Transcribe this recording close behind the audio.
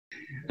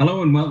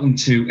Hello and welcome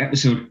to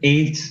episode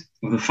 8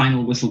 of the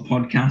Final Whistle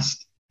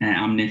podcast.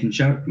 I'm Nathan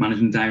Sharp,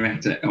 Managing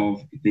Director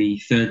of the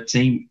Third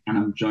Team, and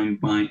I'm joined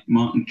by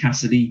Martin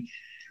Cassidy,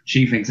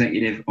 Chief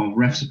Executive of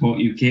Ref Support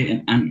UK,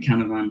 and Ant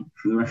Canavan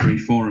from the Referee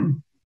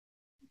Forum.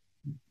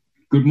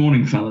 Good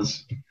morning,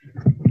 fellas.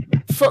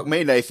 Fuck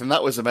me, Nathan,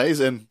 that was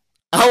amazing.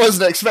 I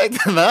wasn't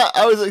expecting that.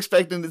 I was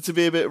expecting it to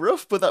be a bit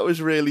rough, but that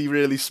was really,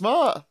 really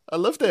smart. I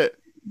loved it.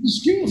 The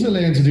skills are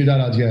learned to do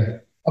that, had you?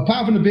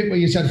 Apart from the bit where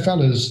you said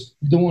fellas,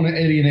 you don't want to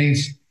alienate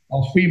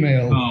our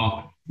female.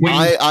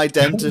 I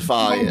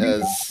identify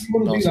as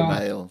not a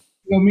male.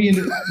 You know, me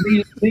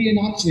and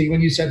Anthony, when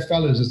you said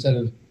fellas instead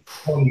of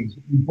colleagues,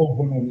 we both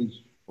went on this.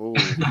 A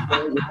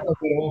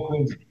bit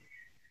awkward.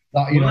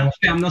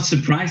 Actually, I'm not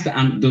surprised that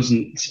Ant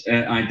doesn't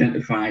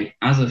identify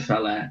as a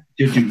fella,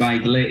 judging by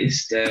the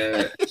latest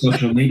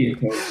social media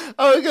posts.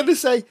 I was going to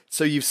say,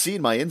 so you've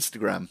seen my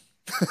Instagram.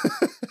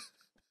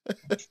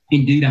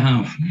 Indeed, I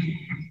have.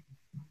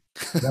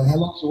 Well,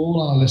 hello to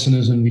all our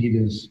listeners and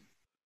readers.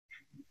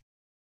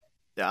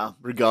 Yeah,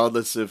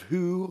 regardless of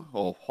who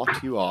or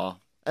what you are,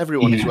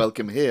 everyone is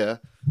welcome here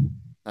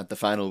at the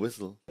Final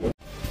Whistle.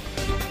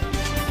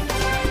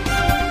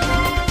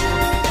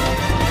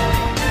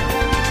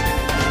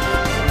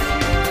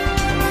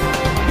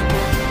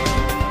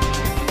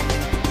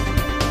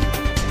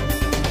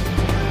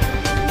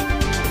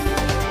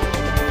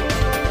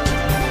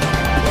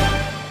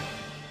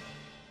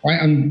 Right,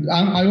 and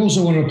I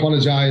also want to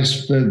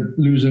apologise for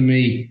losing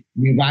me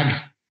wag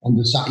on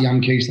the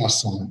Satyam case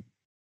last time.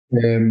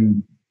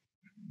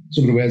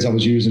 Some of the words I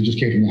was using just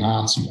came from the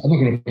heart. I'm not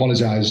going to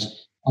apologise.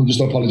 I'm just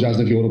not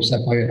apologising if you're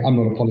upset by it. I'm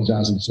not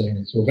apologising for saying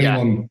it. So if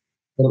anyone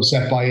got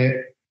upset by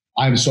it,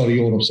 I'm sorry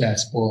you're upset,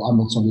 but I'm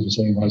not sorry for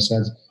saying what I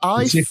said.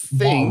 I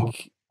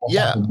think,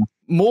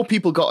 more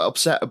people got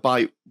upset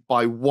by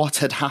what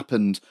had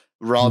happened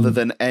rather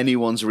than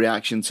anyone's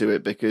reaction to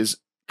it, because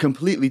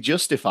completely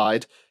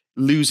justified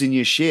losing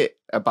your shit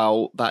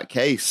about that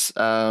case.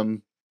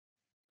 Martin,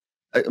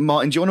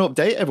 do you want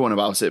to update everyone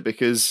about it?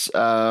 Because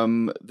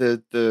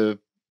the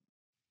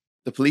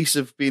police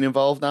have been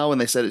involved now, and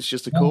they said it's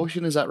just a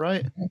caution. Is that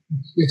right?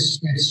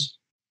 It's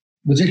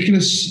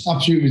ridiculous,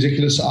 absolutely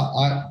ridiculous.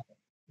 A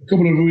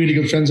couple of really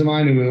good friends of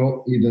mine who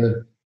are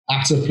either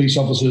active police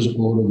officers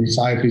or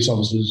retired police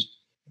officers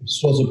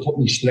sort of put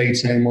me straight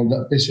saying, well,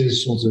 that this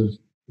is sort of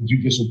a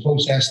judicial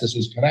process, this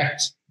is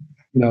correct.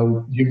 You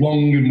know, you're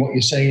wrong in what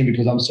you're saying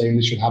because I'm saying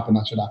this should happen,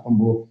 that should happen.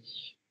 But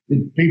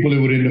the people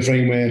who were in the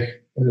framework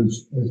of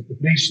the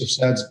police have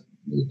said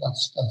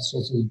that's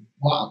sort of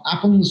what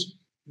happens.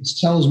 It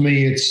tells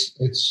me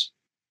it's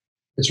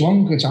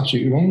wrong. It's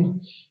absolutely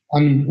wrong,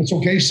 and it's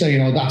okay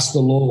saying, "Oh, that's the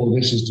law.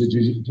 This is the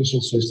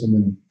judicial system,"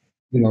 and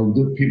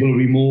the people are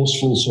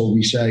remorseful. So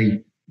we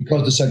say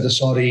because they said they're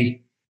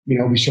sorry. We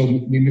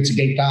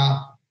mitigate that.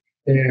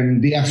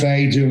 The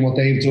FA doing what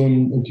they've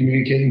done and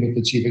communicating with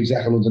the chief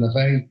exec of London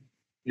FA.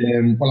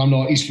 Well, I'm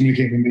not. He's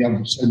communicating with me.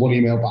 I've sent one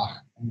email back.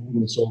 I'm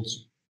going to talk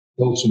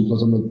to him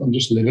because I'm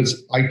just livid.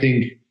 I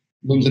think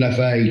London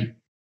FA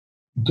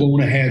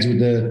going ahead with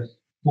the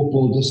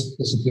football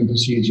discipline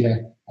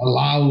procedure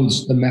allowed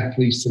the Met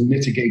Police to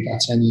mitigate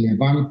that 10-year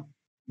ban.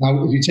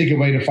 Now, if you take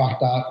away the fact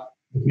that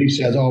the police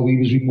said, "Oh, he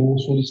was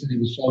remorseful," he said he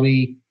was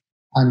sorry,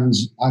 and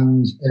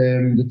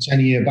the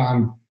 10-year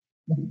ban,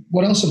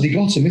 what else have they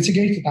got to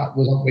mitigate it? That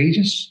was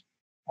outrageous.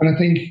 And I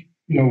think,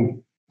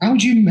 how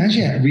do you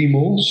measure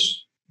remorse?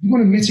 You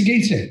want to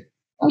mitigate it.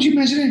 How do you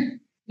measure it?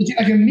 Is it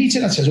like a meter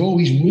that says, "Oh,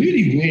 he's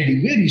really,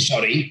 really, really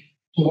sorry,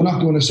 so we're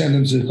not going to send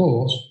him to the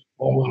court"?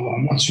 Or, "Well,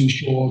 I'm not too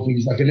sure if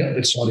he's like a little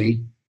bit sorry."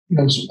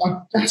 So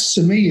that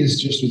to me is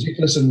just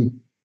ridiculous.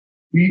 And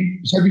we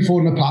said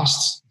before in the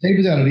past,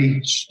 David Ellery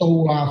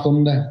stole our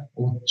thunder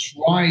or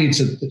tried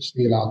to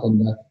steal our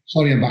thunder.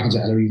 Sorry, I'm back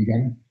into Ellery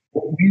again.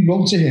 But we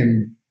wrote to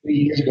him 3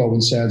 years ago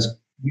and said,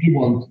 we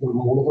want the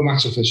role of a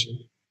match official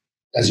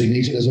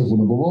designated as a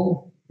vulnerable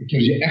role. It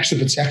gives you extra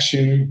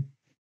protection,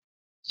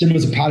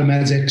 similar to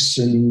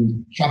paramedics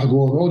and traffic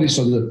wardens, all these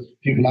sort of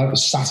people out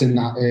sat in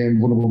that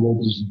vulnerable role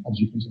position, as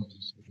you can tell.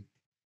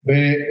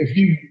 Where if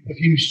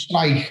you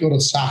strike or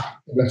attack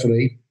the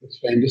referee, it's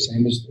the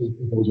same as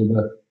those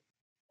other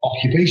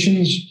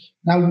occupations.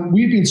 Now,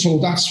 we've been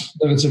told that's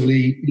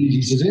relatively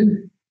easy to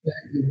do.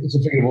 It's a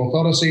figure of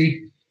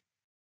authority.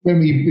 When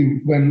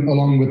we went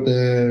along with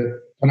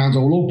the Fernando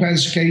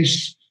Lopez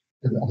case,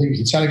 I think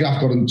the Telegraph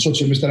got in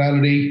touch with Mr.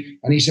 Ellery,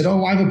 and he said,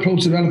 "Oh, I've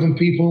approached the relevant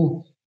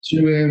people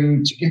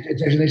to get a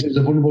designation as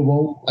a vulnerable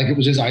role," like it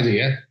was his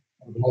idea,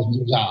 it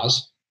was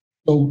ours.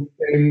 So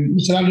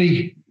Mr.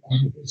 Ellery,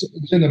 it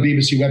was in the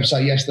BBC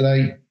website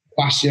yesterday,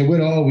 last year,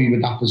 where are we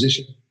with that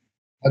position?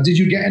 Did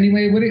you get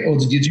anywhere with it, or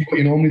did you do what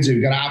you normally do,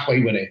 get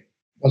halfway with it,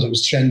 because it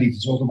was trendy to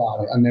talk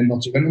about it, and then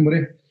not to anything with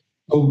it?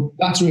 So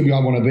that's where we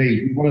all want to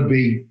be. We want to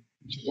be,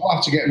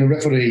 after getting a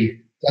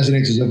referee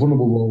designated as a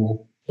vulnerable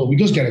role, so we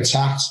just get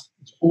attacked,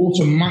 it's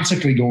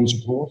automatically going to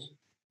court.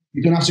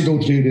 You don't have to go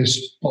through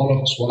this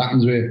bollocks, what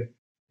happens with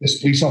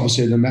this police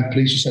officer, the Met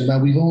Police, who said, "Well,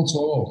 we've all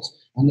talked,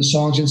 and the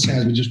sergeant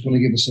says we're just going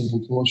to give a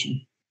simple caution."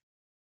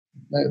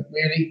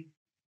 Really?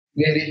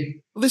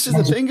 really. Well, this is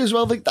the thing as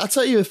well. I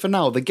tell you for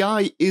now, the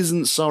guy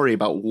isn't sorry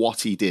about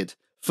what he did.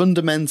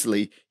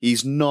 Fundamentally,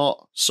 he's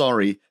not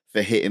sorry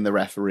for hitting the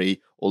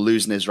referee or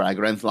losing his rag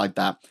or anything like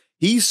that.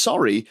 He's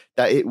sorry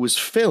that it was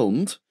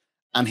filmed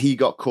and he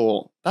got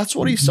caught. That's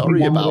what he's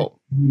sorry about.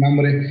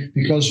 Remember it,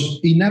 because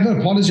he never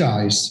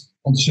apologised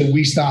until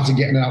we started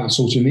getting it out on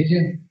social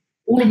media.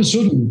 All of a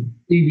sudden,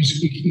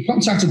 he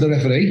contacted the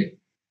referee,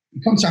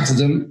 he contacted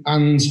him,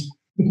 and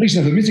the police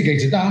never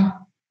mitigated that.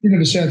 They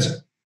never said,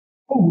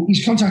 oh,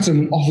 he's contacted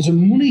him and offered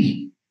him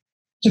money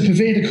to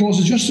pervade the cause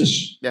of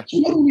justice. Yeah. So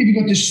not only have you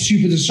got this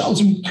stupid assault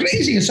and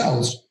crazy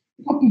assault,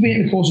 you've got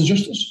pervading the cause of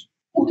justice.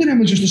 How can them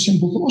with just a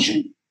simple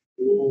caution?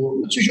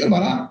 I'm not too sure about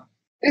that.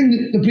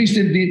 And the police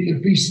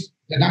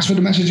didn't ask for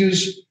the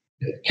messages.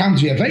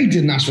 County FA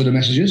didn't ask for the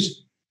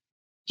messages.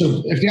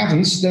 So if they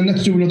haven't, then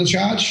let's do another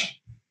charge.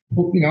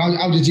 But,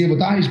 how do you deal with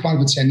that? He's banned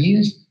for 10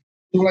 years.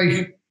 So,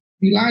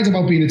 he lied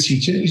about being a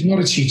teacher. He's not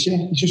a teacher.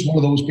 He's just one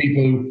of those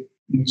people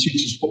who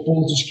teaches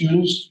football to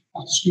schools,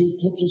 after school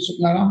clubs or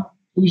something like that.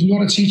 But he's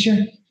not a teacher.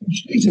 So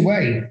straight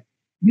away,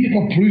 we've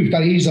got proof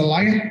that he's a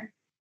liar.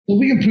 So if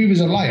we can prove he's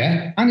a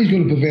liar and he's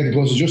going to pervade the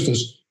cause of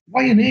justice,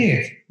 why on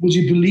earth would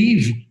you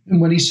believe him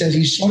when he says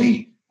he's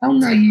sorry? How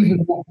naive in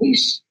that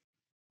place?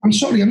 I'm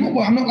sorry, I'm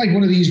not like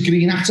one of these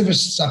green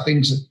activists that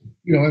thinks,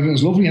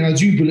 everyone's lovely. And I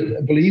do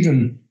believe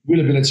in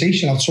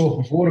rehabilitation. I've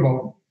talked before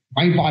about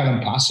my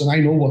violent past, and I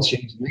know what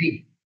changed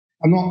me.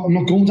 I'm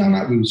not going down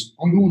that route.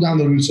 I'm going down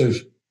the route of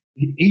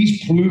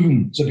he's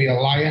proven to be a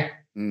liar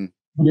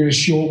within a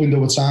short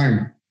window of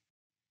time.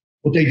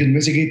 But they didn't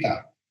mitigate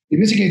that. They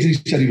mitigated, he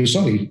said he was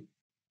sorry.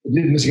 They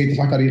didn't mitigate the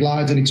fact that he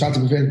lied and he tried to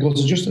pervade the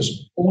cause of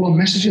justice. All on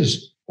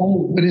messages,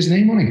 all with his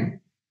name on it.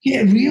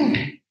 Get real.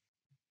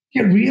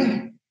 Get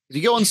real. If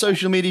you go on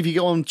social media, if you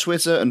go on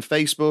Twitter and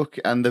Facebook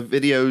and the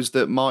videos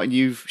that Martin,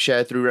 you've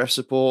shared through Ref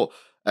Support,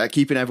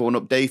 keeping everyone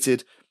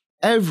updated,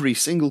 every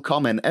single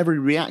comment, every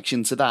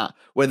reaction to that,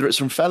 whether it's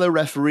from fellow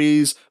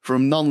referees,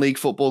 from non-league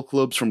football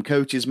clubs, from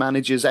coaches,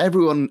 managers,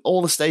 everyone,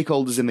 all the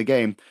stakeholders in the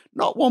game,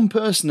 not one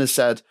person has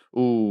said,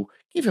 "Ooh,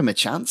 give him a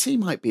chance. He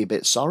might be a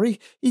bit sorry.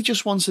 He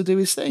just wants to do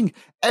his thing."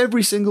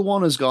 Every single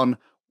one has gone,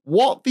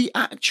 what the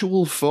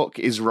actual fuck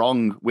is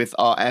wrong with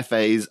our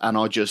FAs and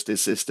our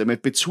justice system?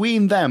 If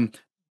between them,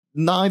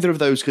 neither of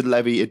those could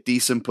levy a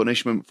decent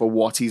punishment for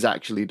what he's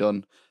actually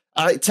done.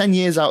 10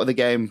 years out of the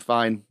game,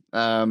 fine.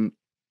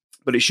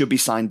 But it should be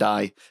signed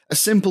die. A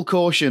simple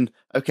caution,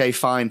 okay,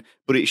 fine.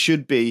 But it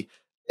should be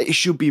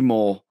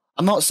more.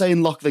 I'm not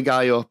saying lock the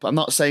guy up. I'm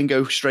not saying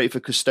go straight for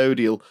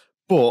custodial.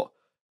 But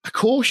a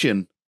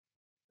caution.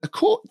 A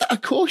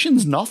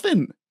caution's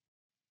nothing.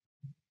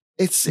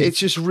 It's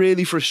just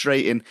really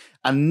frustrating.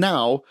 And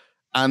now,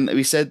 and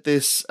we said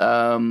this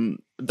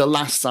the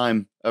last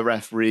time a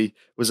referee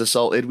was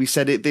assaulted. We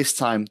said it this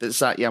time that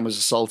Satyam was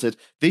assaulted.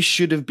 This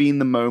should have been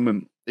the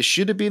moment. This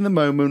should have been the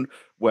moment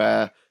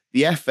where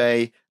the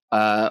FA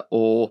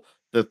or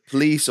the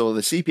police or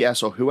the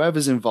CPS or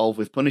whoever's involved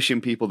with punishing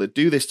people that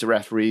do this to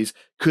referees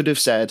could have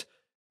said,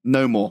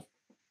 no more.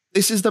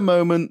 This is the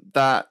moment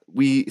that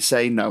we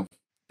say, no,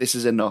 this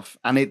is enough.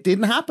 And it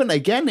didn't happen.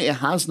 Again, it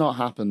has not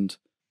happened.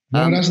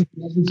 No, it hasn't.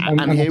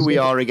 And here we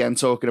are again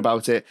talking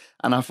about it.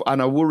 And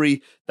I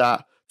worry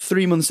that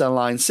 3 months down the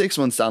line, 6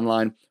 months down the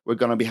line, we're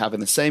going to be having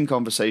the same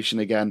conversation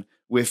again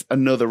with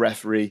another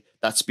referee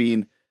that's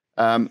been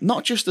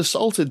not just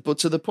assaulted, but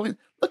to the point,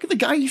 look at the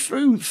guy, he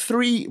threw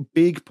 3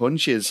 big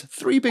punches.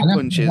 3 big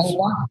punches.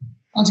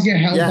 Had to get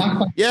held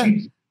back. Yeah.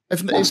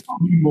 That's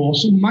not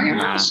remorse in my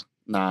ass.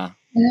 Nah.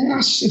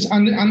 Yeah,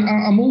 and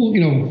I'm all,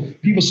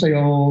 people say,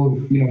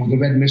 the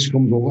red mist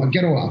comes over. I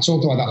get all that. I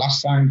talked about that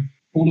last time.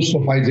 All the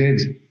stuff I did,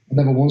 I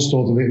never once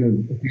thought of it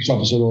in a police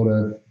officer or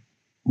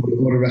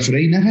a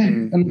referee. Never.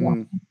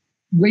 And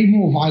way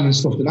more violent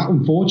stuff than that,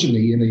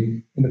 unfortunately,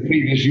 in the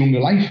previous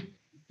younger life.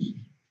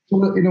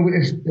 So,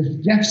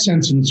 if death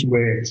sentence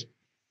worked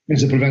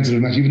as a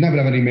preventative measure, you would never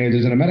have any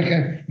murders in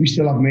America. We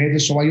still have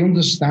murders. So I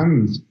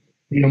understand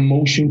the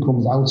emotion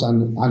comes out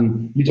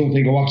and you don't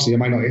think, actually, I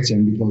might not hit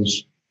him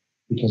because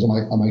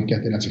I might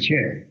get the letter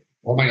chair.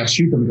 Or I might not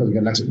shoot them because I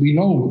get letter. We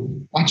know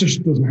that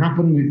just doesn't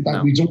happen.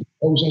 We don't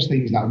process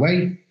things that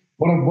way.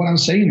 What I'm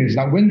saying is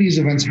that when these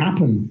events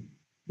happen,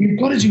 you've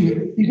got to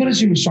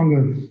do a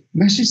stronger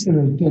message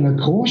than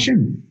a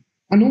caution.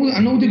 I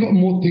know they've got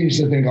more things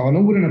to think of. I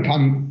know we're in a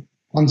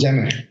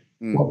pandemic.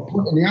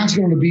 But in the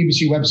article on the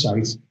BBC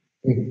website,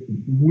 a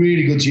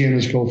really good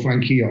journalist called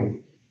Frank Keogh,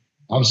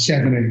 I've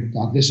said in it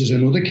that this is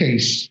another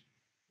case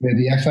where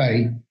the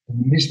FA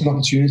missed an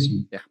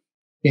opportunity. Yeah.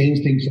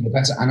 Change things for the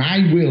better. And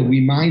I will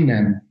remind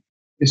them,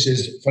 this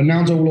is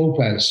Fernando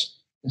Lopez,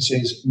 this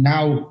is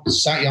now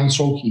Satyam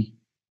Toki.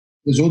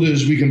 There's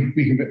others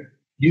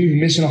you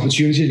miss an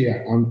opportunity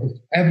here. And if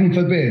heaven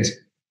forbid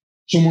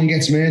someone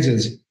gets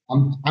murdered,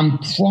 I'm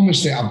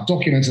promised it, I've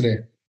documented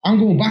it. I'm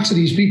going back to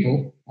these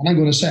people and I'm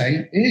going to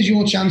say, here's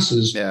your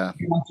chances. Yeah.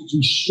 You want to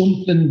do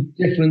something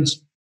different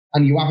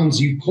and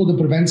you could have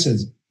prevented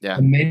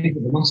and made it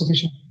a massive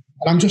issue.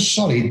 And I'm just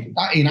sorry,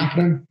 that ain't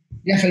happening.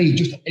 The FA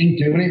just ain't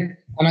doing it.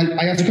 And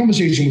I had a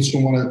conversation with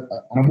someone, and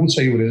I won't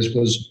say who it is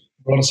because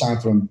I've got a sign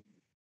for him.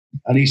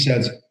 And he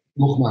said,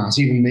 look, Matt,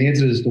 even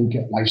murderers don't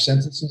get life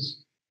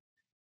sentences.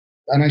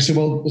 And I said,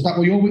 well, is that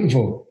what you're waiting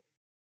for?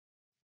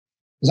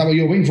 Is that what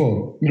you're waiting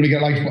for? You're going to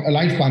get a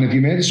life ban if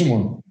you murder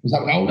someone?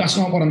 Oh, that's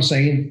not what I'm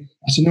saying.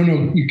 I said,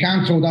 no, you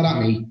can't throw that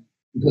at me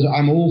because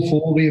I'm all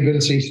for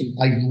rehabilitation.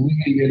 I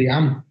really, really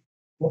am.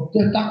 But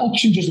that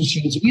option doesn't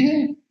seem to be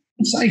there.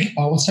 It's like,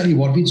 oh, I'll tell you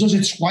what, if he does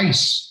it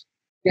twice,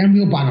 then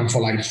we'll ban him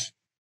for life.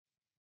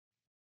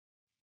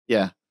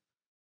 Yeah.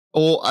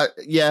 Or,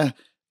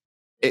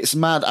 it's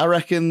mad. I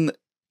reckon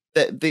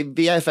that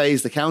the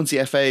FAs, the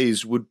county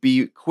FAs, would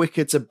be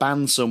quicker to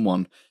ban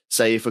someone,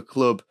 say, if a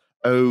club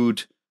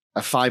owed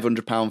a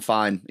 £500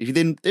 fine. If you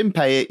didn't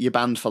pay it, you're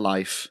banned for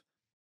life.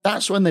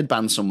 That's when they'd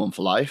ban someone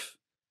for life.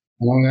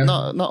 Oh,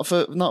 yeah.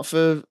 Not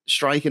for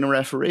striking a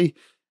referee.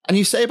 And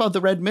you say about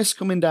the red mist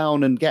coming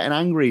down and getting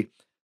angry.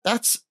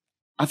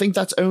 I think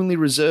that's only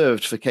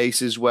reserved for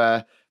cases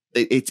where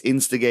it's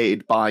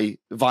instigated by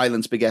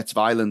violence begets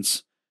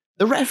violence.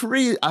 The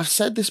referee, I've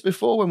said this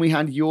before when we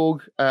had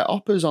Jorg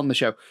Oppers on the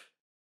show,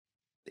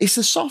 it's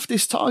the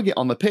softest target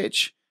on the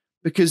pitch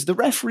because the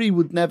referee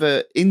would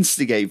never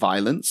instigate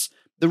violence.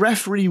 The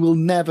referee will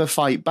never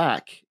fight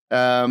back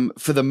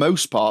for the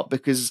most part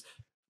because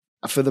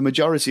for the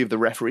majority of the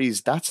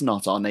referees, that's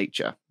not our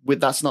nature.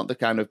 That's not the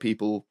kind of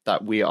people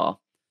that we are.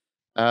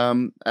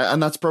 And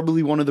that's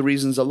probably one of the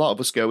reasons a lot of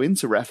us go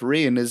into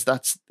refereeing is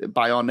that's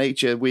by our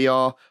nature, we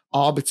are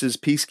arbiters,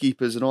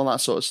 peacekeepers and all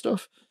that sort of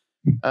stuff.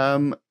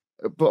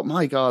 But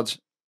my God,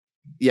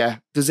 yeah,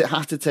 does it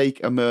have to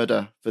take a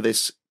murder for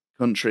this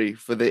country,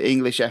 for the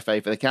English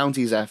FA, for the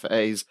counties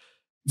FAs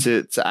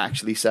to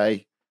actually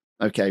say,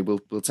 okay, we'll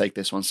take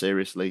this one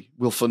seriously.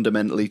 We'll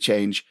fundamentally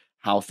change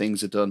how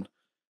things are done.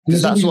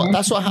 That's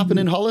what happened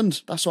in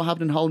Holland. That's what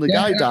happened in Holland. The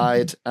guy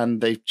died and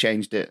they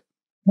changed it.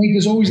 Mate,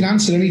 there's always an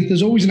answer.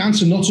 There's always an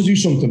answer not to do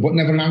something, but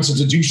never an answer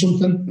to do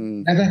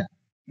something. Never.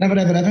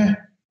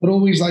 But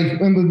always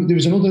remember there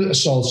was another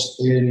assault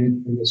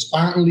in the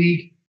Spartan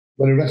League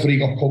where a referee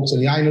got poked in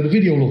the eye. The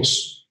video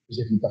looks as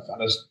if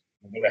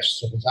the rest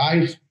took his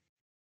eye.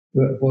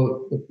 But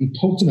he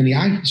poked him in the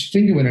eye, his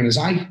finger went in his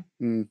eye.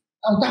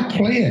 Now that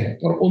player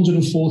got a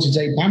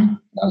 140-day ban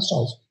for that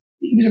assault.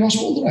 He was in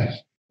hospital, the ref.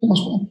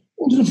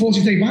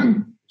 140-day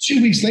ban.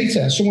 2 weeks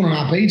later, someone on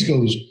our page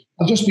goes,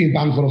 I've just been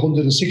banned for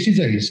 160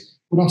 days.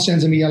 We're not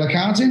sending me yellow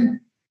cards in.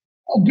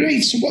 Oh,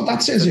 great. So what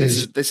that says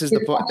this is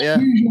the point. Yeah.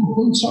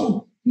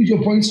 Here's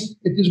your point.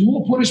 If there's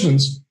more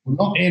punishments for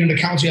not earning the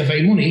county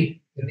FA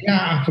money than they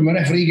are from a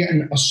referee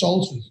getting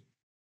assaulted,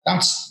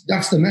 that's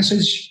the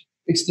message.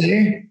 It's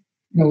there.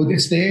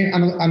 It's there.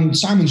 And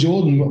Simon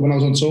Jordan, when I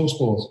was on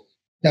TalkSport,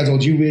 said,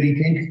 do you really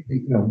think,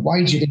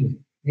 why do you think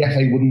the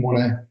FA wouldn't want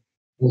to,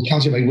 the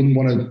county FA wouldn't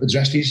want to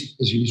address these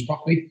issues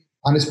properly?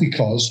 And it's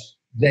because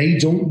they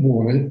don't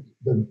want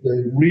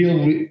the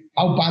real,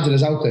 how bad it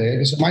is out there.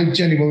 It's my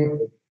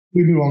genuine,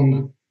 prove me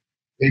wrong,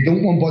 they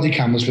don't want body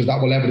cameras because that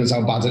will evidence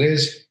how bad it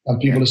is. And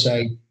people are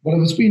saying, well,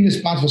 if it's been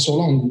this bad for so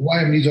long, why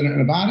haven't you done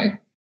anything about it?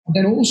 And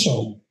then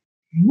also,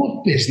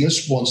 what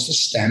business wants to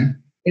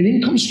stem an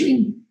income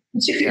stream,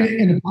 particularly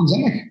in a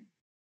pandemic?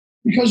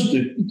 Because,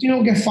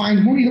 get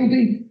fined money, don't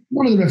they?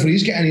 None of the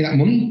referees get any of that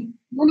money.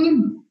 None of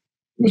them.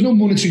 There was no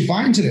monetary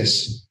fine to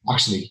this,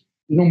 actually.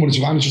 There's no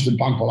monetary fine, it's just a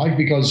ban for life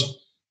because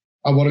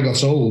what I got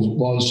told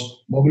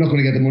was, well, we're not going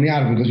to get the money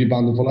out of it because you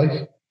banned them for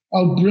life.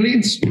 Oh,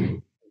 brilliant.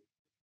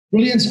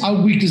 Brilliant.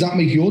 How weak does that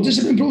make your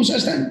discipline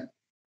process then?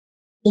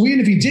 So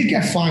even if you did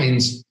get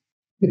fines,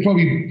 they'd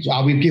probably,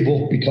 we'd give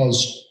up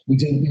because we're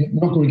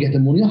not going to get the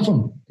money off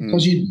them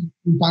because you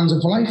banned them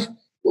for life.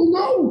 Well,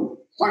 no.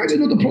 Find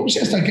another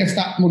process that gets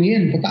that money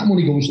in, but that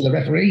money goes to the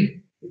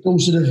referee. It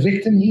goes to the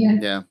victim here.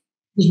 Yeah.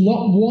 There's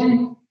not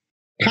 £1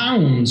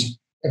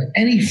 of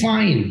any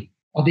fine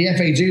of the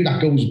FA do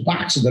that goes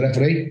back to the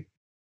referee.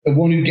 The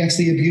one who gets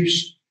the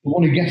abuse, the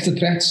one who gets the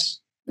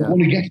threats, the one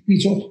who gets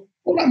beat up.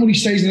 All that money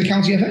stays in the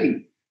county FA.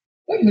 Thank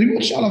you very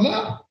much. I'll have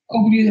that.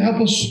 Oh, will you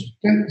help us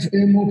get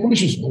more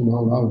punishments? Oh,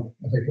 no.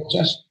 FA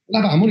process.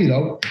 We'll have our money,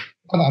 though.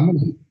 We'll have our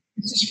money.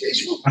 It's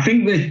disgraceful. I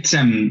think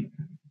that,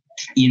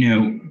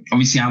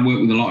 obviously I work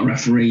with a lot of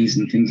referees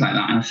and things like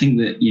that. And I think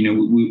that,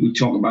 we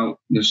talk about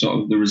the sort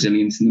of the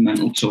resilience and the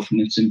mental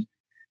toughness, and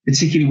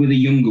particularly with the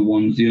younger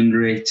ones, the under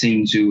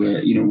 18s who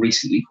are,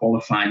 recently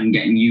qualified and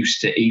getting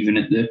used to, even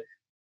at the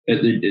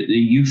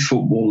youth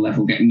football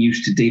level, getting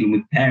used to dealing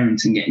with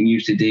parents and getting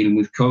used to dealing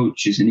with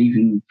coaches and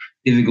even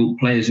difficult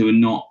players who are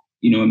not,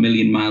 a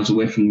million miles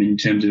away from them in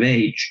terms of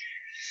age.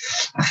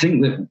 I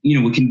think that,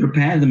 we can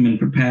prepare them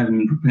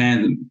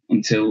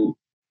until,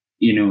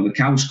 the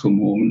cows come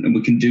home, and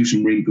we can do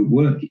some really good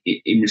work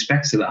in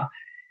respect to that.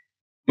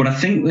 But I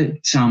think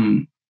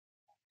that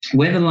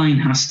where the line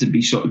has to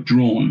be sort of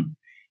drawn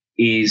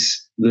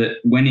is that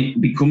when it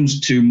becomes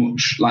too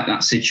much like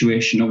that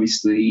situation,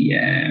 obviously,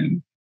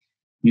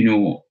 we've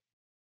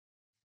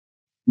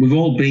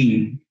all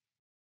been,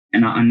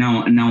 and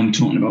now I'm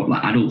talking about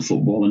like adult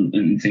football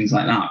and things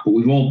like that, but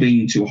we've all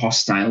been to a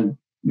hostile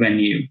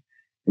venue,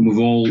 and we've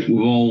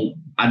all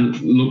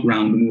I'd look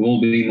round and we've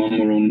all been on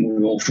our own.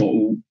 We've all thought,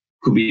 oh,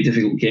 could be a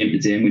difficult game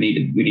today, and we need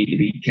to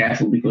be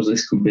careful because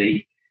this could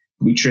be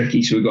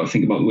tricky. So we've got to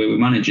think about the way we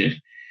manage it.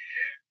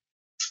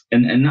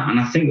 And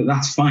I think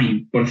that's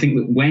fine. But I think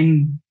that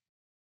when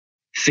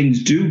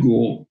things do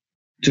go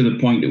to the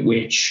point at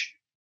which,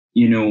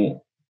 you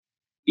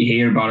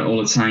hear about it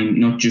all the time,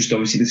 not just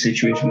obviously the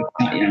situation with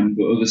Tatiam,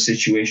 but other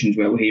situations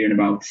where we're hearing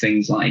about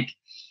things like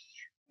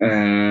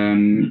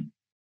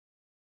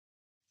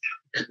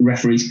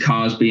referees'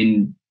 cars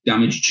being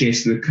damaged,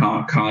 chase of the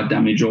car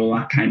damage, all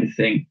that kind of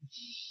thing.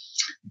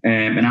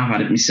 And I've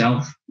had it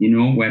myself,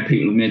 where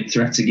people have made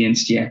threats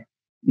against you,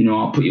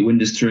 I'll put your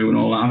windows through and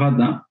all that. I've had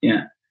that,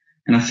 yeah.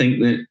 And I think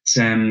that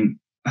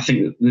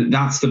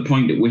that's the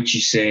point at which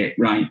you say,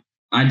 right,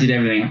 I did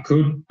everything I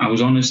could. I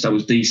was honest. I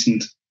was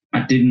decent.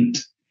 I didn't,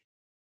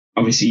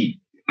 obviously,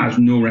 as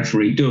no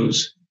referee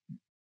does,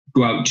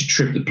 go out to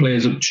trip the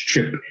players up, to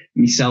trip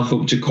myself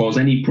up, to cause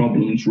any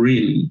problems,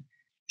 really.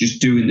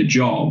 Just doing the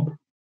job.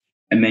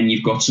 And then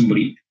you've got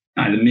somebody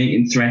either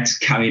making threats,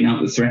 carrying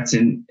out the threats,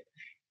 and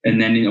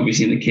then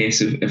obviously in the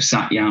case of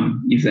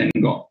Satyam, you've then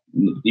got,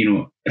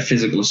 a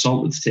physical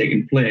assault that's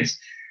taken place.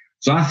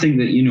 So I think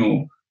that,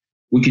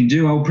 we can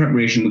do our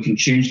preparation, we can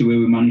change the way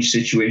we manage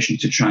situations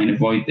to try and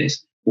avoid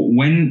this. But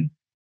when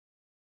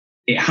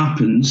it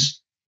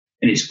happens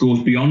and it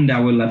goes beyond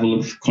our level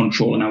of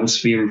control and our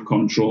sphere of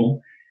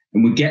control,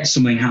 and we get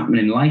something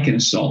happening like an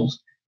assault,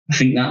 I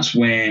think that's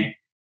where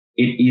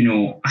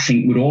I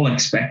think we'd all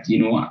expect,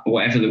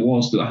 whatever there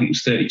was, I think it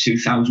was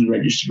 32,000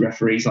 registered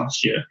referees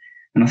last year.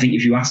 And I think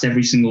if you asked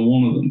every single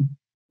one of them,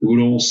 they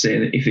would all say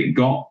that if it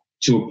got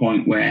to a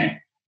point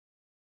where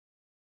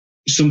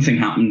something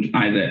happened,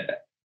 either,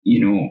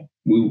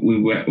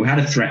 we had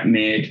a threat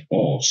made,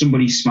 or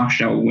somebody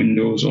smashed our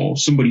windows, or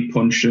somebody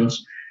punched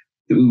us,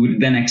 that we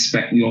would then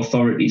expect the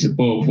authorities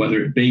above,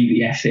 whether it be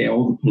the FA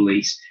or the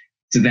police,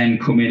 to then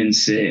come in and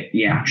say,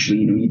 yeah, actually,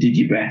 you did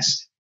your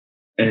best,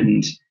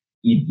 and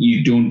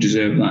you don't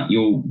deserve that.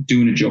 You're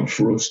doing a job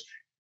for us.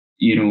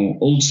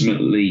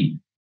 Ultimately,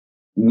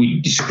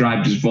 we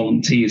described as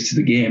volunteers to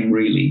the game,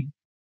 really,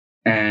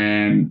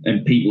 and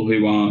people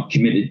who are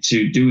committed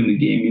to doing the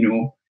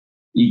game.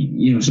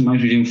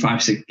 Sometimes we're doing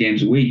 5-6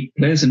 games a week.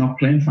 Players are not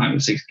playing 5 or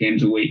 6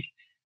 games a week,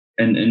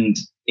 and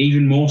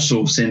even more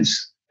so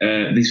since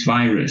this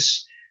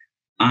virus.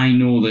 I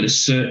know that a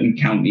certain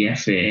county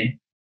FA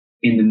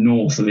in the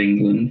north of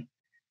England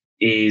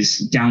is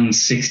down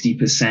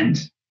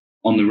 60%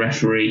 on the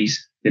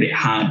referees that it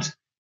had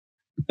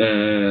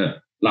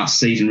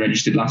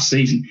registered last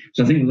season.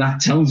 So I think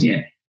that tells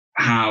you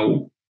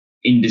how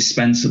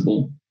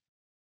indispensable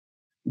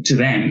to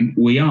them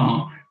we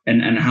are,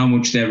 and how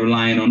much they're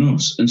relying on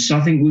us. And so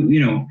I think,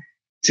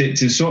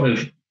 to sort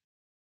of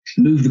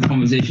move the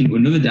conversation to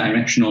another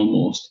direction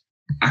almost,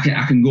 I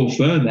can go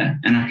further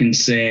and I can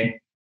say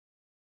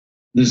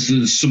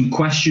there's some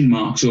question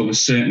marks over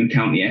certain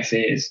county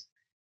FAs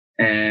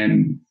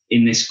in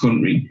this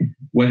country,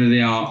 whether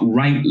they are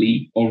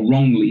rightly or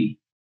wrongly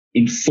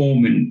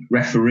informing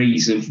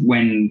referees of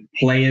when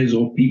players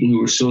or people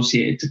who are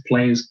associated to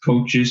players,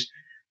 coaches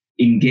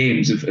in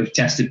games have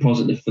tested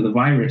positive for the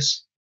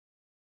virus.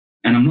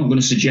 And I'm not going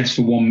to suggest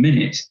for 1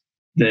 minute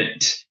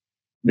that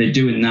they're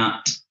doing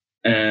that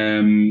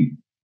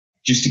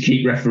just to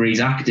keep referees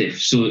active,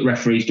 so that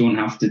referees don't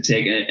have to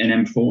take an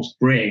enforced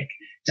break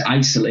to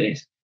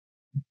isolate.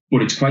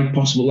 But it's quite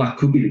possible that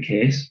could be the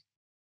case.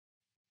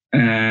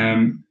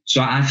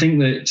 So I think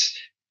that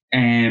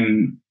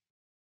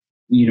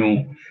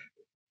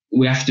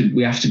we have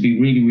to be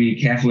really, really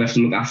careful. We have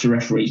to look after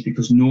referees,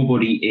 because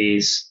nobody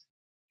is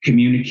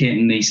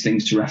communicating these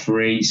things to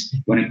referees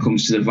when it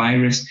comes to the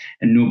virus,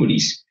 and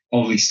nobody's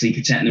obviously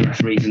protecting the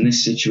referees in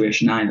this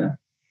situation either.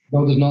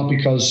 No, there's not,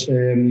 because I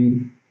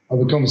had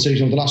a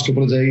conversation over the last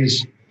couple of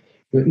days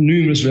with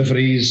numerous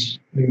referees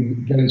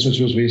getting in touch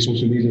with us via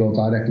social media or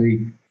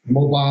directly.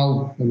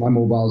 Mobile, and my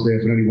mobile's there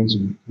for anyone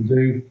to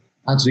do.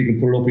 Anthony can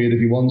put it up here if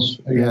he wants.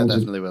 Yeah,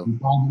 definitely will.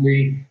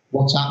 Probably,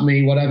 WhatsApp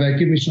me, whatever.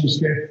 Give me some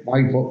stuff.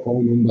 My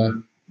phone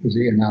number is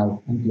here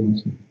now.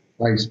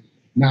 Right.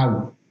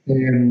 Now,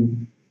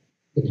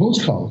 the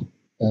protocol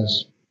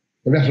says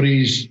the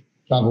referees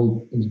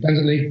travel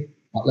independently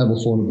at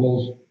level 4 and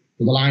above,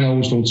 but the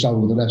linos don't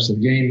travel with the rest of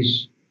the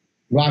games.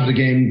 Arrive at the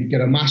game,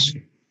 get a mask.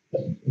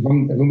 If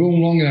I'm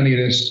going wrong in any of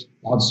this,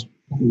 lads,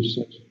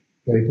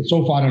 but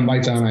so far I'm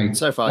right, aren't I?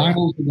 So far,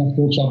 linos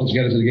don't travel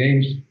together to the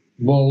games.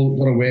 They've all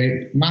got to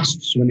wear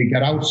masks when they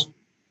get out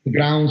the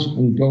grounds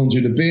and go and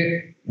do the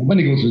bit. And when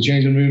they go to the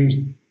changing rooms,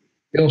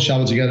 they all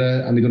shower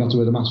together and they don't have to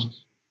wear the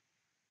masks.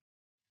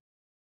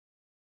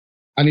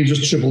 And you've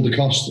just tripled the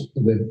cost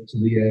of it to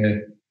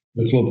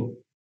the club.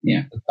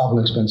 Yeah. The travel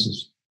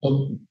expenses.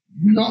 So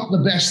not the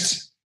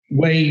best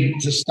way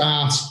to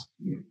start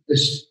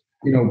this,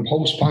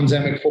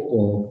 post-pandemic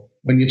football,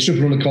 when you're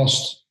tripling the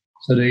cost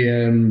to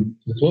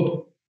the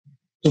club.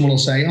 Someone will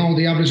say,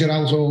 they average it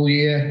out all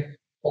year,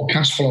 or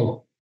cash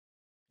flow.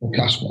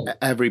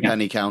 Every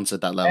penny counts at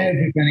that level.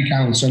 Every penny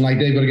counts, and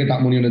they've got to get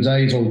that money on the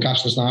day. It's all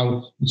cashless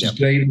now, which is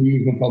great.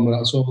 We've no problem with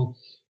that at all.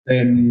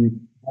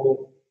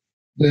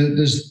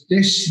 There's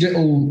this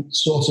little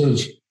sort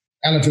of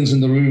elephant in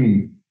the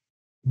room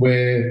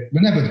where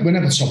we're never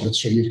top of the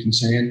tree of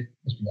concern,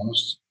 let's be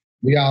honest.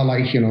 We are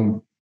like,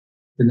 the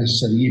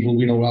necessary evil,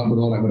 we know that, we're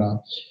all like with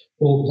that.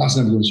 Well, that's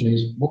never going to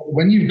change. But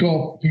when you've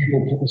got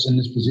people put us in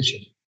this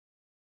position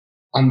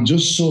and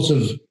just sort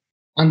of,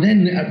 and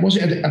then was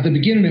it at the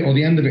beginning or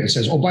the end of it, it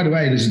says, oh, by the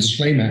way, there's a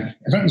disclaimer.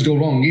 If anything's go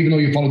wrong, even though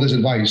you follow this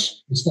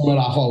advice, it's still not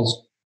our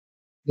fault.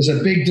 There's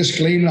a big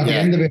disclaimer at the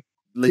end of it.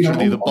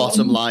 Literally, the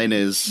bottom line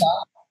is...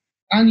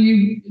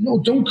 And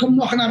don't come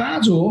knocking at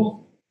our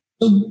door.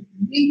 So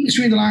read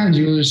between the lines,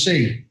 you'll just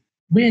see,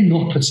 we're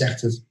not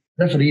protected.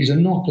 Referees are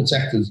not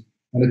protected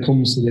when it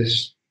comes to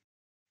this.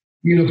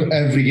 You look at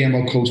every game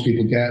how close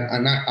people get,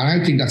 and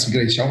I think that's a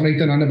great shout,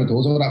 Nathan. I never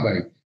thought of it that way.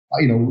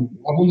 I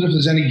wonder if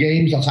there's any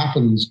games that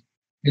happened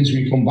since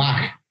we come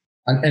back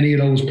and any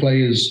of those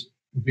players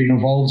have been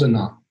involved in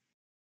that.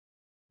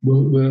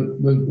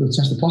 We'll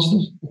test the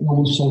positive. No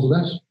one's told the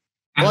rest.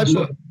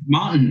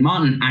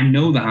 Martin, I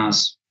know there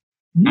has.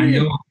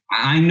 Yeah.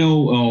 I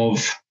know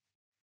of.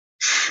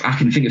 I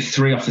can think of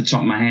 3 off the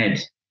top of my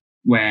head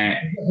where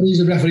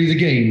he's a referee of the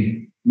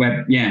game.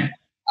 Where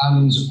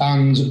and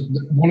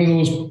one of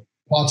those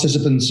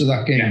participants of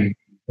that game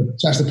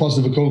tested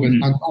positive for COVID, and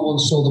no one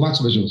saw the match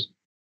visuals.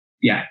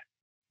 Yeah.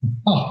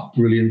 Oh,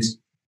 brilliant.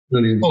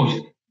 But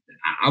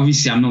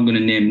obviously, I'm not going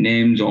to name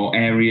names or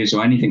areas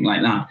or anything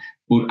like that.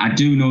 But I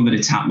do know that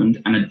it's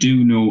happened, and I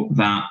do know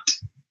that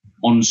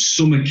on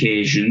some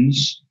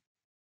occasions,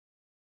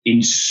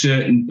 in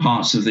certain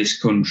parts of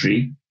this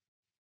country,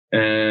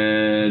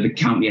 the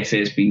county FA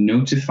has been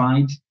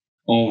notified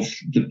of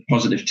the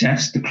positive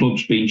test. The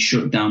club's been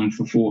shut down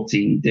for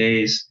 14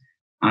 days,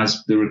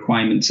 as the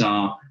requirements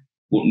are,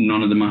 but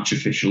none of the match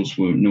officials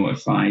were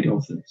notified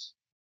of this.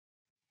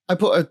 I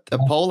put a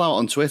poll out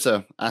on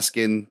Twitter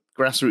asking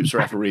grassroots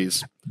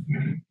referees,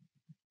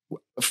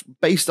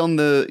 based on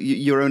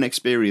your own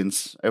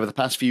experience over the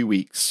past few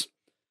weeks,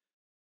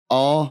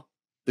 are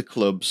the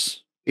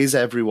clubs, is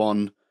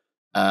everyone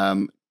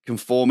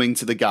conforming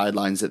to the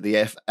guidelines that the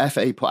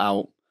FA put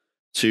out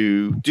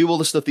to do all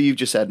the stuff that you've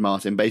just said,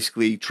 Martin?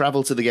 Basically,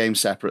 travel to the game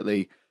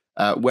separately,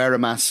 wear a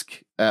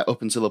mask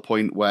up until a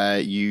point where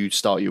you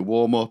start your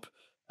warm-up,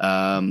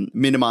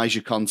 minimize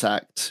your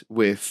contact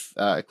with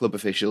club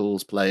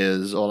officials,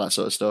 players, all that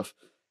sort of stuff.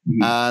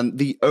 Mm-hmm. And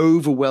the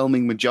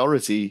overwhelming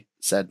majority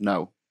said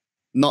no.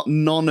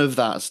 None of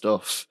that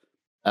stuff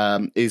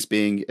is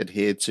being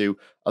adhered to.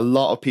 A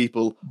lot of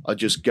people are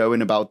just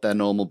going about their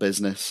normal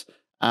business.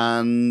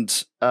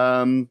 And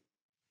I'm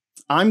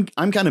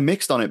kind of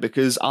mixed on it,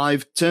 because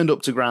I've turned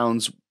up to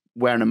grounds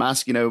wearing a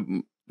mask.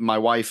 My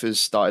wife has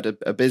started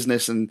a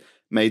business and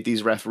made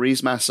these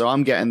referees masks, so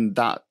I'm getting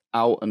that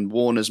out and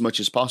worn as much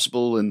as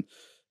possible, and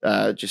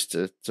just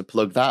to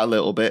plug that a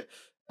little bit.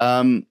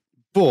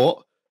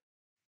 But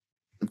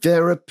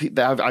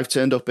I've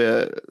turned up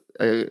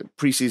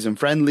pre-season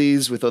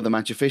friendlies with other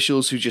match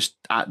officials who just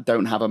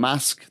don't have a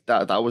mask.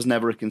 That was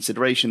never a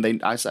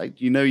consideration. I say,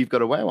 you've got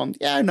to wear one.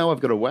 Yeah, I know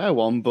I've got to wear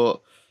one,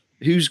 but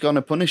who's going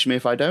to punish me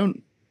if I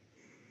don't?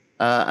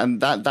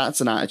 And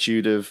that's an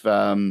attitude of,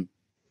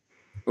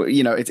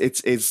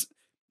 it's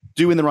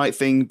doing the right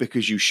thing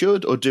because you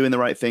should, or doing the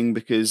right thing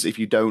because if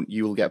you don't,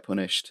 you will get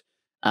punished.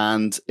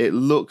 And it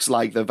looks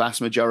like the vast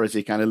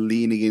majority kind of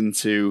leaning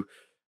into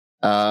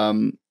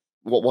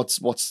what's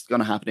going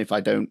to happen if I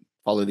don't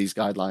follow these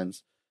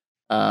guidelines,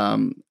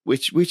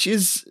 which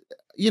is,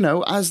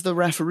 as the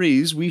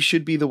referees, we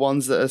should be the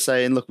ones that are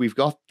saying, look, we've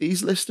got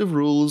these list of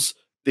rules.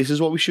 This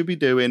is what we should be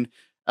doing.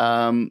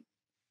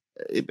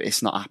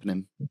 It's not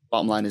happening.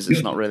 Bottom line is,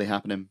 it's not really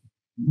happening.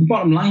 The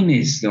bottom line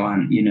is,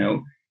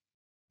 though,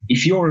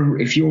 if you're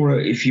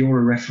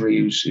a referee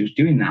who's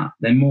doing that,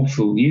 then more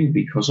fool you,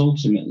 because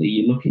ultimately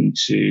you're looking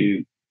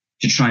to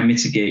try and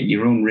mitigate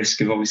your own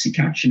risk of obviously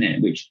catching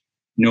it, which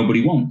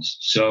nobody wants.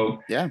 So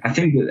yeah. I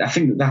think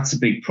that's a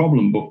big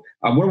problem. But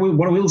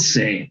what I will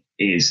say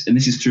is, and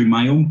this is through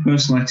my own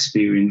personal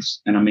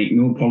experience, and I make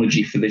no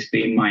apology for this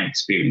being my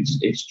experience,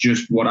 it's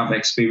just what I've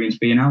experienced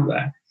being out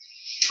there,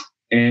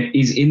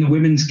 is in the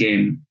women's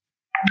game,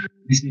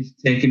 this is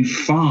taken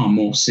far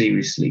more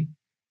seriously.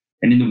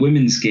 And in the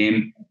women's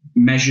game,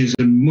 measures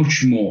are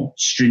much more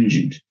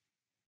stringent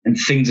and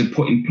things are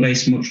put in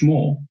place much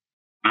more.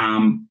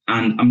 And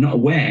I'm not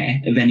aware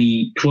of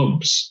any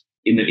clubs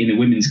in the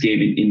women's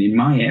game in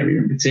my area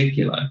in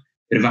particular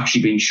that have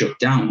actually been shut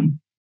down.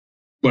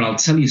 But I'll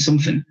tell you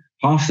something,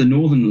 half the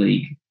Northern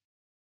League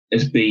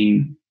has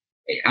been,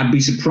 I'd be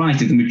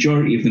surprised if the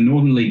majority of the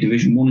Northern League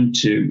Division 1 and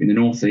 2 in the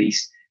North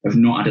East have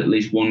not had at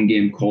least one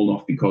game called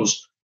off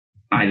because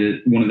either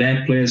one of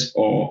their players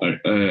or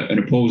an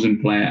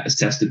opposing player has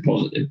tested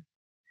positive.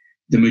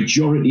 The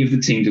majority of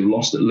the teams have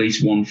lost at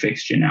least one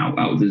fixture now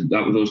out of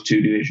those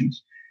two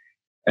divisions.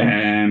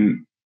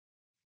 And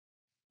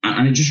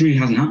it just really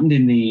hasn't happened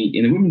in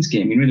the women's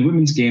game. In the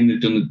women's game, they've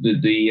done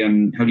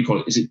the how do you call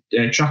it? Is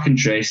it track and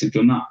trace? They've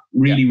done that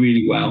really,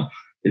 really well.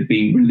 They've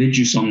been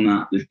religious on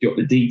that. They've got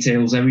the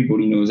details.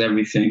 Everybody knows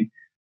everything.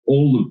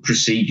 all the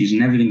procedures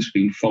and everything's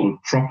been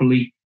followed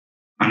properly.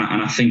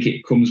 And I think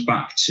it comes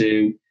back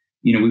to,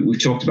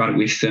 we've talked about it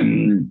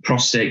with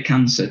prostate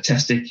cancer,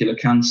 testicular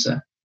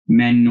cancer,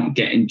 men not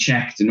getting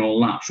checked and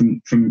all that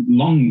from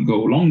long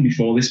ago, long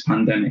before this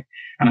pandemic.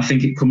 And I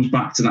think it comes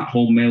back to that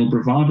whole male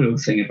bravado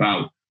thing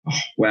about,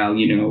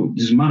 it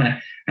doesn't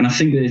matter. And I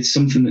think that it's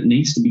something that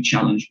needs to be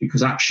challenged,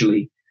 because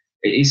actually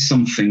it is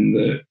something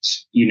that,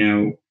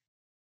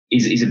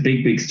 is a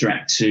big, big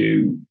threat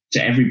to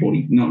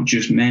everybody, not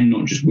just men,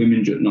 not just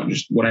women, not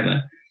just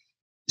whatever.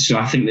 So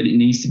I think that it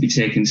needs to be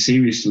taken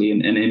seriously.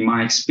 And in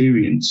my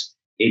experience,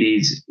 it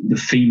is the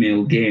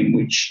female game,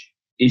 which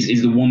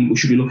is the one we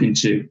should be looking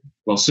to.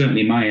 Well,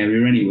 certainly in my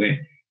area anyway,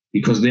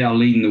 because they are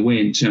leading the way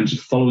in terms of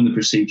following the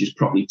procedures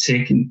properly,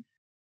 taking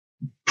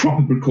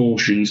proper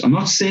precautions. I'm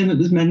not saying that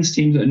there's men's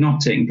teams that are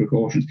not taking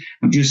precautions.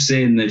 I'm just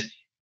saying that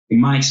in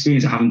my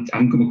experience, I haven't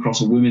come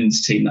across a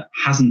women's team that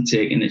hasn't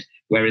taken it.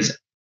 Whereas,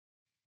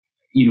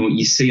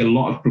 you see a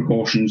lot of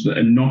precautions that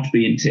are not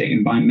being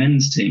taken by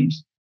men's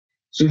teams.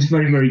 So it's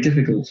very, very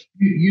difficult.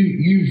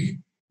 You've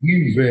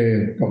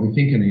got me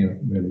thinking here,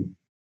 really.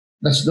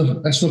 Let's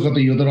look at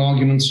the other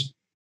arguments.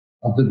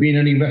 Have there been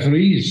any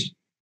referees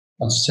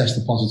that's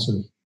tested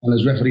positive and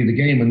has refereed the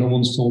game and no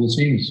one's told the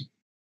teams?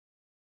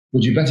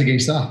 Would you bet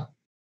against that?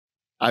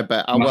 I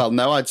bet.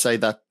 No, I'd say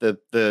that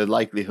the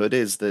likelihood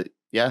is that,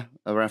 yeah,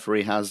 a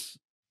referee has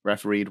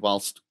refereed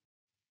whilst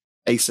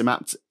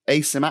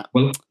asymptomatic.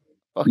 Well,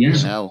 fucking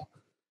hell.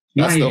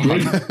 Yeah, I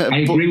agree. I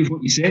agree with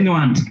what you're saying, though,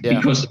 and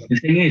because the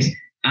thing is,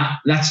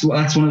 that's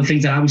one of the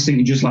things that I was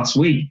thinking just last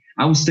week.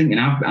 I was thinking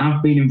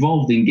I've been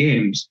involved in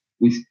games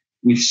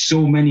with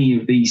so many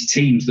of these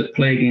teams that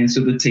play against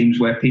other teams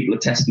where people are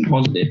testing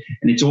positive,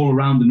 and it's all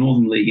around the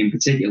Northern League in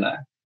particular,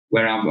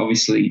 where I've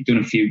obviously done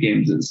a few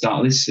games at the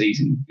start of this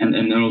season, and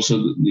then also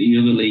the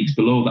other leagues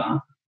below that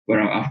where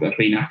I've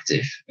been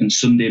active, and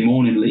Sunday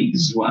morning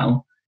leagues as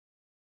well.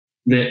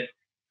 That,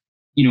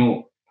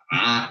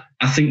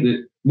 I think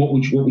that what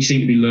we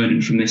seem to be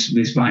learning from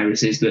this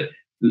virus is that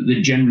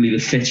generally the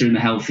fitter and the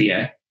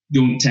healthier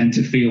don't tend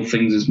to feel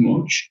things as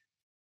much.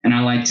 And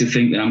I like to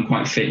think that I'm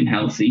quite fit and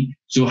healthy.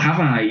 So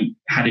have I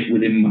had it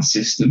within my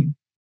system?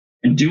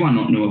 And do I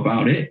not know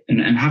about it?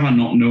 And have I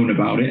not known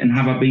about it? And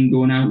have I been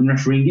going out and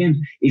refereeing games?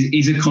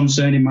 Is a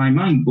concern in my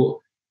mind, but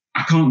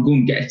I can't go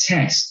and get a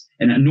test.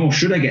 And nor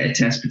should I get a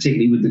test,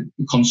 particularly with the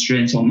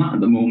constraints on that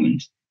at the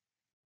moment,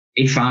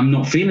 if I'm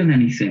not feeling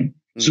anything.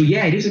 So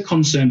yeah, it is a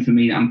concern for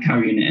me that I'm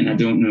carrying it and I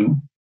don't know.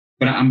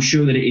 But I'm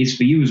sure that it is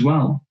for you as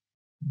well.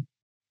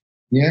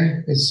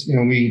 Yeah, it's,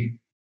 we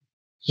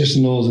just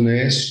knows a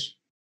nurse.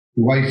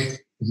 The wife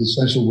is a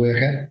social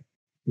worker.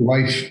 The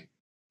wife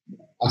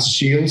has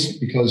shields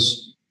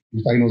because he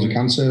was diagnosed with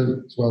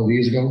cancer 12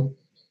 years ago.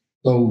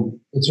 So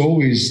it's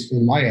always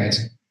in my head,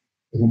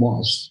 if I'm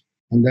honest.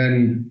 And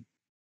then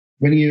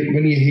when you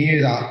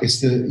hear that,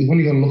 when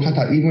you go and look at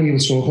that, even when you were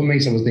talking,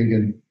 mate, I was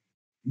thinking,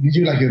 you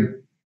do like a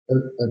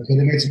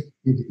pyramid.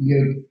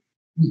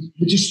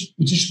 We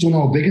just don't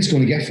know how big it's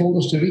going to get for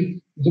us, do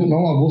we? We don't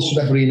know how us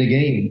refereeing a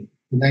game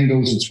and then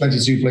go to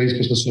 22 players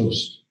plus the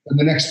subs. And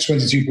the next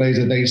 22 players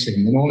that they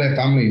sing and all their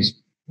families.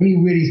 When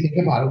you really think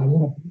about it,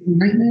 what a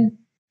nightmare.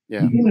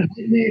 Yeah.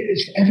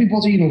 It's for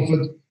everybody,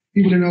 for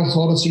people in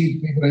authority,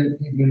 people in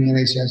the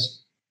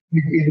NHS,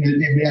 people in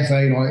the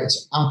FA,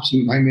 it's an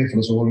absolute nightmare for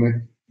us all.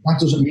 That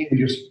doesn't mean we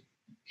just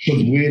should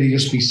really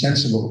just be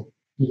sensible,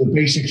 do the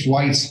basics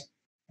right,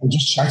 and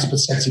just try to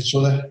protect each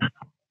other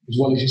as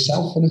well as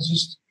yourself. And it's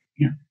just,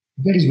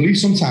 I believe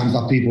sometimes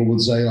that people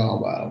would say, oh,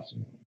 well,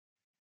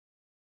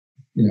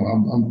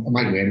 I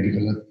might win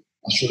because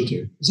I should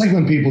do. It's like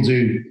when people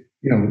do,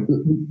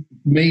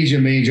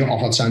 major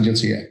off at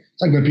tangents here.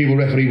 It's like when people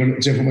referee when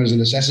there's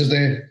an assessor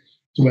there.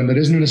 So when there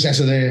isn't an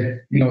assessor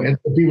there,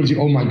 if people say,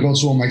 oh my God,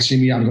 someone might see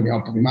me, I'm going to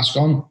put my mask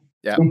on.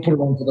 Yeah. Don't put it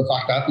on for the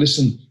fact that,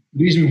 listen,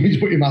 the reason we need to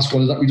put your mask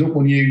on is that we don't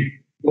want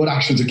your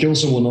action to kill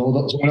someone or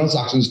that someone else's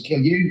actions kill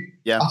you.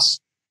 Yeah.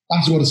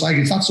 That's what it's like.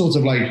 It's that sort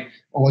of like,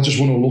 oh, I just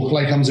want to look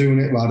like I'm doing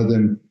it rather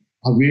than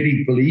I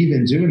really believe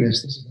in doing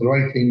this. This is the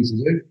right thing to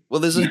do.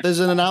 Well, there's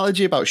an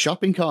analogy about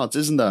shopping carts,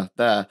 isn't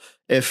there?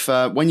 If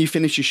when you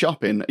finish your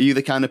shopping, are you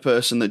the kind of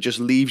person that just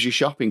leaves your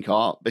shopping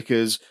cart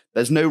because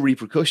there's no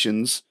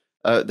repercussions,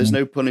 there's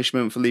no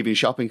punishment for leaving your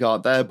shopping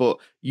cart there, but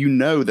you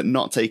know that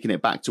not taking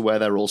it back to where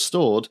they're all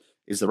stored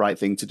is the right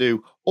thing to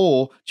do?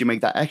 Or do you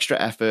make that extra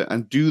effort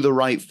and do the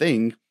right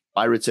thing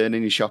by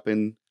returning your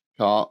shopping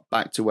cart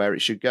back to where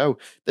it should go?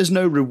 There's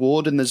no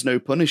reward and there's no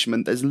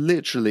punishment. There's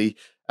literally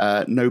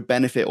no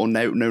benefit or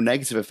no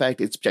negative effect.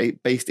 It's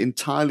based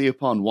entirely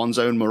upon one's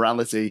own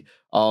morality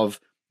of,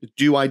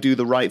 do I do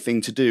the right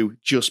thing to do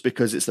just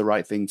because it's the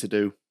right thing to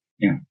do?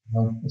 Yeah.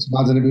 It's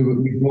mad, isn't it?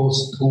 We brought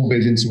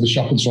COVID into a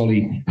shopping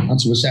trolley and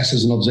to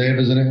assessors and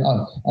observers, isn't it?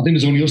 I think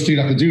there's only us two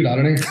that could do that,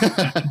 isn't it?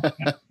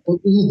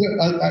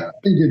 I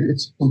think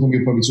it's something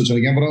we'll probably touch on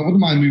again, but I wouldn't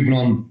mind moving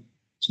on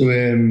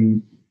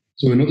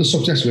to another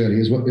subject really,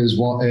 is what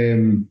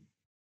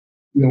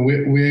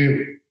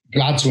we're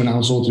glad to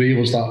announce, all three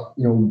of us, that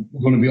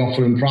we're going to be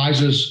offering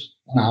prizes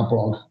on our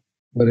blog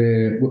with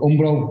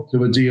Umbro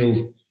through a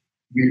deal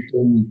we've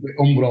done with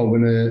Umbro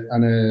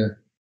and a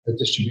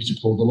distributor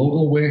called The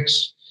Logo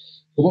Works.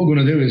 But what we're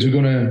going to do is we're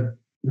going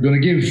to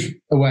give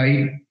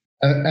away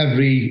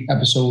every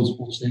episode.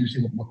 We'll see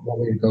what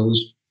way it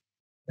goes.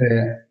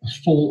 A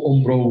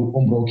full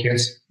Umbro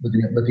kit with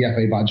the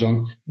FA badge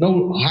on.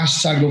 No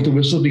hashtag love the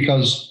whistle,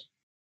 because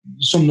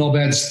some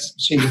knobheads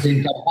seem to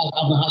think that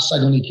having a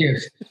hashtag on your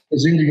kit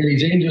is really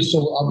dangerous.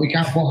 So we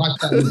can't put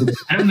hashtag love the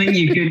whistle. I don't think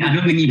you can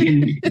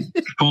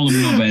call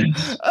them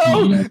knobheads.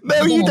 Oh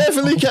no, you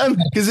definitely can.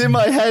 Because in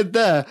my head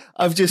there,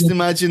 I've just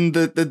imagined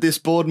this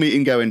board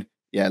meeting going,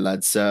 yeah,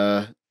 lads,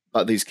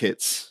 about these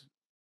kits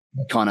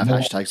can't have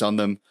hashtags on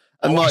them.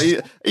 And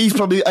he's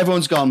probably,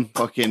 everyone's gone,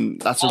 fucking,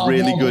 that's a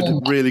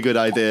really good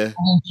idea.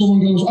 And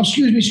someone goes,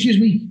 excuse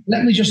me,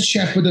 let me just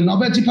check with the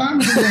knobhead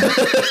department.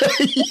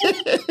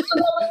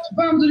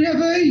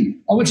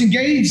 Oh, it's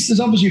engaged. It's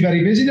obviously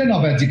very busy, the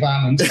knobhead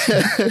department.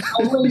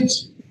 Oh, wait.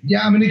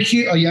 Yeah, I'm in a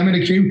queue. Oh, yeah, I'm in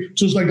a queue.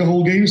 Just like the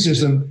whole game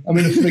system. I'm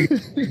in a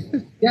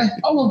frig. Yeah.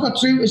 Oh, I've got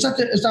through. Is that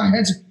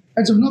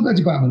heads of knobhead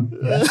department?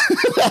 Yeah.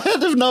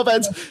 Head of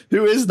knobheads.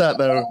 Who is that,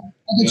 though?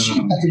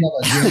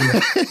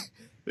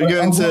 We're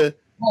going to...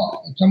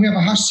 Can we have a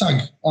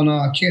hashtag on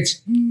our kit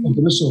of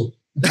the whistle?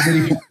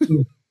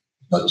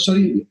 But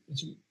sorry,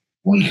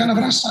 well, you can't have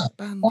a hashtag.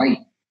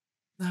 Why?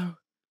 No.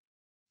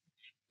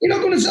 You're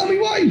not going to tell me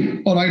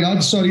why? All right,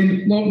 lads.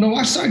 Sorry, no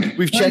hashtag.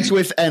 We've checked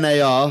with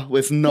NAR,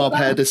 with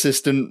knobhead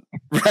assistant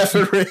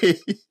referee.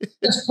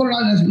 Let's put it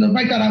on.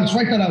 Write that out.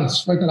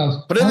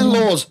 Put it in the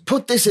laws.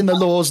 Put this in the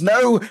laws.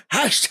 No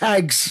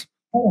hashtags.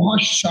 No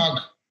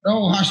hashtag.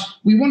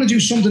 We want to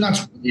do something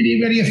that's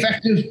really, really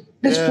effective.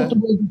 Let's put the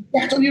word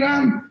respect on your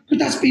arm, because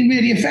that's been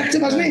really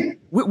effective, hasn't it?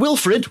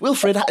 Wilfred,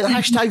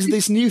 hashtags are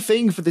this new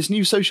thing for this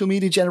new social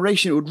media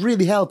generation. It would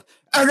really help.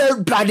 I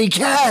don't bloody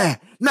care.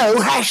 No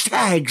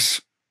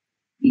hashtags.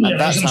 And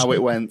that's how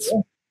it went.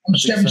 I'm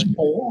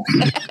 74.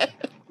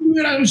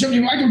 I'm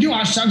 74. I don't do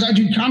hashtags, I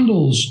do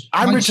candles.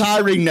 I'm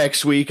retiring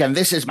next week, and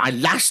this is my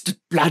last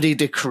bloody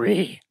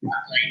decree.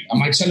 And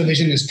my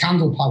television is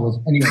candle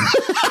powered. Anyway,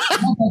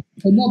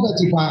 the knobhead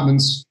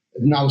departments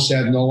have now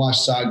said no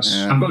hashtags.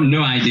 I've got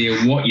no idea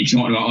what you're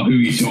talking about or who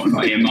you're talking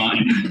about here,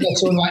 Martin. Not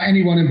talking about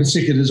anyone in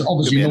particular. There's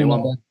obviously Could be no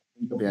anyone.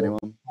 knobhead. Could be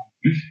anyone.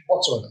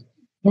 Whatsoever.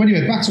 So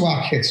anyway, back to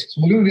our kit.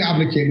 So we're going to be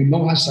advocating with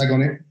no hashtag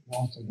on it.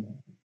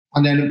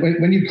 And then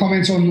when you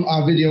comment on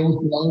our videos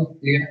below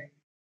here,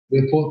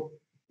 we'll put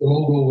The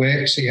Logo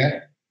Works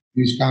here,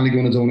 who's kindly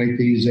going to donate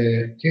these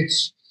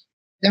kits.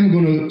 Then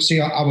we're going to see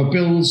our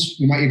bills.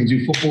 We might even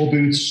do football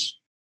boots,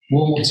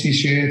 warm-up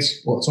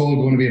t-shirts, but it's all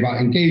going to be about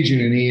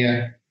engaging in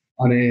here.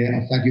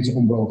 And thank you to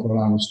Umbro for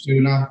allowing us to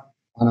do that.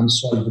 And I'm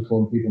sorry for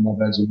calling people my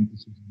beds and we can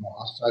see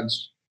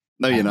hashtags.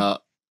 No, you're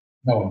not.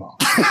 No, I'm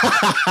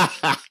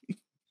not.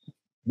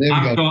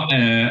 I've got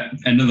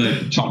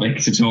another topic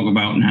to talk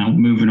about now,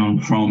 moving on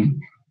from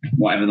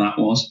whatever that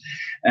was.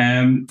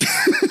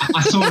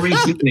 I saw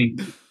recently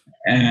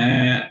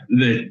that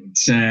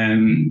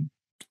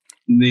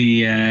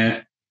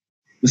the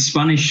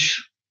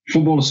Spanish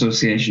Football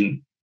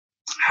Association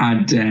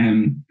had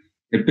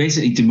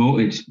basically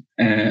demoted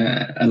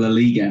a La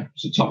Liga,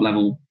 so top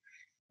level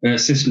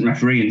assistant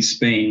referee in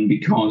Spain,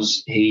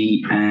 because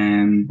he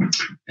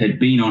had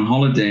been on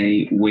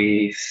holiday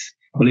with,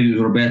 I believe it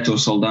was Roberto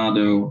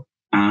Soldado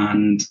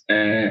and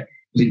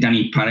was it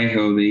Danny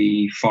Parejo,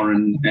 the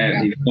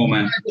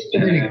former.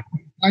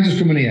 I just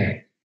come in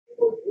here.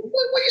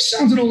 What you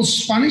sounded all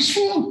Spanish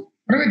for?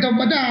 Roberto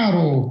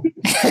Badaro.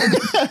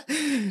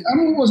 I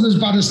know it wasn't as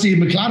bad as Steve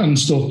McLaren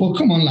stuff, but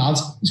come on,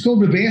 lads. It's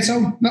called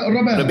Roberto, not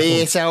Roberto.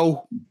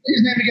 Roberto.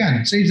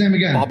 Say his name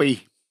again.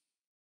 Bobby.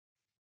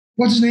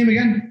 What's his name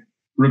again?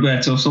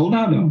 Roberto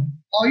Soldado.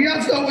 Oh, yeah,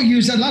 that's not what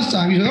you said last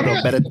time. You said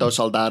Roberto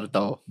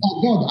Soldado.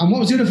 Oh, God. And what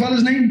was the other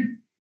fella's name?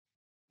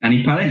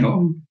 Danny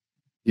Parejo.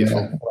 Yeah.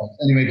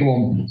 Anyway, go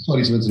on.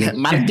 Sorry to interrupt.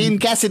 Martin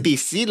Cassidy,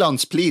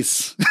 silence,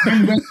 please.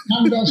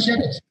 Manuel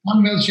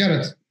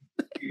Sherritt.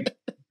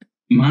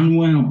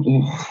 Manuel.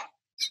 Oh.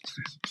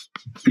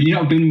 Could you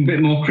not have been a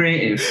bit more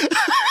creative?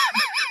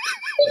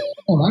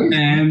 All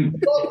right.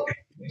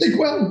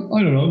 Well,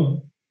 I don't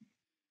know.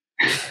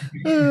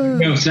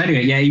 No, so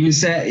anyway, yeah, he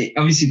was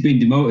obviously been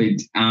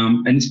demoted,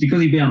 and it's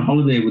because he'd been on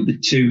holiday with the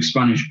two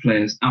Spanish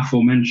players,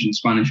 aforementioned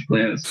Spanish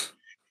players.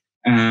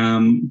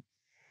 And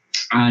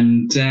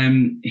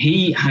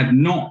he had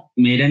not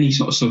made any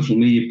sort of social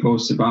media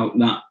posts about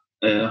that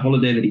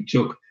holiday that he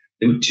took.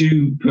 There were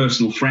two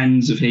personal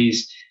friends of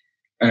his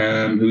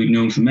who he'd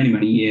known for many,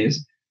 many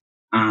years.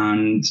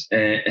 And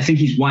I think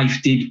his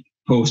wife did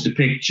post a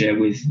picture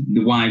with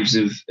the wives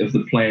of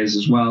the players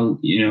as well,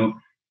 you know,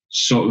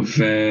 sort of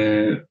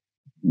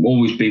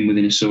always been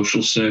within a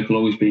social circle,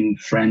 always been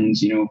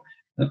friends, you know,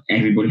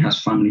 everybody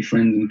has family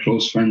friends and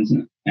close friends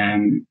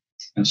and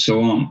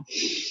so on.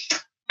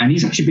 And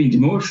he's actually been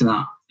demoted for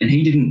that. And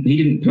he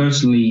didn't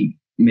personally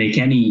make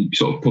any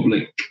sort of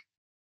public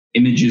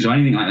images or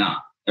anything like that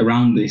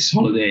around this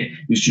holiday.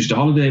 It was just a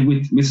holiday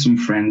with some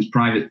friends,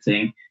 private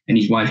thing, and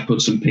his wife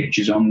put some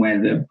pictures on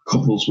where the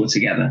couples were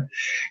together,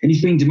 and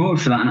he's being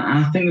demoted for that. And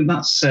I think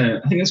that's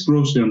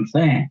grossly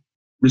unfair.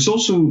 But it's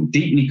also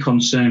deeply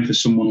concerned for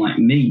someone like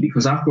me,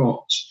 because I've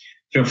got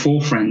 3 or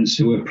 4 friends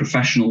who are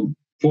professional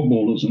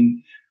footballers,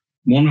 and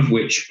one of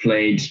which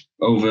played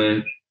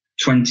over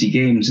 20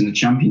 games in the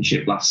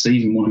Championship last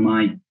season, one of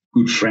my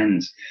good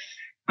friends.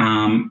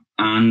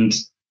 And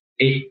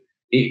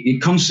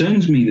it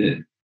concerns me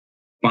that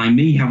by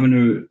me having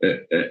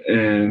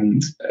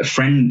a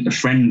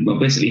friend, well,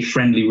 basically a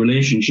friendly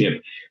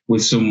relationship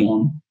with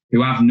someone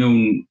who I've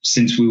known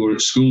since we were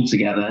at school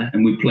together,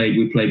 and we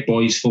played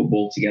boys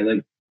football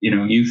together,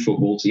 youth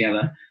football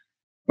together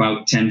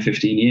about 10,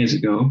 15 years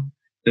ago,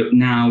 that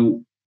now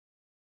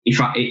if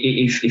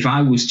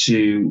I was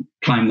to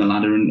climb the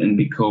ladder and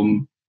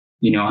become,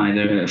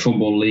 either a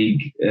football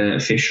league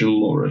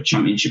official or a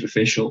championship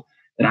official,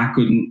 that I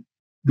couldn't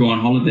go on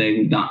holiday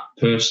with that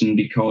person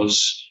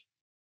because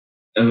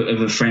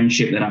of a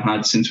friendship that I've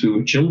had since we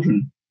were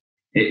children.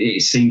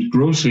 It seems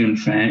grossly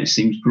unfair. It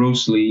seems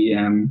grossly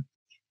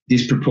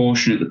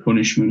disproportionate, the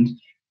punishment.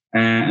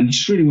 And I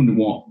just really wonder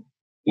what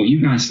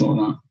you guys thought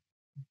of that.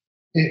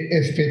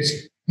 It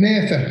fits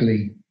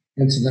perfectly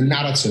into the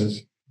narrative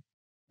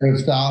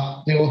of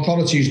that the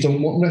authorities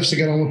don't want refs to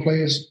get on with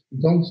players.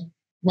 They don't.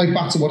 Right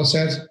back to what I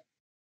said.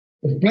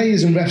 If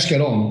players and refs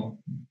get on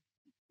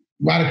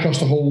right across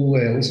the whole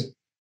world,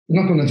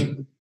 they're not going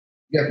to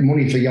get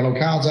money for yellow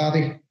cards, are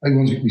they?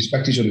 Everyone's going to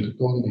respect each other. They're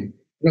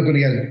not going to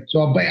get it.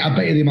 So I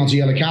bet you the amount of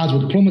yellow cards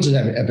would plummet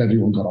if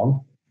everyone got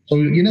on. So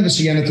you never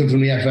see anything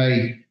from the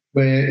FA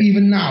where,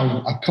 even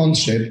now at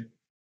Consip,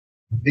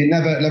 they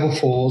never, level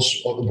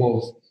 4s or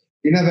above,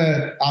 they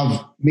never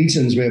have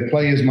meetings where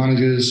players,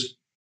 managers,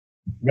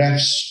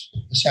 refs,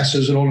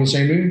 assessors are all in the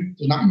same room.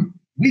 Doesn't happen.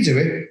 We do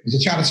it. It's a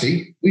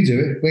charity. We do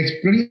it. Works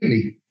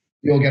brilliantly.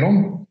 We all get on.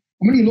 And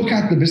when you look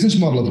at the business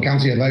model of the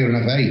county FA or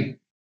an FA,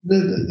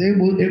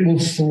 it will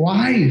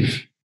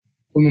thrive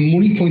from a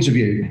money point of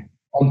view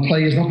on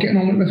players not getting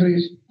on with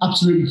referees.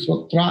 Absolutely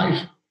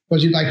thrive.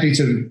 Because you're likely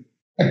to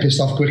get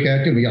pissed off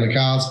quicker, give them yellow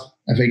cards,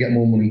 FA get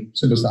more money.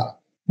 Simple as that.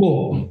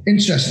 But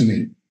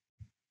interestingly,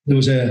 there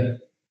was a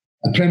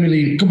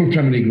couple of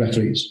Premier League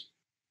referees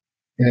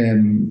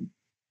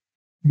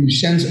who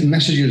sent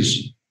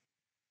messages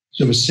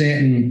to a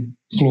certain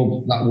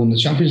club that won the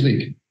Champions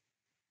League.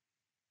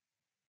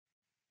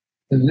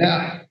 And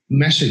that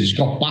message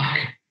got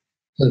back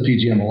to the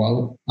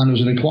PGMOL, and there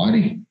was an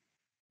inquiry.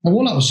 And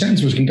all that was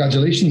sent was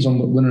congratulations on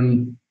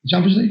winning the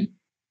Champions League.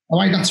 All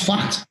right, that's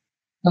fact.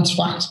 That's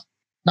fact.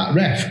 That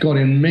ref got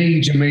in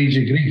major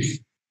grief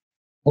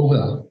over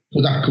that,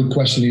 so that could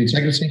question the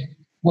integrity.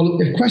 Well,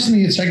 if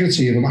questioning the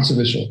integrity of a match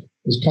official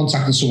is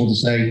contacting someone to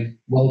say,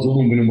 well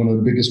done, winning one of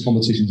the biggest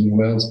competitions in the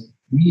world,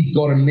 we've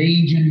got a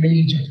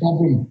major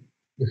problem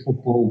with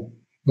football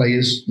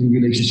players in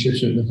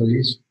relationships with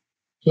referees.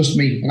 Trust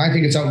me. And I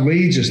think it's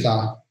outrageous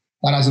that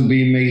hasn't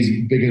been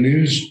made bigger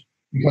news,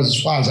 because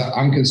as far as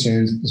I'm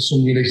concerned, there's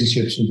some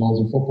relationships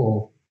involved in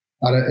football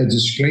that are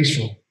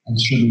disgraceful and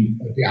shouldn't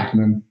be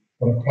happening.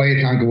 But a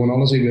player can't go on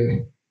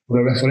holiday with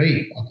a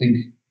referee. I think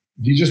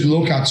if you just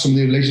look at some of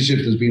the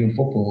relationships there's been in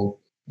football,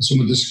 and some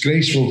of the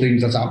disgraceful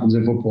things that happens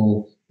in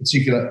football,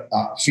 particularly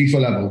at FIFA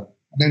level,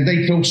 and then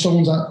they throw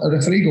stones at a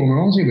referee going on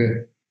holiday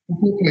with.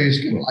 Football players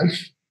get a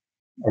life.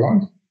 All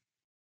right.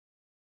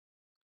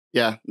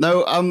 Yeah,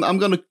 no, I'm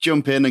going to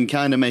jump in and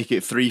kind of make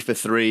it 3 for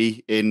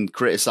 3 in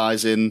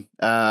criticising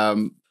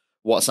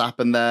what's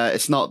happened there.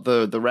 It's not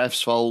the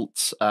ref's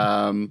fault,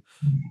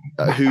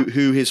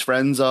 who his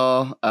friends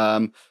are.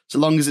 So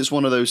long as it's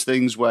one of those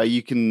things where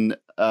you can...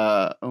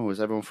 is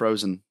everyone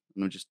frozen?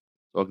 I'm just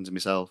talking to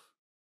myself.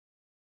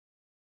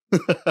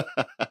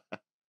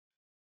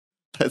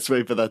 Let's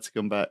wait for that to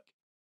come back.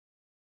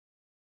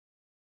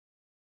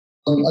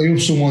 I hope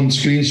someone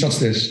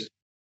screenshots this.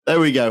 There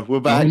we go.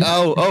 We're back.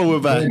 We're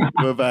back.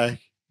 We're back.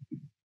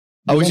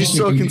 I was just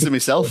talking to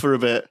myself for a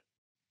bit,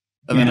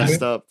 and then I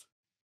stopped.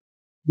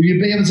 Will you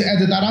be able to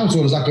edit that out,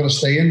 or is that going to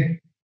stay in?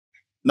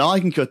 No, I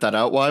can cut that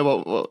out. Why?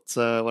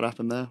 What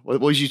happened there? What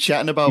was you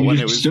chatting about you when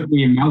just it was? Stuck with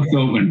your mouth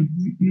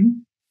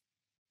open.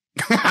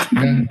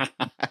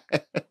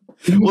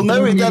 Well,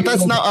 no,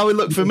 that's not how it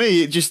looked for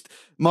me. It just,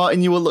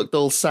 Martin, you looked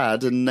all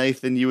sad, and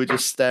Nathan, you were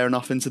just staring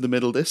off into the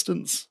middle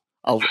distance.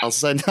 I'll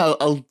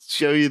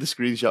show you the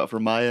screenshot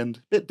from my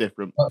end. Bit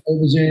different. It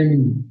was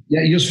you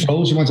just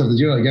froze. You might have to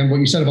do it again. What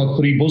you said about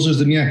 3 buzzers,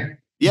 didn't you?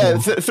 Yeah,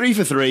 3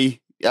 for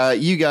 3.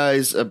 You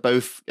guys are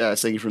both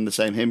singing from the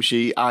same hymn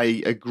sheet.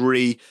 I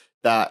agree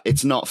that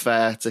it's not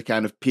fair to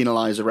kind of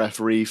penalise a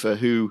referee for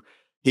who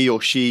he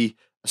or she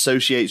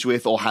associates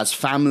with or has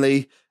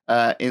family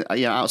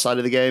outside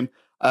of the game.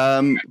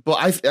 But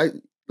I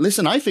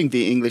think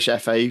the English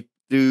FA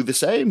do the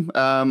same.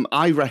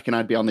 I reckon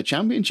I'd be on the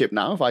Championship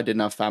now if I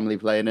didn't have family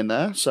playing in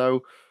there.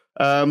 So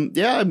I'm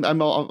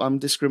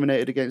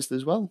discriminated against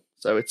as well.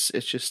 So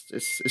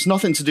it's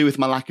nothing to do with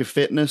my lack of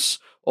fitness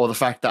or the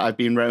fact that I've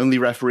been only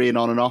refereeing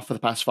on and off for the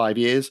past 5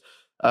 years.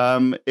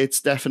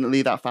 It's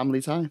definitely that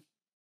family tie.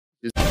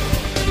 So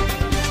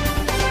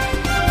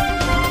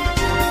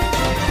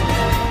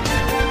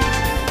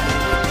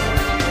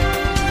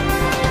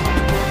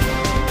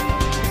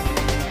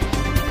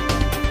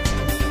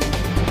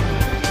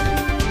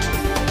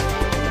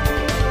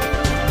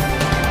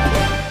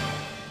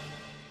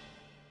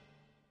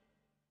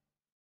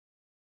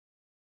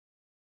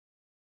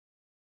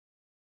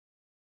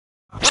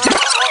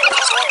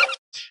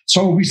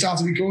we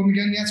started recording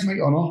again yet,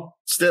 mate, or not?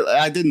 Still,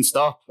 I didn't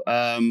stop.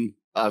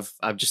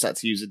 I've just had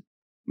to use a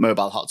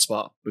mobile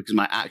hotspot because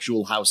my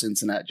actual house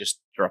internet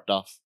just dropped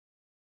off.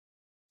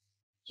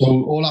 So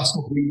all that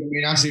stuff me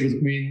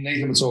and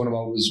Nathan were talking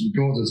about was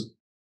recorded?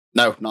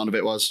 No, none of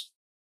it was.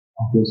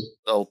 Good.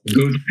 Oh.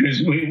 Good,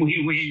 because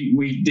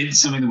we did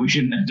something that we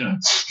shouldn't have done.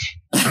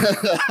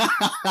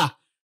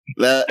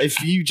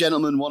 If you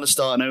gentlemen want to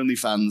start an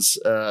OnlyFans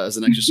as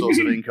an extra source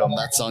of income,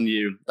 that's on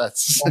you.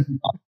 That's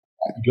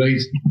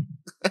great.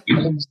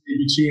 I'm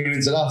tuning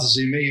into that to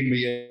see me and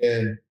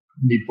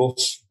me buff.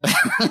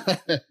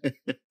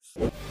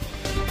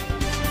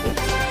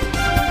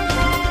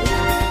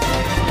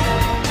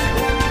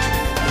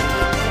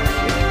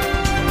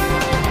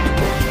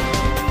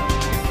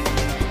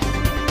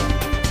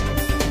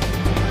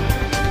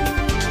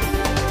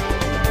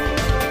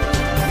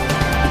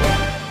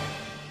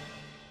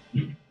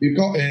 We've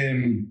got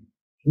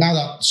now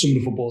that some of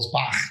the football's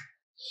back,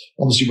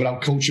 obviously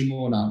without coaching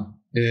more now.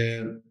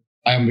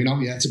 I haven't been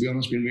out yet, to be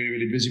honest. Been really,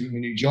 really busy with my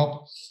new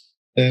job.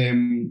 So I've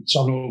been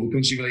all over the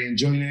country, really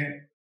enjoying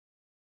it.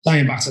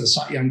 Tying back to the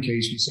Satyam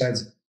case, we said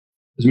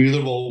there's my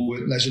other role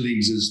with Leisure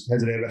Leagues as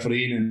head of their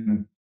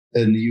refereeing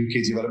and the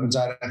UK development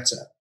director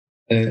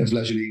of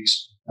Leisure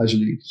Leagues,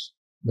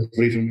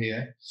 referee from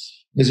here.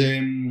 Is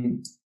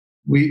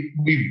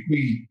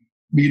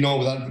we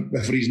know that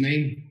referee's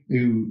name,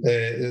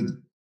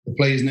 the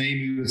player's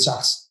name who was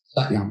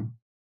Satyam,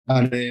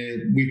 and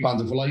we've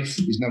banned him for life.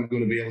 He's never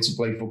going to be able to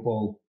play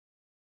football,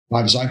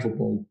 five-a-side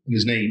football in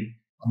his name.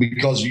 And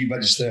because you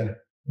register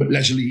with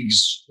Leisure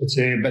Leagues, it's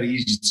very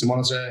easy to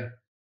monitor.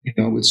 He's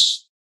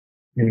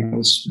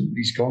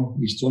gone,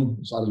 he's done,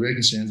 as far as we're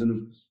concerned.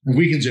 And if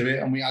we can do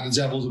it, and we add the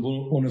Devils of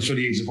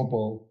unaffiliated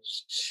football,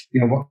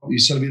 you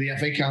still be the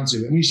FA can't do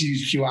it. And we used to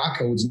use QR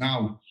codes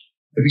now.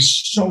 It'd be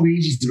so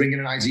easy to bring in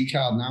an ID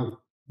card now.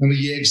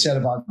 Remember Jörg said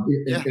about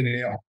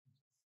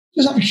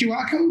just have a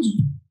QR code.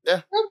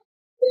 Yeah.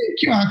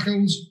 QR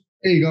codes.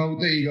 There you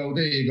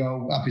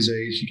go. Happy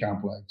days, you can't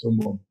play.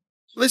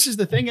 This is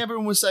the thing.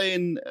 Everyone was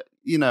saying,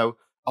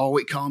 oh,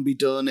 it can't be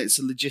done. It's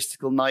a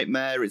logistical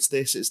nightmare. It's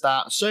this, it's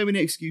that. So many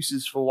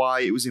excuses for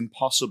why it was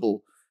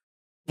impossible.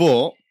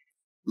 But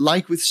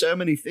like with so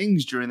many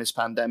things during this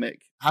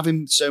pandemic,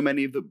 having so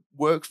many of the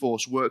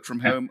workforce work from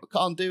home,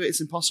 can't do it.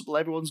 It's impossible.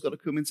 Everyone's got to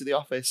come into the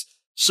office.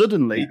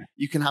 Suddenly,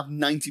 you can have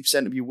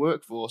 90% of your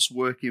workforce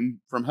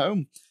working from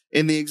home.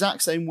 In the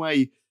exact same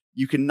way,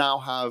 you can now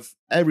have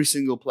every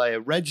single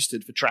player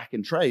registered for track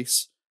and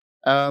trace.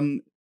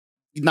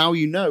 Now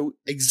you know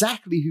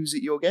exactly who's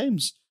at your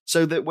games,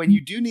 so that when you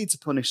do need to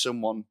punish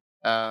someone,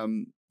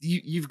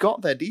 you've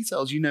got their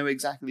details. You know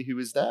exactly who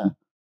is there.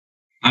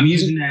 I've been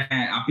using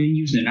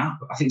an app.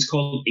 I think it's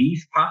called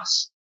Eve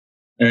Pass.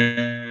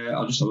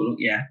 I'll just have a look.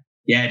 Yeah,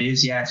 it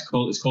is. Yeah, it's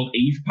called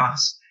Eve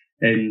Pass,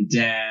 and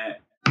they're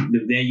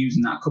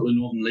using that. A couple of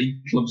Northern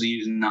League clubs are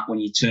using that when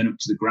you turn up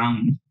to the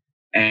ground.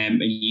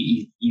 And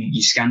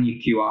you scan your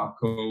QR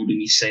code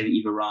and you say that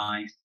you've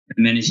arrived,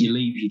 and then as you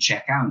leave, you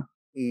check out.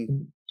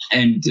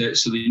 And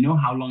so they know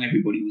how long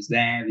everybody was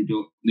there.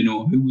 They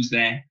know who was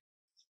there,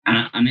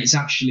 and it's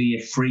actually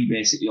a free,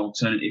 basically,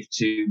 alternative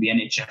to the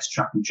NHS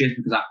track and trace.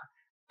 Because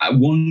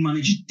one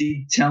manager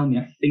did tell me,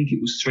 I think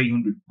it was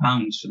 £300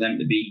 for them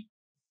to be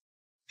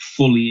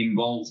fully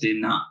involved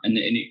in that, and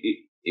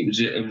it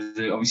was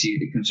obviously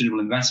a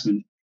considerable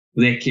investment.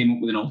 But they came up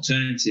with an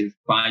alternative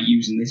by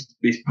using this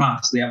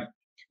pass. They have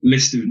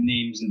list of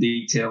names and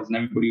details, and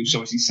everybody who's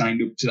obviously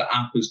signed up to the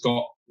app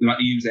they've had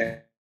to use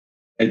their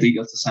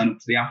details to sign up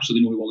to the app, so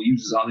they know who all the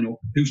users are, they know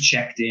who's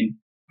checked in,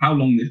 how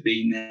long they've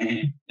been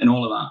there, and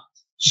all of that.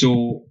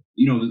 So,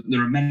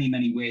 there are many,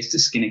 many ways to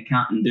skin a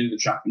cat and do the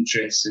track and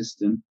trace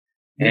system.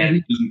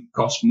 It doesn't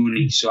cost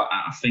money. So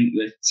I think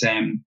that,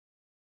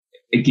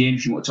 again,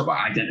 if you want to talk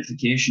about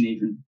identification,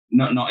 even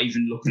not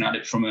even looking at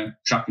it from a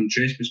track and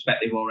trace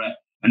perspective or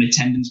an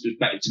attendance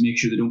perspective to make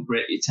sure they don't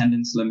break the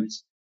attendance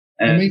limits.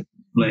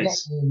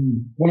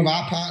 One of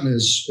our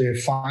partners,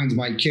 Find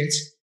My Kit,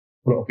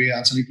 put it up here,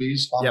 Anthony,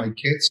 please. Find My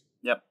Kit.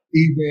 Yep.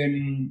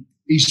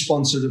 He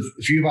sponsored a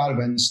few of our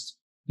events.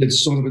 Did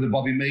something with the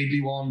Bobby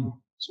Madeley one,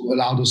 so it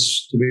allowed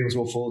us to be able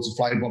to afford to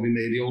fly Bobby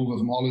Madeley over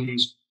from Holland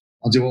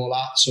and do all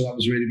that. So that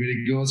was really,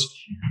 really good.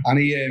 And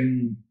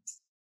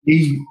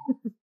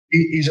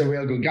he's a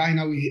real good guy.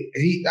 Now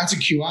that's a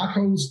QR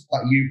code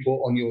that you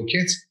put on your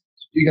kit.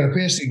 You get a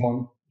pasting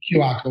one,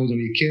 QR code on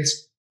your kit,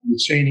 your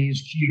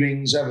trainees, key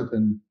rings,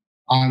 everything.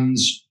 And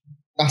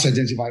that's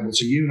identifiable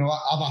to you.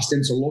 I've asked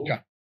him to look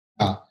at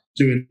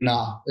doing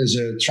that as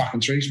a track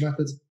and trace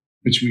method,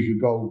 which we could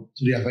go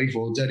to the FA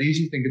for dead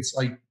easy. I think it's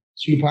like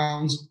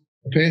 £2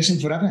 a person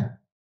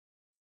forever.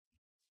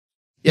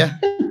 Yeah.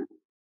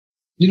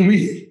 You know what I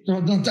mean?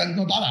 Not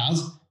that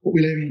as, but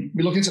we'll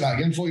look into that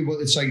again for you.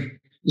 But it's like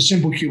the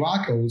simple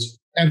QR codes.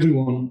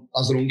 Everyone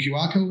has their own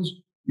QR codes.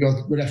 You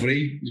got the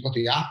referee, he's got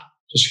the app,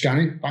 just scan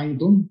it, bang,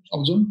 done.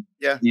 All done.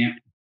 Yeah.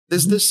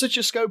 There's such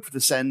a scope for to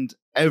send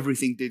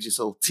everything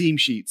digital, team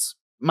sheets,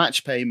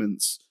 match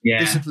payments,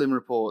 discipline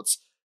reports.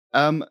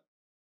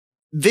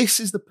 This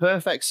is the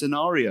perfect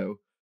scenario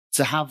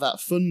to have that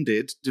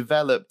funded,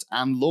 developed,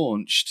 and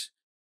launched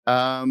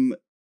from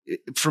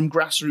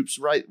grassroots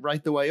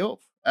right the way up.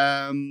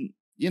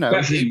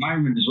 Better for the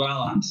environment as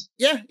well, and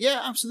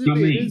yeah,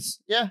 absolutely, it is.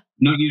 Yeah,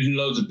 not using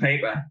loads of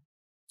paper.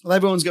 Well,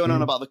 everyone's going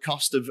on about the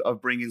cost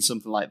of bringing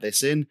something like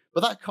this in,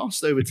 but that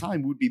cost over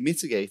time would be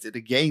mitigated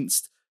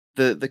against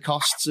the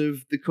costs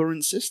of the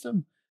current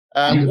system.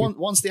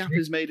 Once the app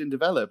is made and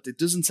developed, it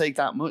doesn't take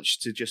that much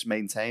to just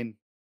maintain.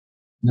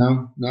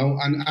 No,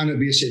 and it'd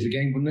be a safer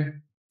game, wouldn't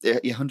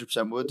it? Yeah,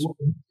 100% would.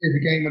 Safer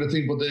game, and I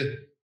think, but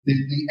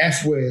the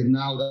F word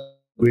now that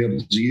we're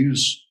able to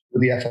use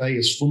with the FA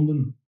is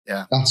funding.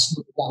 Yeah, that's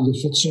the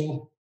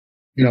futsal.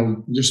 You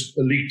know, just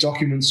the leaked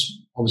documents.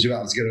 Obviously, we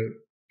have to get it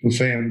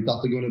confirmed that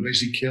they're going to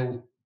basically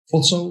kill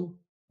futsal,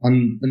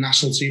 and the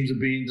national teams are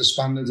being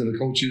disbanded, and the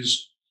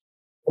coaches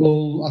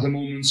all at the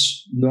moment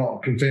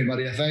not confirmed by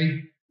the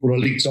FA, but a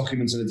leaked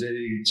document in the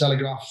Daily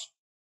Telegraph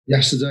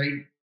yesterday.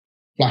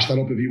 Flash that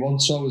up if you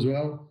want so as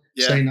well,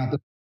 saying that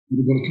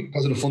they're going to,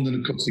 because of the funding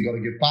and cuts, they got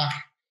to give back,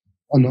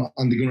 and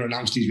they're going to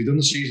announce these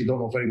redundancies. I don't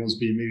know if anyone's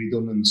being made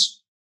redundant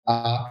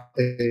at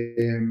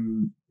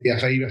the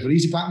FA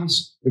referees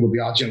departments. It would be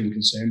our general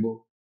concern, but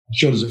I'm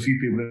sure there's a few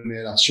people in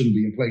there that shouldn't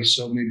be in place,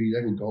 so maybe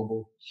they will go,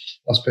 but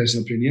that's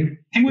personal opinion.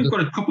 I think we've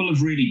got a couple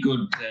of really good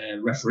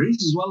referees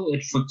as well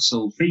at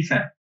futsal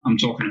FIFA. I'm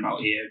talking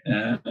about here,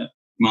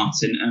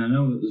 Martin, and I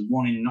know that there's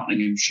one in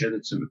Nottinghamshire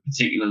that's a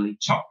particularly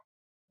top.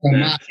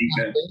 Yeah,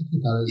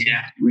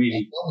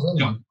 really.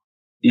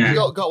 Yeah,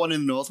 you got one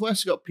in the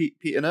Northwest. You got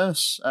Peter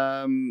Nurse,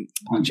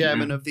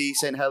 chairman of the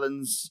St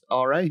Helens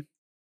RA.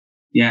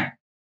 Yeah.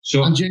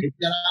 So and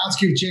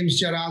James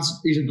Gerrard,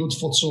 he's a good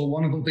futsal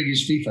one. I don't think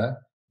he's FIFA.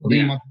 I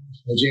think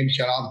James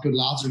Gerrard, good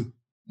lad, who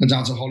went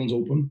down to Holland's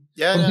Open.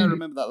 Yeah, I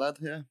remember that lad.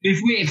 Yeah.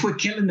 If we're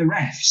killing the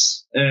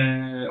refs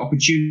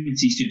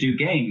opportunities to do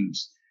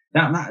games,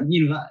 that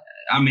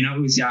I mean,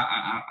 obviously,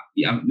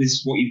 this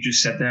is what you've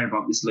just said there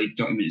about this leaked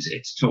document.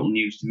 It's total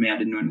news to me. I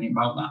didn't know anything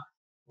about that.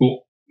 But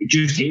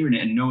just hearing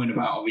it and knowing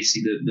about,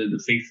 obviously, the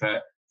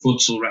FIFA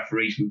futsal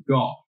referees we've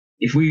got,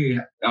 if we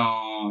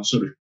are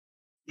sort of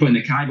putting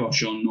the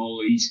kibosh on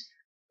all these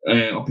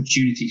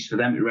opportunities for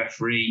them to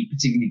referee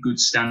particularly good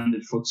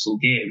standard futsal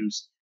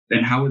games,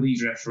 then how are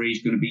these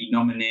referees going to be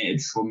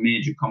nominated for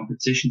major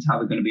competitions? How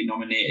are they going to be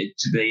nominated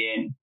to be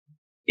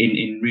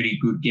in really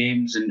good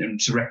games and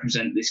to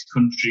represent this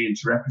country and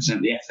to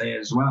represent the FA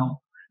as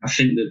well? I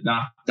think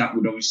that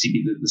would obviously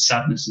be the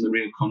sadness and the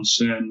real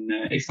concern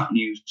if that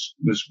news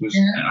was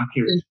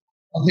accurate.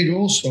 I think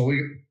also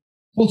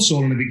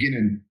futsal in the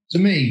beginning, to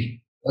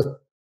me,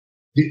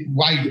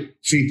 why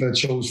FIFA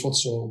chose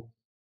futsal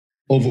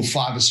over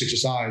 5 or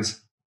 6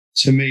 sides,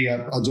 to me, I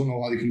don't know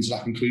why they come to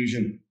that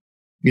conclusion.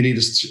 You need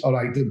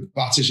the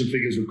partition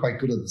figures were quite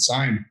good at the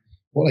time.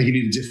 But you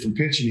need a different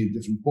pitch, you need a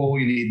different ball,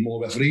 you need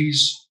more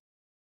referees.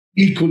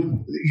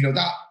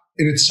 That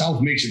in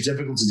itself makes it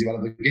difficult to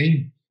develop a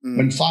game.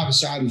 When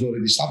 5-a-side was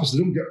already established,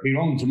 don't get me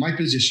wrong, from my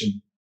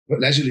position, but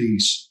leisure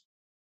leagues,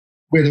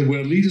 we're the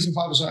world leaders in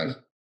 5-a-side.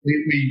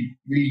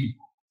 We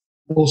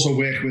also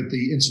work with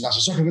the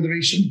International Soccer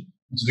Federation,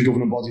 which is the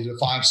governing bodies of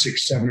 5,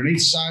 6, 7, and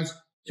 8-a-side.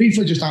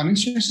 FIFA just aren't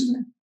interested in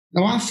it.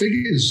 Now our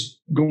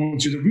figures going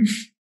to the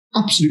roof,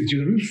 absolutely to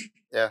the roof.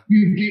 Yeah,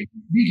 we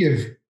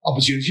give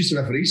opportunities to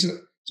referees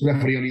to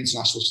referee on the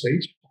international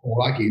stage.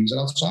 All our games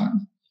are outside.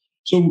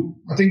 So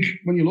I think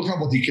when you look at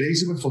what they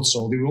created with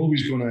futsal, they were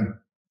always going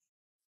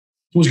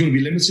to be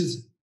limited.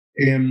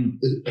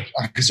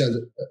 Like I said,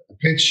 a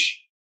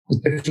pitch is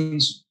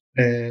different,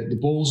 the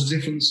balls are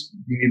different.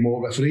 You need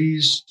more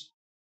referees.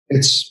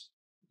 It's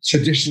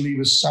traditionally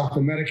was South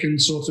American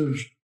sort of,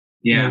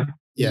 it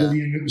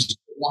was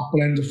that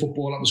blend of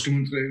football that was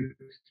coming through.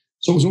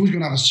 So it was always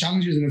going to have its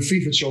challenges, and then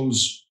FIFA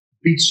chose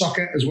beach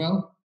soccer as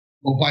well.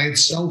 But by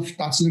itself,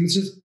 that's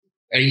limited.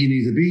 You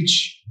need a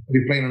beach. If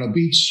you're playing on a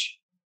beach,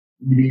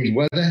 you need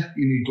weather.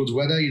 You need good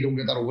weather. You don't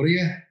get that over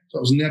here. So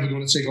it was never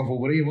going to take off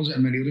over here, was it,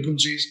 in many other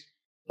countries?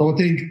 So I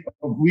think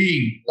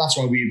that's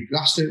why we've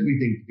grasped it. We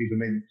think people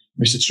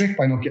missed a trick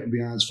by not getting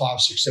behind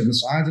 5, 6, 7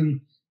 side. And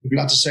we'd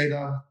like to say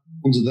that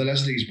under the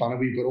Les Leagues banner,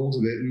 we've got hold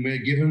of it, and we're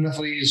giving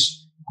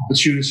referees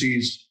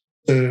opportunities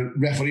to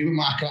referee with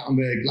Mark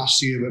Clattenburg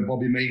last year with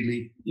Bobby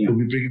Madeley. We'll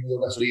be bringing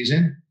other referees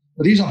in.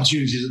 But these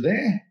opportunities are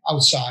there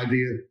outside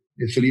the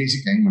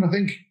affiliated game, and I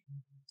think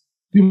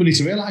people need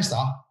to realise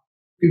that.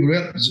 People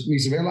need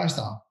to realise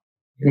that.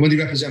 And when they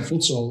represent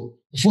futsal,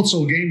 the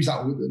futsal games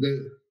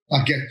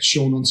that get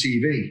shown on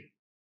TV,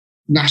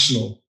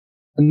 national,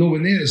 and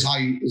nowhere near as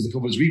high as the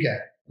coverage we get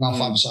in our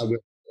 5-a-side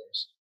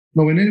games.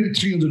 Nowhere near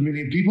 300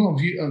 million people on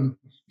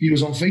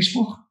viewers on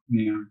Facebook.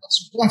 Yeah,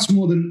 that's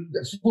more than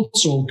the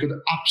futsal could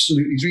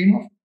absolutely dream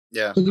of.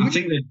 Yeah, so I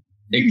think that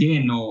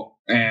again, though,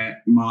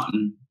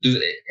 Martin,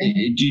 do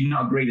you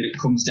not agree that it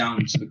comes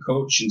down to the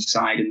coaching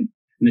side and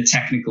the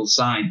technical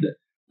side, that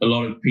a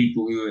lot of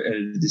people who are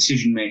the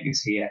decision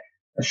makers here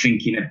are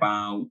thinking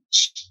about,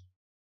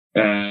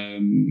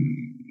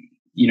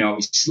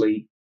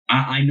 obviously,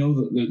 I know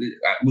that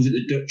was it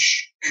the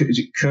Dutch, is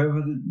it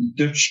Curver, the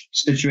Dutch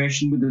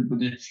situation with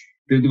the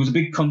there was a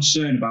big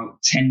concern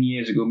about 10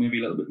 years ago, maybe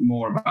a little bit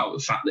more, about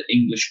the fact that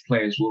English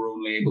players were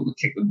only able to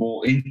kick the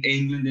ball in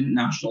England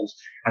internationals.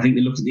 I think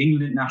they looked at the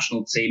England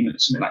international team at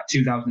something like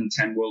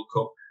 2010 World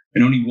Cup,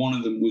 and only one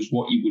of them was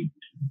what you would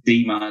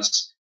deem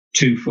as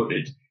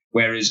two-footed.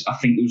 Whereas I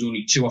think there was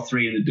only 2 or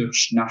 3 in the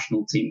Dutch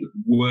national team that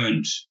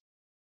weren't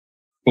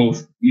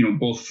both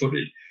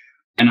footed.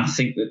 And I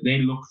think that they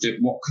looked at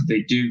what could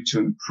they do to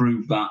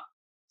improve that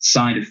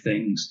side of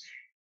things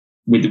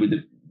with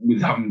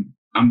having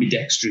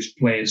ambidextrous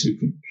players who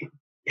could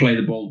play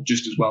the ball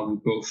just as well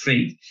with both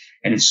feet,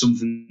 and it's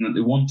something that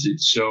they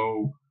wanted.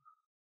 So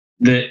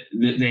they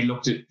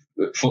looked at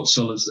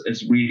futsal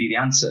as really the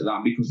answer to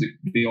that, because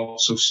they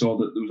also saw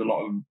that there was a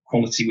lot of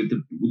quality with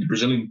the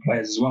Brazilian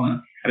players as well. And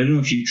I don't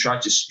know if you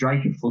tried to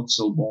strike a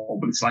futsal ball,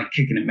 but it's like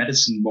kicking a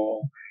medicine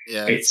ball.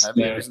 Yeah, it's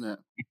heavy, isn't it?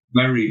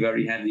 Very,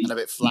 very heavy. And a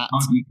bit flat.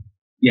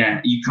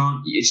 You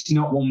can't. It's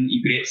not one that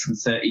you could hit from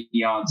 30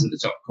 yards in the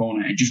top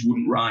corner. It just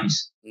wouldn't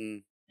rise.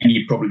 And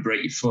you'd probably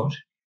break your foot.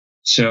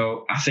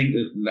 So I think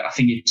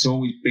it's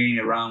always been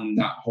around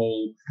that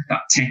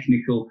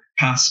technical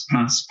pass,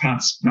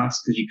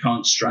 because you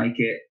can't strike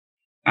it.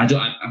 In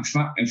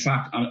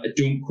fact,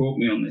 don't quote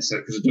me on this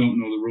because I don't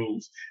know the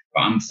rules,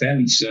 but I'm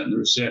fairly certain there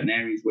are certain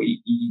areas where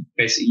you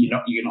basically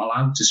you're not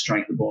allowed to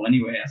strike the ball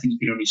anyway. I think you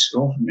can only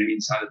score from maybe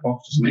inside the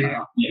box or something like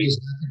that. Yeah.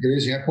 It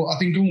is, yeah. But I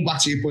think going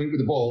back to your point with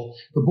the ball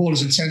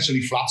is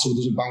intentionally flat so it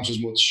doesn't bounce as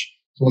much.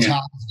 So it's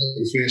hard to get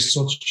the first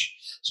touch.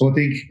 So I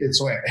think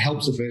it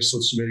helps the first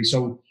touch really.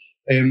 So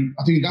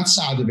I think that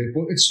side of it,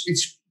 but it's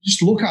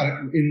just look at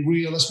it in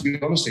real. Let's be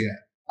honest here.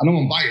 I know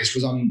I'm biased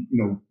because I'm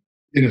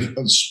in a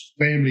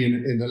family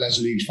in the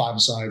Leisure Leagues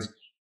 5-a-side.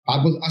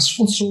 But has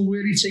futsal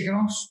really taken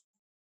off?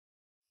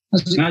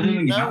 No, I don't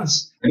think it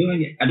has. I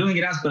don't think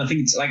it has. But I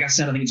think it's, like I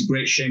said, I think it's a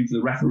great shame for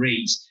the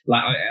referees.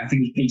 Like I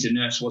think it was Peter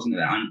Nurse, wasn't it,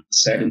 that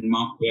said, and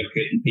Mark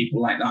Burkett and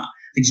people like that.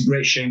 I think it's a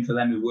great shame for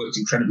them who worked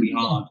incredibly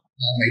hard.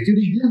 Mate,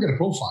 you don't get a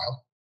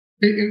profile.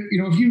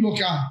 If you look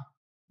at,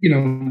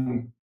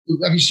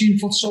 have you seen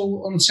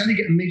futsal on the telly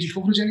getting major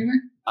coverage anyway?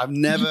 I've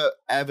never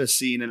ever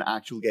seen an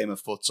actual game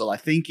of futsal. I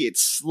think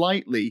it's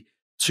slightly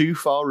too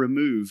far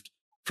removed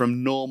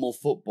from normal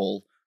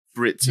football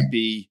for it to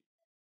be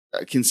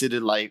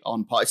considered like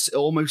on par. It's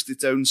almost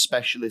its own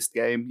specialist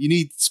game. You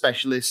need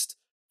specialist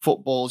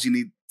footballs. You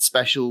need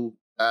special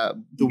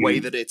the way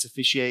that it's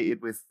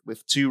officiated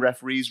with 2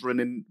 referees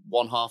running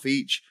one half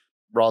each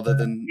rather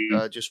than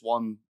just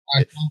one.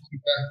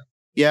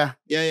 Yeah.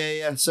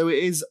 So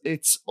it's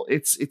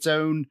its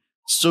own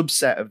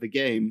subset of the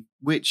game,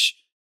 which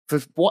for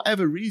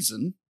whatever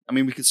reason, I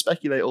mean, we could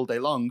speculate all day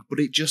long, but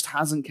it just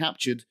hasn't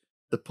captured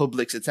the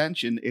public's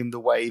attention in the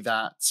way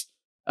that,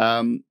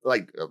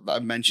 like I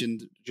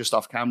mentioned just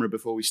off camera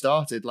before we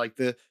started, like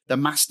the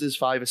Masters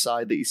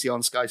 5-a-side that you see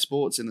on Sky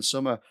Sports in the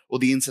summer, or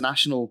the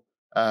international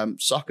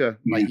soccer,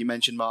 like you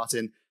mentioned,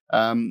 Martin,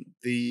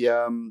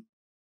 the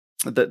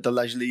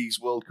Leisure Leagues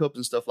World Cup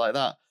and stuff like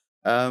that,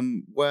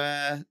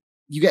 where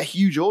you get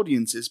huge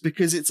audiences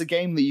because it's a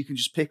game that you can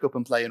just pick up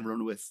and play and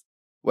run with.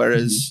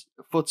 Whereas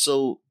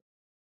futsal,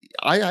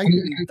 I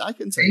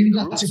can take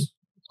the rules.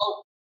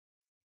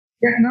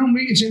 Yeah, now I'm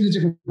making a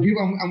different view.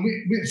 And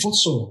with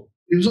futsal,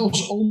 it was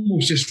also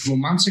almost this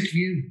romantic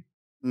view.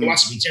 You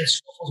have to be dead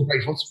to play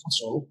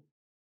futsal.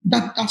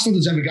 That's not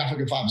the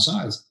demographic of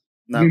 5-a-side.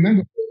 No.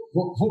 Remember,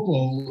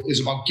 football is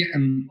about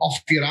getting off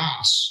your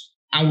ass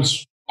out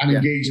and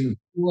engaging in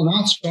football. And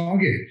our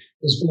target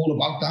is all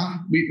about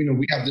that.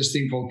 We have this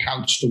thing called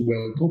Couch to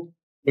World Cup,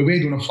 where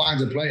we're going to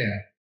find a player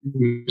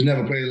who's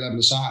never played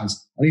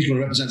 11-a-sides, and he's going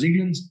to represent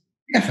England.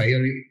 FA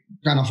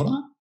can't offer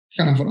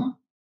that.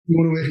 You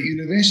want to work at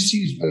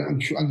universities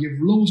and give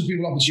loads of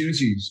people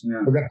opportunities to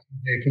represent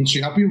their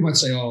country. Now, people might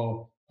say,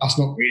 "Oh, that's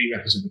not really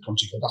represent the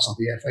country, that's not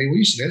the FA." Well,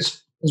 yes, it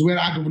is, because we're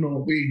our governor.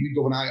 We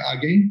govern our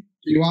game.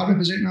 So you are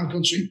representing our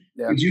country.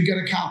 Yeah. You do get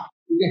a cap.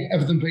 You get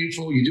everything paid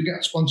for. You do get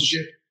a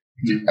sponsorship.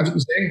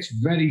 Everything's there. It's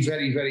very,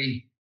 very,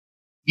 very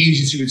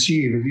easy to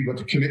achieve if you've got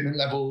the commitment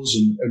levels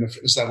and the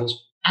fitness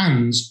levels.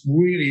 And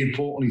really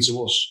importantly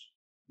to us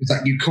is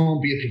that you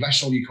can't be a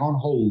professional. You can't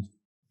hold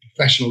a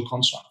professional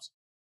contract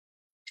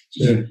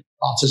to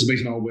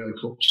participate in our World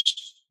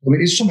Cups. I mean,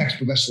 there's some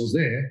ex-professionals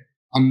there,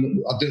 and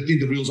I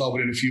think the rules are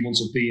within a few months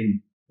of being,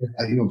 for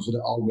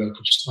our World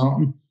Cup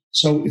starting.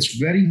 So it's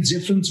very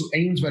different.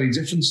 Aim's very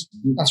different.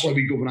 That's why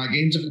we govern our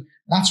games different.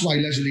 That's why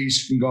Leisure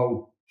Leagues can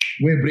go,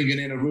 we're bringing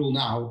in a rule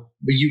now,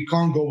 but you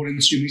can't go within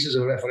 2 meters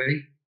of a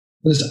referee.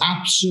 There's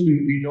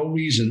absolutely no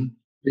reason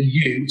for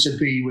you to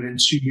be within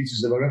 2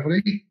 meters of a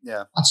referee.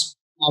 Yeah. That's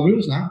our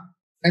rules now.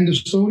 End of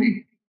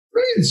story.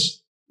 Brilliant.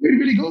 Really,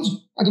 really good.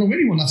 I don't know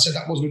anyone that said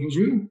that wasn't a good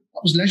rule.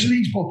 That was Leisure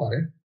Leagues put that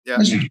in. Yeah.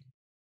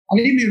 And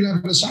even the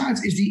 11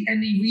 asides, is there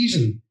any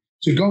reason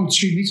to go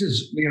 2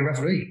 metres near a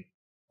referee?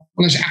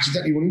 Unless you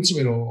accidentally run into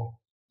it, or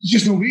there's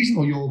just no reason,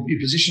 or your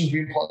position's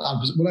being put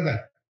out, whatever.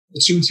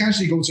 But to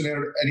intentionally go to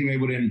there anywhere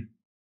within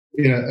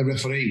a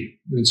referee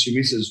within 2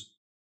 metres,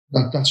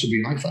 that should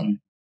be like that.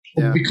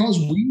 But because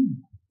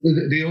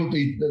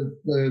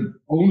the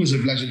owners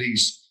of Leisure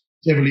Leagues,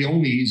 David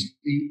Leone,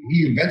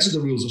 he invented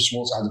the rules of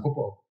small-sided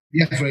football.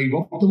 The FA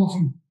robbed them off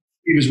him.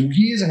 He was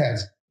years ahead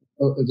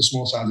of the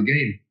small-sided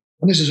game.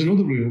 And this is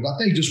another rule that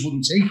they just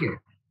wouldn't take it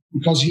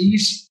because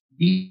he's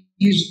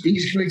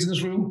created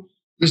this rule.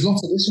 There's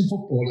lots of this in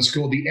football. It's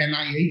called the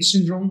NIH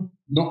syndrome,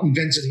 not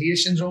invented here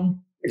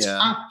syndrome. It's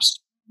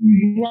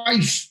absolutely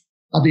rife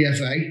at the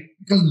FA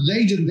because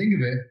they didn't think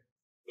of it.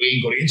 We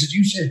ain't got to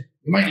introduce it.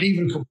 We might leave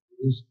it a couple of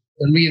years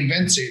and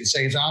reinvent it and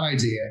say it's our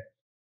idea,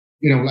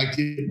 like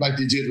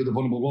they did with the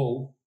vulnerable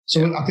role.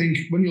 So I think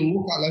when you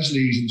look at Leisure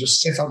Leagues and just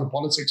set out the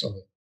politics of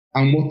it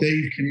and what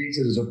they've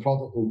created as a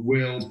product, a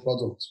world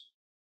product,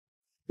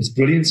 it's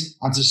brilliant.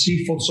 And to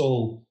see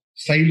futsal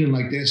failing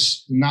like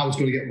this, now it's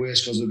going to get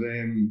worse because of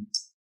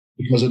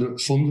the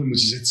funding,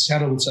 which is a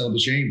terrible, terrible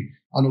shame.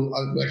 I know,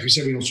 like we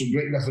said, we know some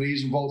great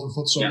referees involved in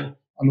futsal. Yeah.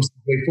 I know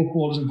some great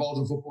footballers involved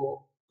in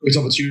football. Great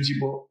opportunity,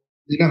 but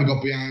they never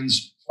got behind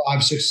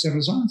 5, 6,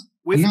 7 sides.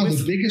 And now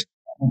the biggest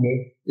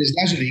problem is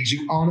Leisure Leagues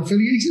who aren't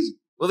affiliated.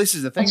 Well, this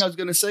is the thing I was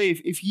going to say.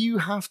 If you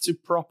have to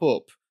prop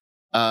up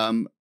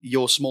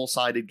your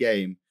small-sided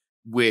game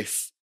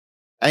with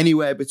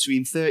anywhere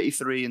between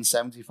 33 and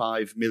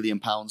 75 million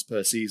pounds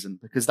per season,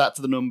 because that's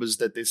the numbers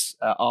that this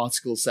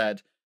article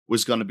said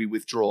was going to be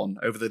withdrawn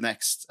over the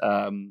next,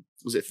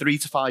 was it 3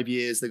 to 5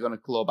 years? They're going to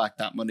claw back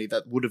that money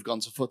that would have gone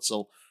to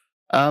futsal.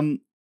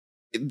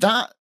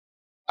 That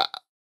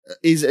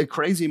is a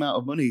crazy amount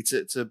of money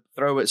to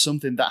throw at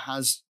something that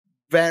has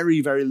very,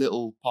 very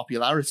little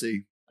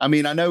popularity. I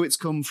mean, I know it's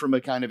come from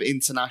a kind of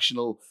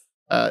international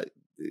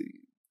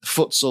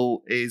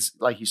futsal is,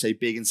 like you say,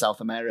 big in South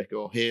America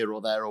or here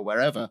or there or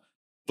wherever.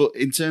 But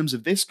in terms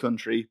of this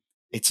country,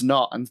 it's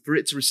not. And for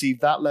it to receive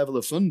that level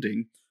of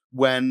funding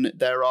when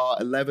there are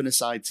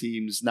 11-a-side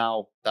teams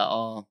now that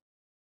are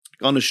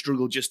going to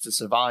struggle just to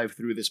survive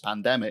through this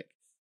pandemic,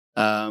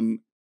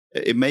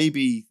 it may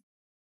be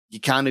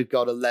you kind of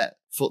got to let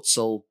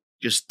futsal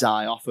just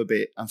die off a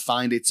bit and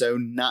find its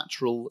own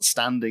natural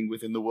standing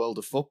within the world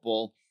of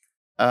football.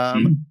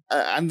 And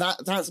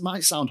that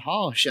might sound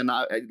harsh. And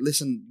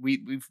listen,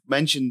 we've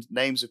mentioned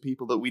names of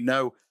people that we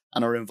know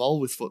and are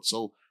involved with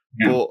futsal,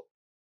 but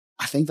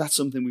I think that's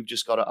something we've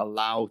just got to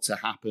allow to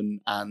happen.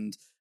 And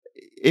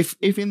if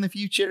in the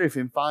future, if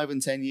in 5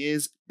 and 10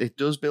 years, it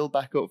does build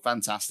back up,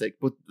 fantastic.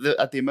 But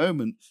at the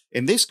moment,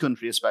 in this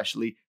country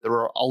especially, there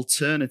are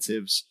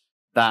alternatives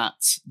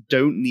that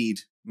don't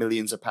need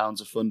millions of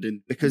pounds of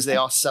funding because they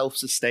are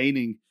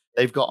self-sustaining.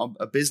 They've got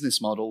a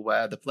business model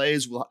where the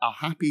players are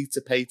happy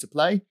to pay to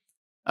play,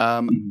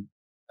 and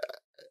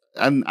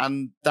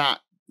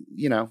that,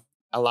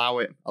 allow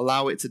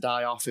it to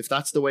die off. If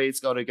that's the way it's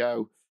got to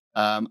go,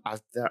 I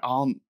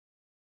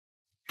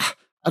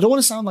don't want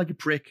to sound like a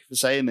prick for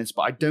saying this,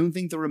 but I don't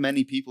think there are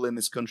many people in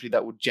this country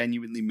that would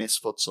genuinely miss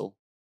futsal.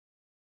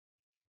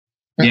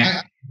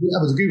 Yeah, I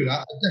would agree with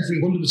that. I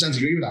definitely 100%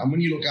 agree with that. And when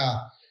you look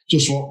at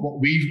just what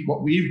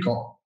we've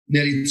got,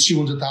 nearly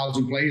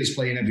 200,000 players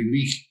playing every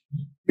week,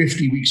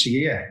 50 weeks a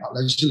year at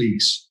Leisure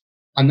Leagues,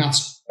 and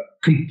that's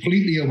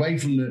completely away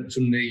from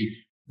the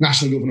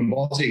national governing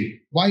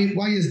body. Why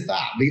is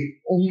that the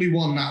only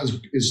one that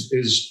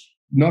is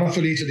not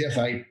affiliated to the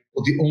FA,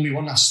 but the only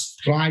one that's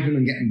thriving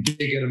and getting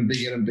bigger and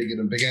bigger and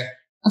bigger and bigger?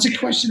 That's a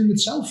question in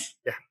itself.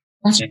 Yeah,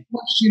 that's a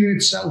question in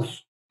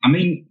itself. I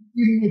mean,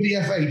 even with the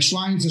FA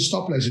trying to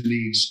stop Leisure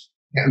Leagues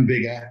getting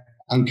bigger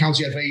and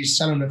county FAs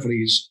telling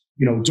referees,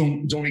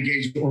 don't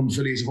engage with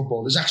unaffiliated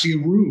football. There's actually a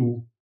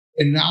rule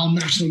in our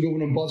national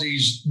governing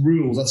body's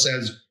rule that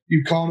says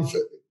you can't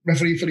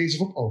referee affiliated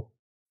football.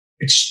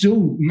 It's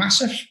still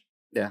massive.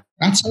 Yeah.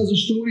 That tells a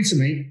story to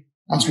me.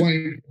 That's why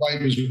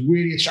it was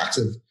really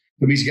attractive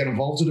for me to get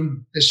involved with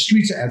them. They're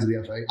street ahead of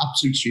the FA,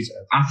 absolute street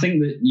ahead. I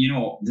think that,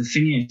 the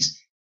thing is,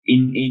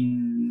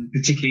 in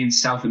particularly in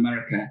South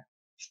America,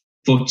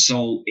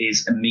 futsal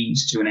is a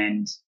means to an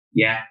end.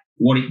 Yeah.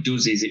 What it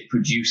does is it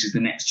produces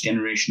the next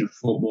generation of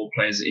football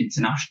players,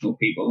 international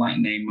people like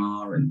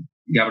Neymar and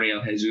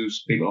Gabriel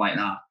Jesus, people like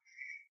that.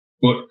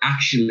 But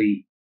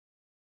actually,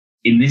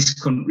 in this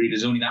country,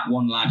 there's only that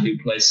one lad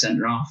who plays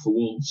centre-half for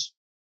Wolves.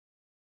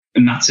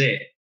 And that's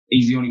it.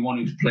 He's the only one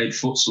who's played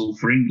futsal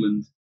for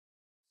England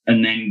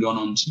and then gone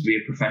on to be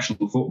a professional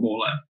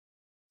footballer.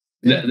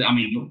 Yeah. I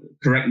mean,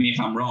 correct me if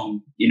I'm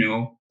wrong,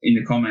 in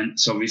the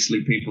comments,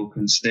 obviously people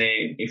can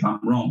say if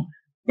I'm wrong.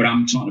 But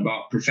I'm talking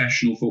about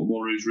professional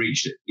footballer who's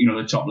reached,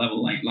 the top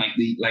level, like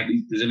these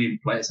Brazilian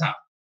players have.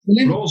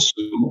 But also,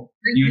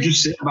 you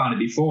just said about it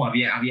before. Have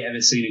you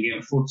ever seen a game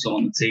of futsal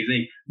on the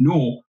TV?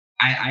 No,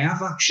 I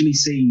have actually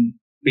seen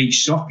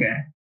beach soccer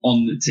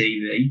on the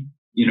TV,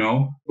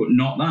 but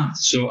not that.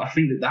 So I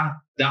think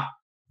that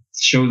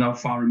shows how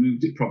far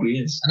removed it probably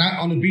is. And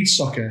on the beach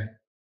soccer,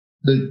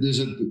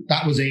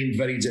 that was aimed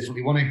very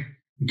differently, wasn't it?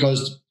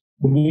 Because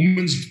the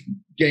women's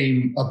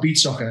game of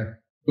beach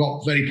soccer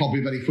got very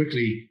popular very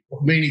quickly,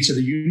 mainly to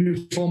the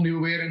uniform they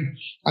were wearing.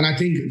 And I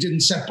think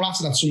didn't Sepp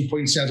Blatter at some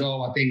point said,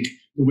 "Oh, I think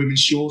the women's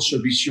shorts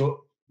should be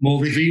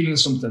more revealing or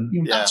something."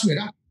 You know, that's where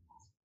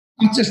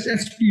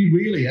let's be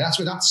real here. That's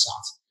where that's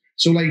at.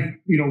 So, like,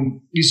 you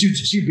know, you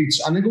see beats,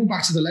 and then going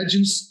back to the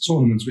Legends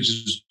tournaments, which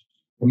is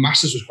the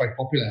Masters was quite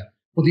popular.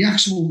 But the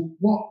actual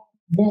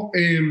what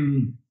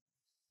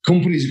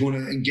companies are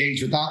going to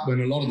engage with that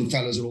when a lot of the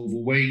fellas are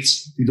overweight,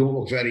 they don't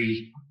look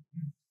very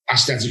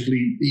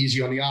aesthetically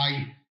easy on the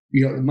eye.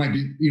 You know, it might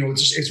be, you know,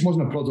 it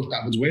wasn't a product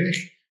that would work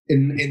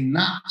in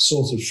that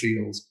sort of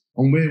field.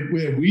 And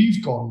where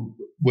we've gone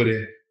with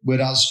it,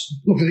 whereas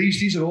look at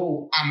these are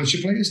all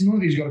amateur players. None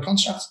of these have got a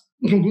contract.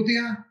 Look how good they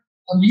are.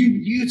 And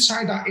you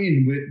tie that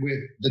in with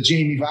the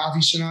Jamie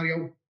Vardy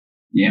scenario.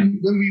 Yeah.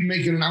 When we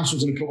make an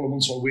announcement in a couple of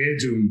months what we're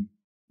doing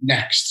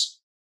next,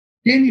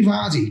 Jamie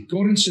Vardy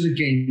got into the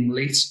game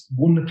late,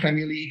 won the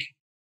Premier League,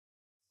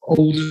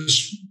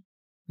 oldest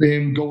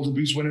Golden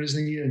Boot winner,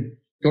 isn't he? And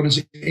got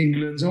into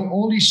England,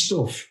 all these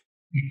stuff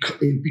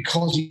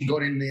because he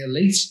got in there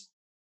late.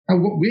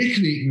 And what we're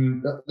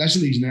creating, Leicester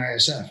Leagues and the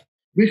ISF,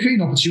 we're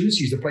creating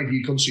opportunities to play for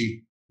your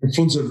country in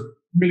front of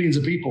millions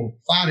of people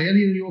far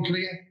earlier in your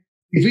career.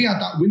 If he had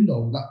that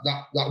window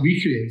that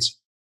we create,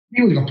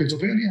 he would have got picked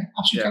up earlier.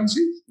 Absolutely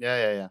guaranteed.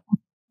 Yeah.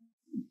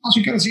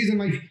 Absolutely guaranteed. And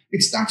like,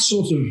 it's that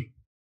sort of,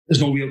 there's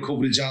no real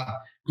coverage at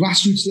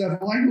grassroots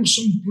level. I know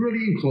some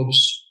brilliant clubs,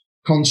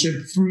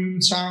 Concept,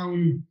 Froome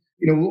Town,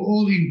 you know,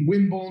 all the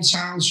Wimborne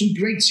towns, some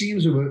great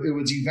teams who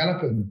were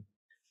developing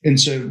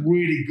into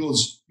really good,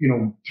 you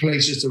know,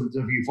 places to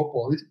view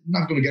football. They're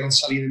not going to get on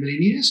telly in a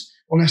million years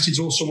unless they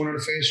draw someone in the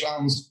first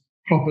round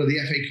proper of the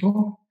FA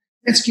Cup.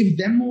 Let's give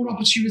them more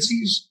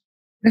opportunities.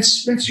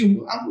 Let's. Wouldn't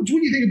you think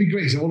it'd be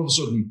great if all of a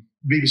sudden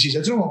the BBC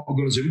said, "You know what we're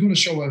going to do? We're going to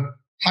show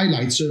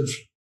highlights of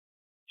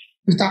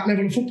that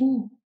level of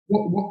football.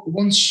 What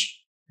once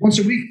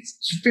a week,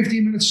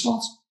 15-minute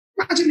slot.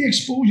 Imagine the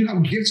exposure that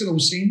would give to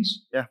those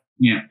teams. Yeah.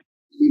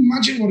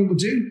 Imagine what it would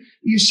do.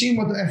 You've seen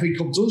what the FA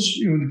Cup does.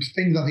 You know, the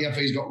thing that the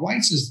FA's got right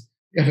is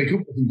the FA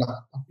Cup. I think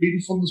that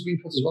breeding fund has been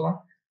put as well. Right?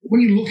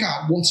 When you look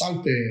at what's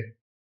out there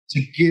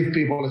to give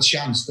people a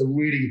chance to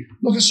really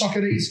look at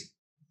Soccer 8.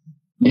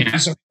 Yeah.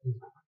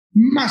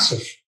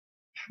 Massive.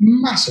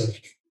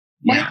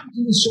 Why aren't we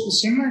doing something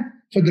similar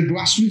for the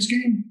grassroots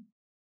game?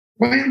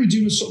 Why aren't we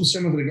doing something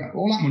similar for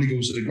all that money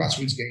goes to the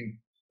grassroots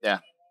game? Yeah.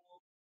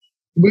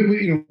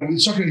 You know,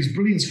 Soccer 8 is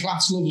brilliant.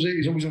 Klats loves it.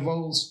 He's always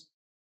involved.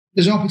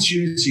 There's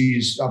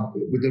opportunities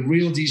with the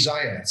real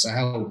desire to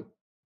help.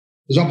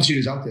 There's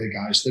opportunities out there,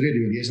 guys. There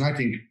really is. And I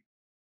think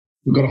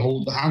we've got to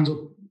hold the hand up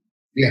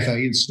the FA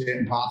in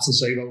certain parts and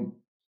say, well,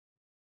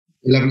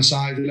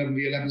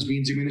 11v11 has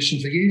been diminishing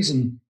for years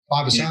and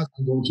 5-a-side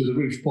can go to the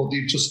roof, but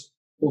they've just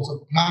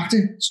parked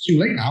it. It's too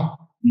late now.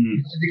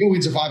 If they go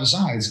into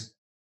 5-a-side,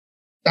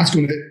 that's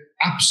going to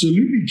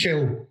absolutely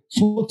kill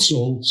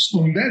futsal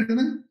stone dead, isn't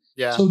it?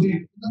 Yeah. So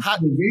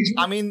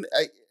I mean,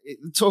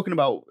 talking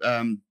about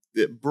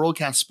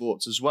broadcast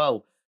sports as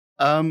well,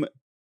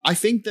 I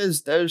think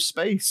there's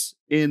space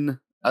in,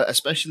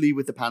 especially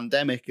with the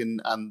pandemic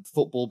and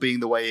football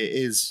being the way it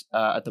is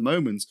at the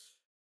moment,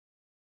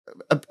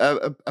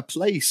 a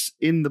place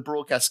in the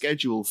broadcast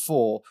schedule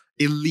for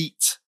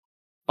elite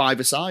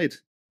 5-a-side.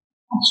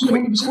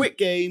 Quick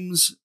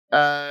games,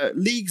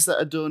 leagues that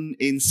are done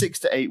in 6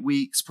 to 8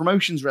 weeks,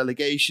 promotions,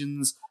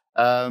 relegations,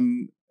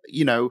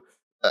 you know,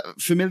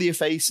 familiar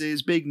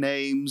faces, big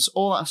names,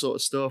 all that sort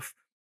of stuff.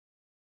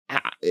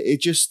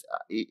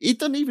 It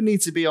doesn't even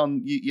need to be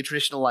on your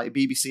traditional like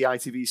BBC,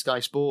 ITV, Sky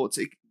Sports.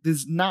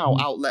 There's now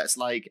outlets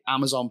like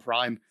Amazon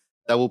Prime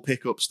that will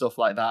pick up stuff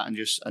like that and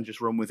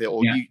just run with it,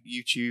 or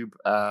YouTube,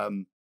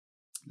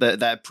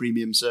 their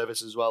premium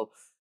service as well.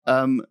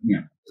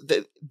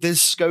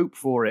 There's scope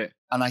for it,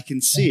 and I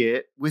can see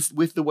it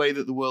with the way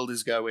that the world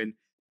is going.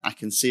 I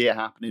can see it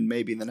happening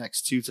maybe in the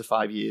next 2 to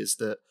 5 years.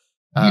 That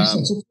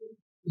absolutely.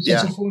 You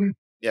got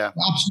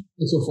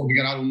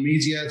our own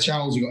media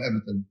channels, you got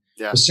everything.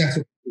 Yeah. The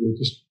setup,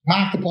 just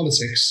park the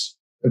politics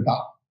of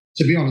that.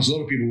 To be honest, a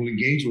lot of people will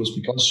engage with us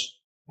because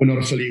we're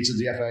not affiliated with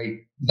the FA.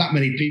 That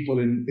many people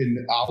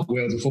in our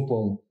world of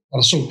football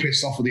are so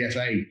pissed off with the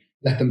FA,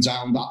 let them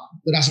down. That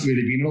there hasn't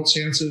really been an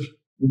alternative.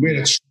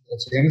 We're a true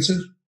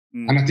alternative.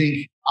 And I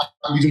think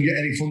we don't get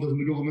any funding from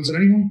the government or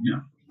anyone.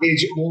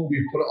 Engage it more.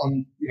 We put it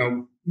on, you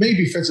know,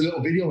 maybe fit a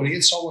little video and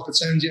here's someone could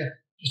send you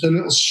just a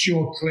little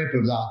short clip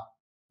of that.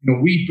 You know,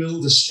 we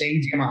build a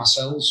stadium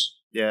ourselves.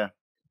 Yeah.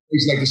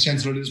 It's like the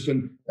centre of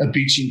Lisbon, a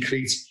beach in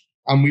Crete,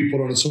 and we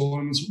put on a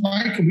tournament.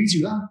 Why can we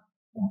do that?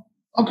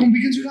 How come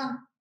we can do that?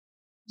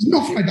 There's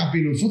nothing like that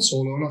being in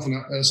futsal or nothing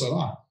else like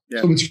that.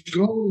 Yeah. So it's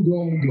growing.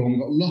 We've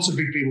got lots of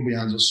big people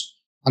behind us.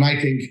 And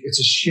I think it's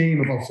a shame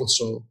about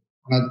futsal.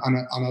 And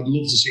I'd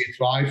love to see it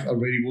thrive. I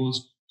really would.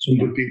 Some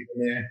good people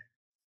in there.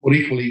 But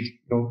equally, you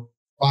know,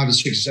 5 or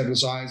 6 or 7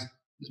 sides.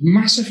 It's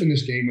massive in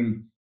this game.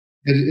 And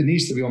It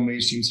needs to be on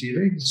mainstream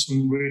TV. There's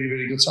some really,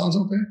 really good talent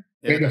out there.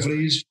 Yeah. Great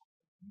referees,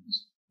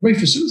 great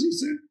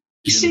facilities too.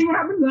 You see what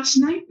happened last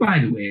night, by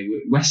the way,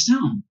 with West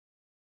Ham?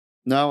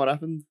 No, what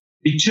happened?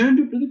 They turned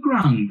up to the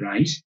ground,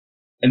 right?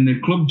 And the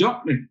club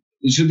doctor.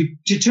 So they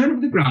turned up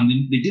to the ground.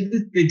 And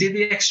they did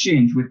the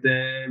exchange with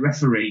the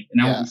referee an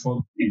hour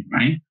before the game,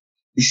 right?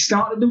 They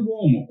started the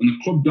warm up, and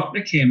the club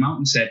doctor came out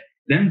and said,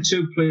 "Them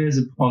two players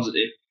are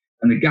positive,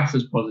 and the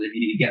gaffer's positive.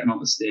 You need to get them out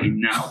of the stadium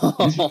now."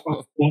 This was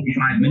about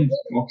 45 minutes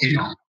before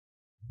kickoff.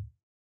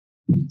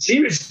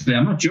 Seriously,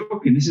 I'm not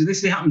joking.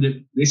 This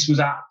happened. This was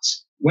at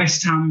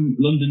West Ham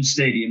London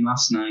Stadium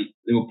last night.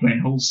 They were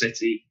playing Hull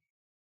City,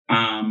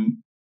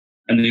 and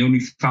they only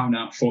found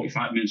out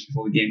 45 minutes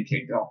before the game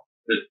kicked off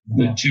that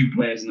the two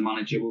players and the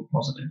manager were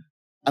positive.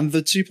 And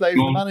the two players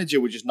and the manager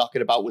were just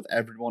knocking about with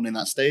everyone in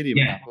that stadium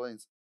at that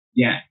point.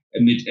 Yeah,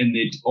 and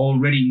they'd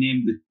already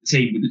named the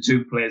team with the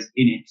two players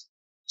in it,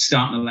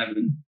 starting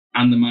 11,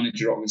 and the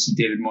manager, obviously,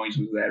 David Moyes,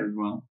 was there as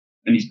well,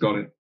 and he's got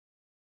it.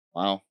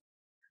 Wow.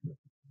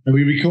 Are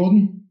we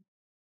recording?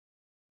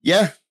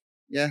 Yeah.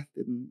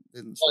 Didn't.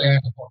 Oh yeah,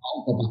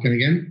 I'll go back in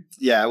again.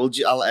 Yeah,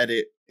 I'll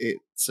edit it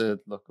to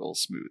look all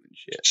smooth and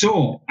shit.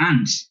 So,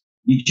 and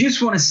you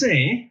just want to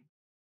say,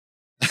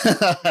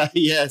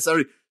 yeah,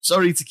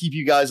 sorry to keep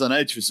you guys on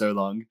edge for so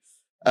long.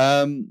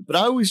 But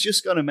I was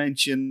just going to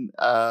mention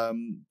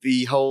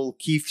the whole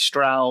Keith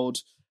Stroud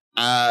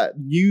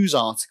news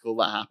article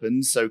that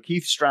happened. So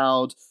Keith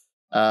Stroud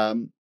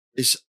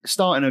is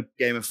starting a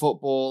game of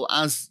football.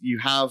 As you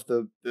have,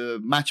 the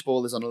match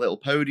ball is on a little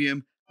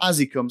podium. As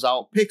he comes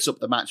out, picks up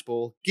the match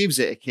ball, gives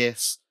it a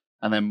kiss,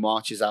 and then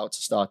marches out to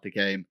start the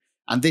game.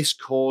 And this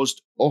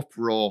caused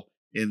uproar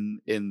in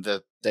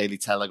the Daily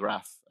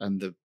Telegraph and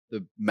the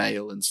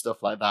Mail and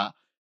stuff like that,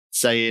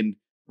 saying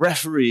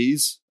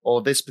referees,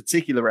 or this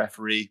particular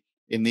referee,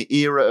 in the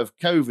era of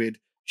COVID,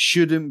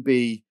 shouldn't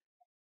be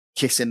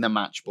kissing the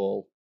match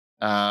ball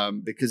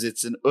because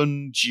it's an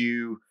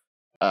undue,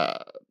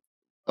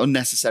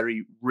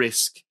 unnecessary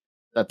risk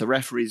that the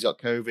referee's got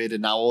COVID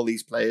and now all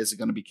these players are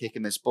going to be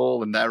kicking this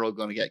ball and they're all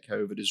going to get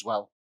COVID as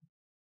well.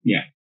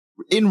 Yeah.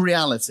 In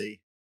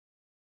reality,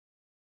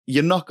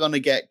 you're not going to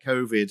get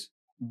COVID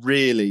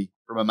really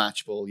from a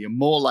match ball. You're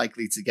more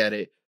likely to get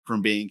it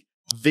from being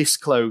this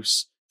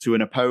close to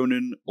an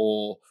opponent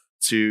or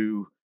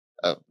to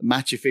a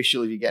match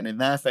official. If you're getting in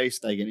their face,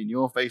 they get in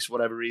your face, for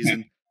whatever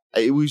reason.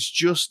 Yeah. It was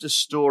just a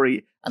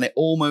story, and it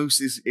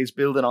almost is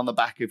building on the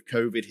back of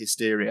COVID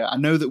hysteria. I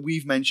know that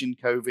we've mentioned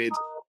COVID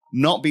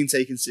not being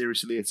taken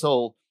seriously at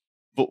all,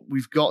 but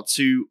we've got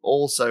to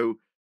also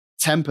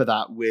temper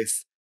that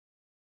with,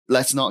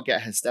 let's not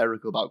get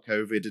hysterical about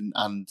COVID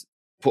and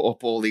put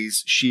up all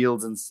these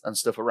shields and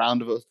stuff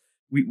around us.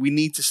 We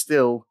need to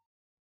still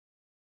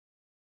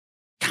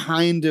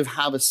kind of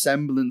have a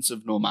semblance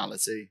of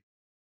normality.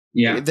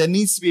 Yeah. There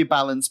needs to be a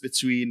balance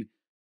between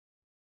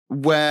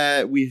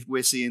where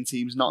we're seeing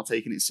teams not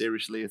taking it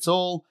seriously at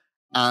all,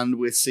 and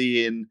we're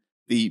seeing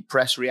the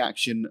press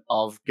reaction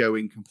of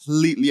going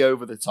completely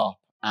over the top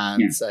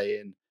and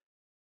saying,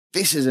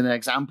 this is an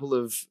example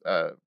of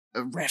a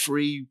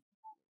referee,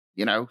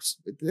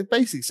 they're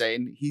basically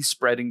saying he's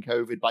spreading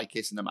COVID by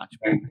kissing the match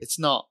ball. It's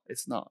not.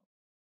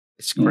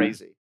 It's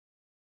crazy.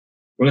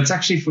 Well, it's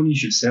actually funny you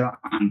should say that,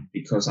 Anne,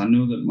 because I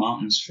know that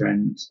Martin's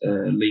friend,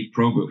 Lee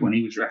Probert, when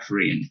he was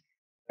refereeing,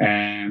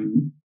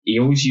 he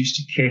always used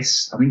to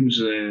kiss, I think it was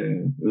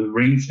the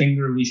ring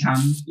finger of his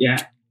hand.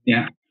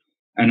 Yeah.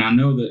 And I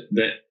know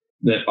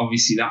that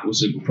obviously that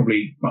was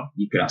probably, well,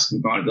 you could ask him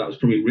about it, but that was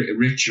probably a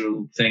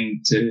ritual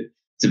thing to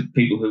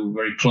people who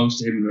were very close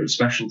to him and very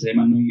special to him.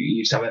 I know you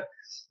used to have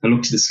a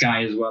look to the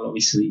sky as well,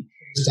 obviously.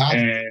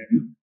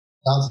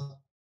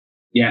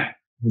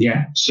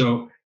 Yeah.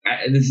 So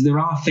there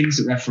are things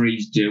that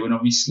referees do, and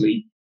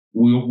obviously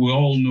we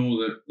all know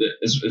that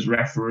as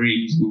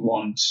referees we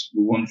want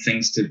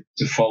things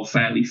to fall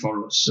fairly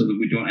for us, so that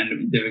we don't end up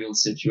in difficult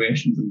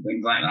situations and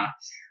things like that.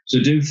 So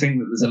I do think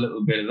that there's a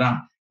little bit of that.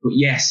 But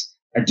yes,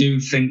 I do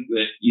think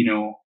that,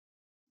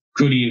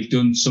 could he have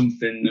done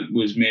something that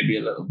was maybe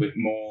a little bit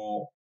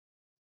more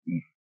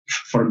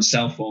for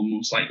himself,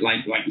 almost like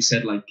you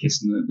said, like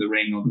kissing the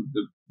ring or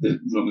the bit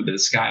of the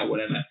sky or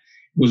whatever?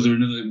 Was there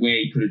another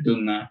way he could have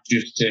done that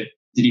just to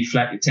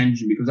deflect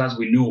attention? Because as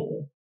we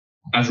know,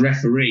 as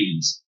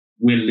referees,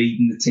 we're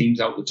leading the teams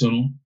out the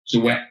tunnel. So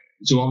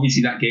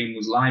obviously that game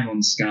was live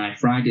on Sky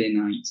Friday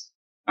night,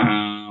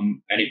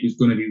 and it was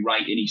going to be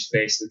right in his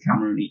face, the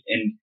camera,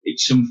 and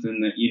it's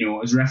something that,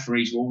 as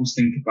referees, we always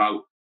think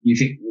about.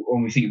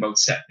 When we think about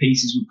set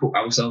pieces, we put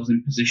ourselves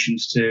in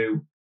positions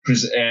to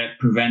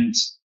prevent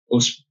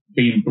us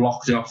being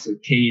blocked off a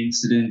key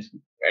incident.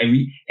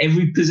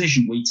 Every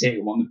position we take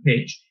on the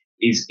pitch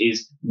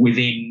is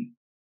within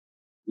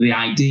the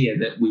idea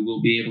that we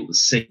will be able to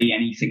see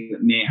anything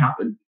that may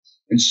happen,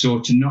 and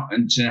so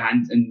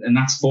and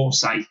that's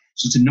foresight.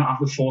 So to not have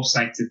the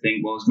foresight to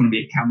think, well, there's going to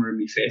be a camera in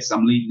my face,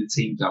 I'm leading the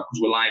teams out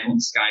because we're live on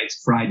Sky.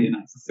 It's Friday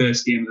night, it's the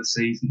first game of the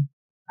season.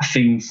 I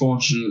think,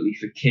 unfortunately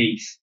for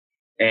Keith,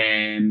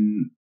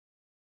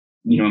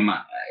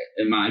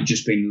 it might have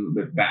just been a little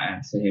bit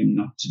better for him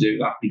not to do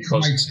that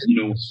because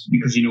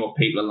what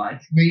people are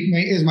like.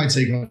 Mate, here's my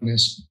take on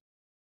this.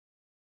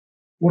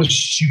 What a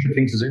stupid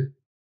thing to do.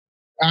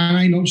 And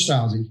I know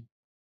Stouty.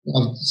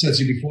 I've said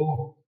to you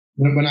before,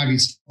 when I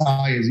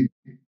retired, he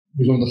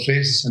was one of the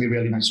first to send me a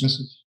really nice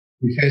message.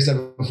 The first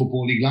ever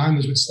Football League line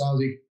was with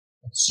Stouty.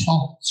 A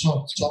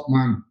top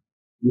man.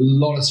 A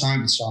lot of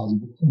time for Stouty,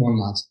 but come on,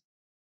 lads.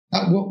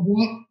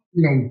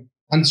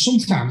 And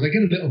sometimes I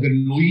get a little bit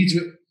annoyed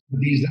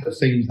with these little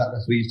things that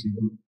referees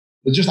do.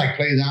 They're just like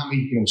players, aren't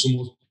we? Some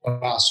of us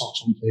put our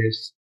socks on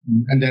first,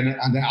 and then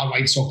our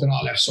right sock and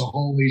our left sock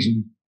always.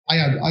 And I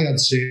had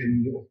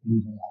certain little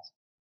things like that.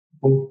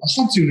 But I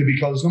stopped doing it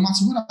because no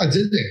matter what I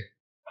did there,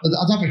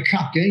 I'd have a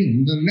crap game.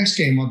 And then the next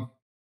game,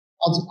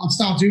 I'd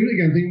start doing it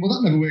again, thinking, well,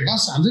 that never worked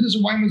last time, did it?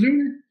 So why am I doing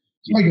it?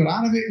 So I got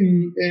out of it.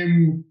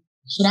 And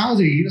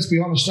Stouty, let's be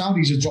honest,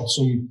 Stouty's have dropped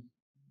some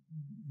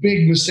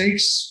big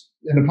mistakes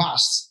in the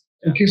past.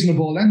 And kissing the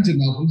ball then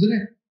didn't help him, did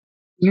it?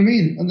 You know what I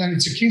mean? And then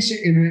to kiss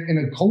it in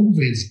a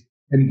COVID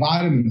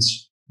environment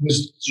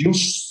was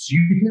just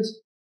stupid.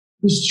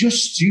 It was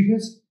just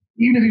stupid.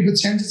 Even if he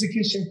pretended to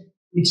kiss it,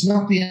 it's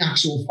not the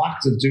actual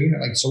fact of doing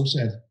it, like So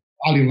said.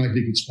 I didn't like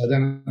they could spread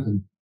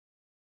anything.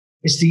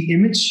 It's the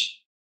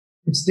image.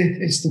 It's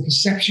the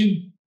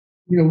perception.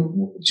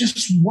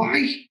 Just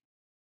why?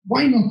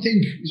 Why not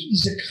think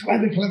he's a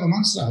clever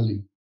man,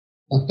 Stouty?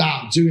 Like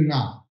that, doing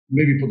that.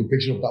 Maybe put the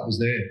picture up that was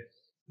there.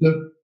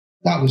 Look,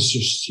 that was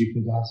just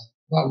stupid, that.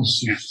 That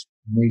was just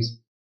amazing.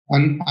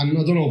 And I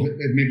don't know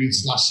if maybe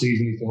it's last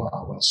season he thought,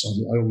 oh, well,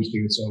 sorry, I always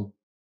do it, so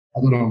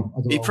I don't know.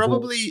 He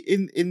probably,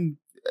 in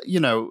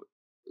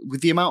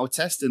with the amount of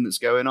testing that's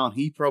going on,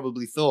 he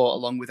probably thought,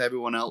 along with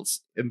everyone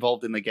else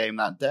involved in the game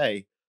that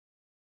day,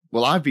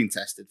 well, I've been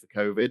tested for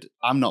COVID.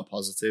 I'm not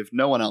positive.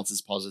 No one else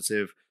is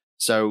positive.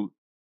 So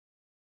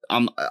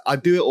I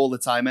do it all the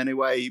time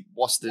anyway.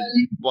 What's the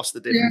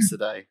difference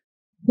today?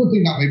 Good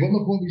thing that way, but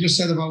look what we just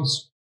said about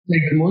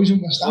David Moyes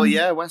and West Ham. Well,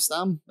 yeah, West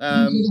Ham.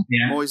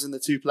 Moyes and the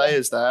two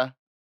players there.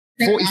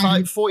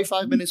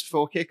 45 minutes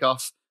before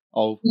kickoff.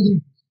 Oh,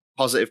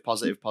 positive.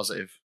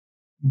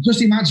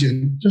 Just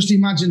imagine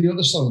the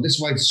other side. This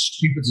is why it's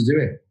stupid to do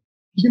it.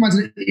 Just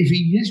imagine if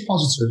he is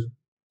positive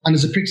and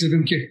there's a picture of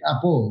him kicking that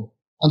ball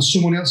and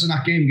someone else in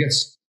that game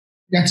gets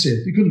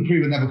it. You couldn't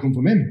prove it never come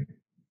from him.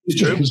 It's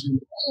true.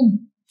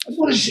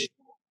 Look at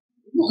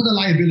the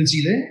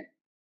liability there.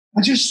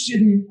 I just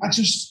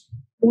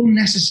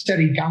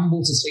unnecessary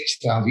gamble to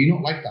 6,000. You're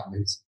not like that,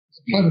 mate. It's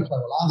a clever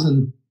lad,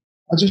 and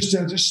I just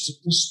don't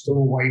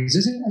know why he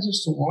did it. I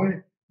just don't know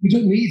why. We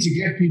don't need to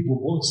give people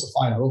bullets to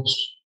fire us.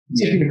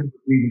 Taking them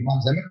in the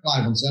pandemic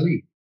live on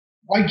telly.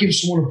 Why give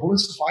someone a bullet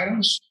to fire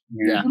us?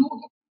 Yeah.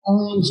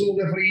 It's all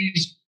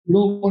referees. You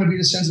don't want to be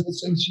the centre of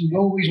attention. You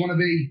always want to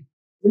be,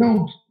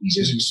 he's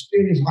just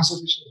experienced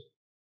massively.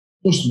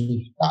 Trust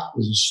me, that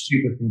was a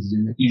stupid thing to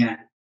do, mate. Yeah.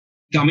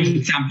 I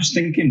mean, I'm just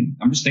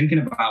thinking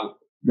about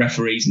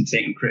referees and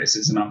taking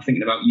criticism. I'm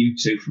thinking about you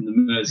two from the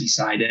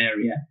Merseyside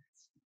area.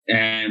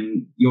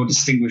 Your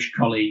distinguished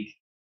colleague,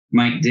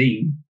 Mike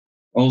Dean,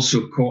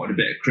 also caught a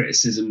bit of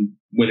criticism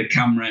with a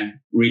camera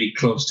really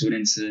close to an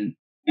incident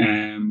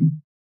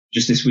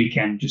just this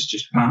weekend,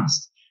 just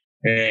past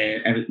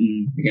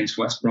Everton against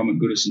West Brom at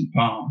Goodison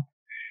Park.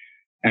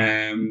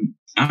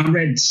 I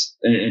read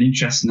an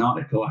interesting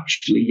article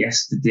actually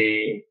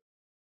yesterday.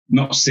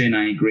 Not saying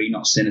I agree,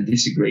 not saying I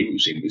disagree.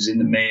 It was in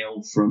the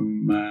Mail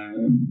from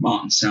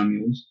Martin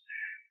Samuels.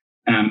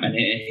 And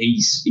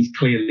he's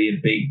clearly a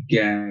big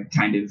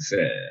kind of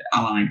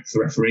ally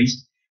for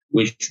referees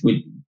with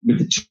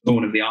the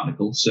tone of the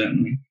article,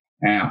 certainly.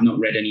 I've not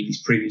read any of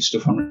his previous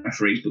stuff on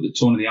referees, but the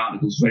tone of the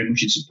article is very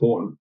much in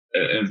support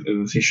of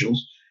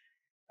officials.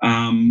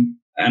 And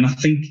I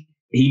think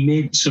he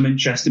made some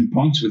interesting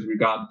points with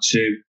regard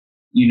to,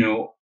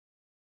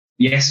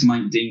 yes,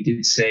 Mike Dean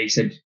did say, he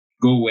said,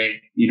 go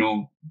away,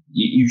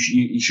 you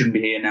shouldn't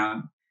be here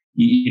now.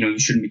 You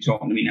shouldn't be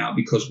talking to me now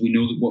because we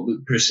know what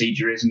the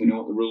procedure is and we know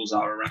what the rules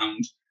are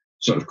around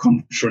sort of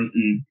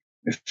confronting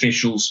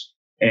officials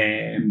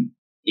in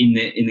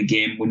the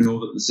game. We know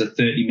that there's a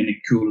 30-minute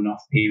cooling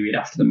off period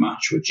after the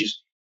match, which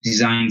is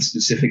designed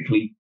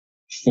specifically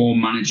for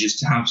managers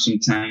to have some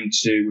time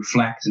to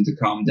reflect and to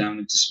calm down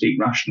and to speak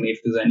rationally if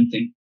there's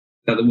anything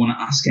that they want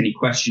to ask any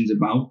questions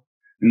about.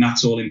 And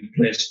that's all in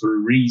place for a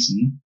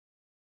reason.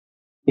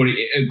 But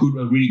a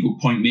really good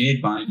point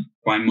made by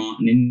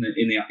Martin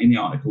in the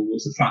article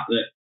was the fact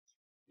that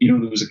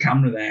there was a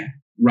camera there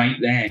right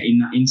there in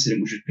that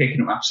incident which was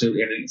picking up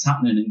absolutely everything that's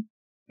happening,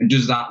 and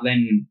does that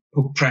then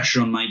put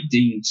pressure on Mike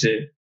Dean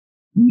to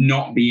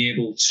not be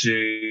able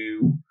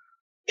to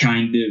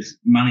kind of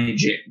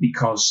manage it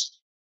because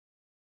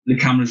the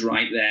camera's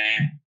right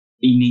there?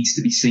 He needs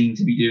to be seen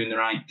to be doing the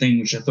right thing,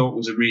 which I thought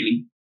was a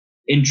really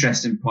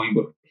interesting point.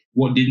 But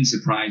what didn't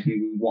surprise me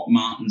was what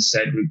Martin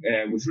said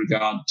with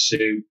regard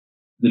to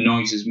the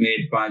noises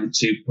made by the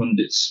two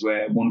pundits,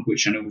 one of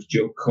which I know was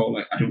Joe Cole.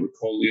 I don't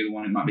recall the other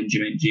one. It might have been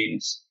Jermaine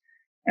Genius,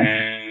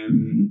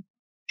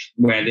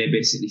 where they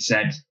basically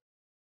said,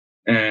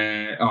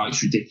 oh,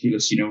 it's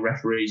ridiculous,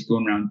 referees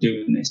going around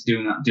doing this,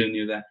 doing that, doing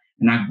the other.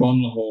 And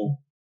Agbonlahor,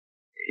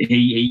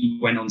 he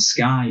went on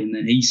Sky and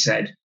then he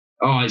said,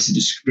 oh, it's a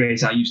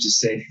disgrace. I used to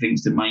say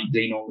things to Mike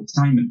Dean all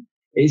the time. And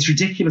it's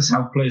ridiculous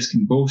how players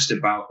can boast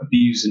about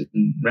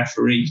abusing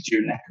referees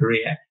during their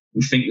career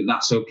and think that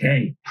that's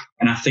okay.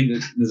 And I think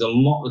that there's a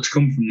lot that's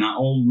come from that,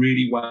 all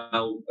really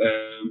well,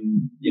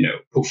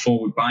 put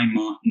forward by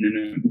Martin, and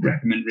I would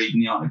recommend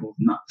reading the article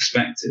from that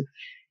perspective.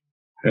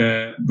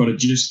 But I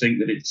just think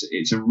that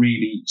it's a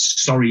really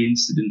sorry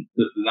incident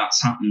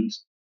that's happened,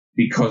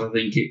 because I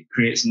think it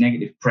creates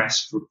negative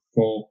press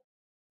for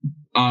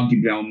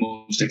arguably our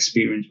most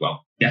experienced,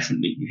 well,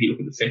 definitely, if you look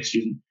at the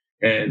fixtures,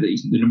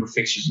 the number of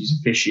fixtures he's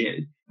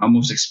officiated, our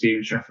most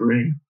experienced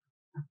referee.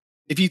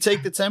 If you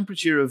take the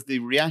temperature of the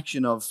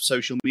reaction of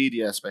social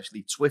media,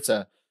 especially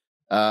Twitter,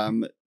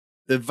 the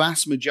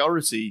vast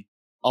majority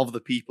of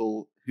the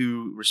people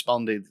who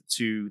responded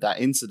to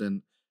that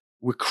incident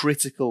were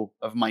critical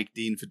of Mike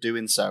Dean for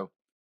doing so.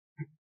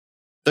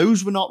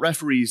 Those were not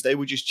referees, they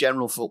were just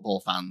general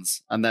football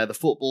fans. And they're the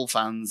football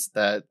fans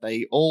that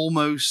they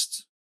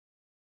almost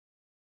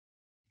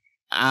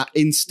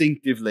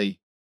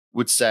instinctively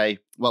would say,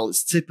 well,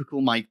 it's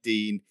typical Mike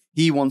Dean.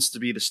 He wants to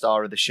be the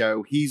star of the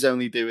show. He's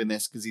only doing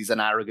this because he's an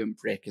arrogant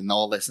prick and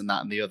all this and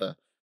that and the other.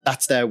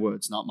 That's their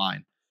words, not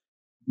mine.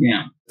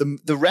 Yeah.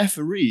 The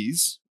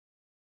referees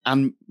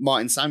and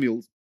Martin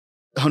Samuel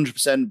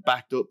 100%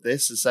 backed up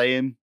this as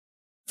saying,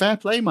 fair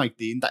play, Mike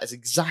Dean. That is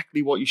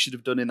exactly what you should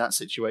have done in that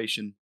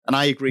situation. And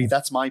I agree.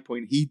 That's my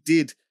point. He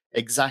did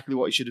exactly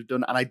what he should have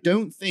done. And I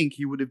don't think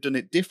he would have done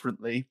it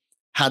differently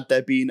had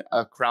there been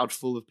a crowd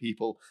full of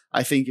people.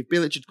 I think if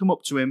Bilic had come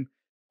up to him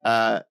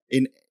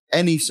in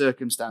any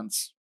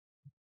circumstance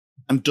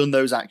and done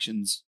those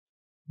actions,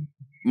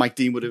 Mike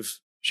Dean would have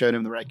shown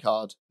him the red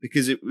card,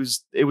 because it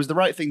was the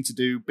right thing to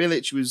do.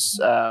 Bilic was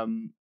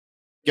going.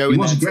 He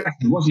was aggressive,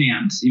 wasn't he,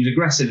 Ant? He was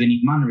aggressive in his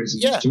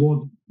mannerisms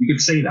toward. You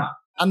could see that.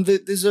 And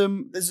there's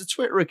a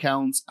Twitter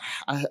account,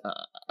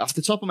 off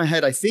the top of my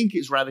head, I think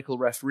it's Radical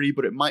Referee,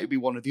 but it might be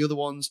one of the other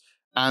ones.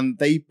 And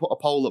they put a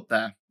poll up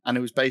there, and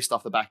it was based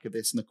off the back of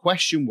this. And the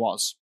question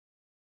was,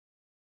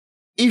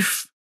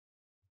 if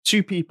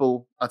two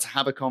people are to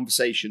have a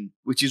conversation,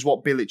 which is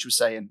what Bilic was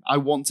saying, I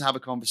want to have a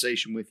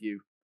conversation with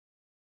you,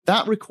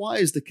 that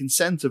requires the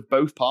consent of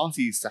both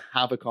parties to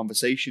have a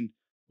conversation.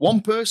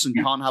 One person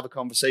can't have a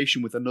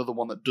conversation with another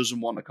one that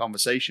doesn't want a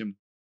conversation.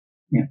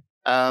 Yeah.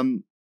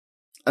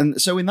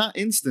 And so in that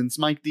instance,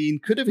 Mike Dean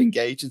could have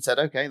engaged and said,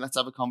 okay, let's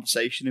have a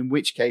conversation, in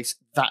which case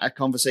that a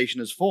conversation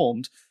has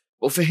formed.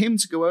 But for him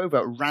to go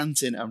over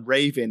ranting and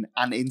raving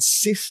and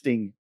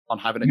insisting on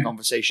having a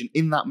conversation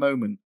in that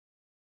moment,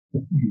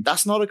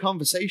 that's not a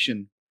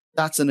conversation.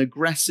 That's an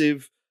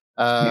aggressive,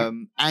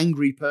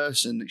 angry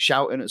person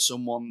shouting at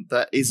someone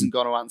that isn't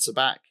going to answer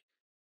back.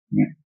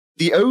 Yeah.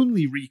 The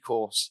only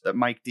recourse that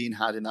Mike Dean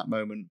had in that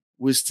moment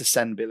was to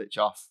send Bilic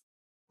off.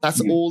 That's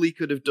all he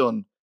could have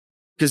done.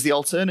 Because the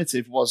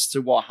alternative was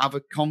to have a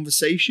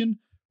conversation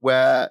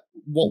where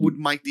what would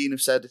Mike Dean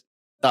have said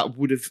that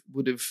would have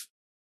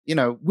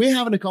we're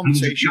having a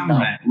conversation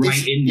now.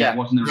 Right in there,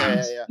 wasn't there?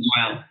 As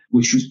well,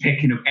 which was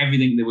picking up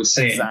everything they were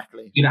saying.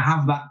 Exactly. To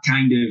have that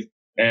kind of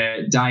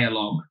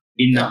dialogue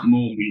in that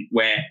moment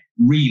where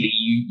really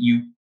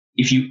you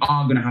if you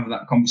are going to have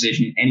that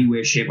conversation in any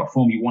way, shape or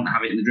form, you want to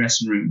have it in the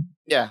dressing room.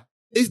 Yeah.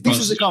 This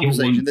is a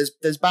conversation.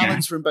 There's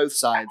balance from both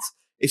sides.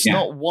 It's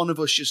not one of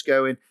us just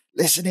going,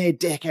 listen here,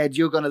 dickhead,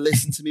 you're going to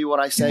listen to me what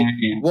I say.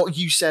 What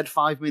you said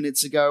 5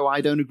 minutes ago,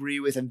 I don't agree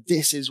with, and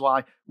this is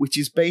why, which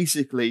is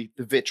basically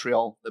the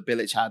vitriol that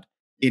Bilic had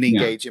in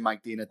engaging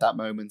Mike Dean at that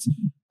moment.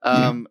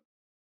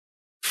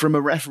 From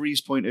a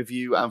referee's point of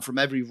view and from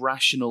every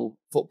rational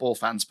football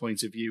fan's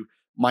point of view,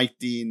 Mike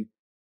Dean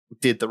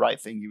did the right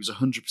thing. He was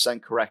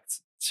 100%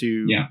 correct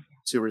to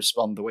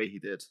respond the way he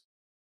did.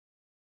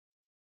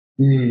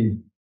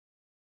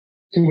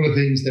 Couple of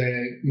things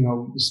there,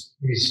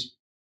 is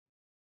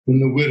from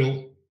the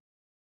Whittle,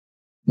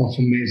 not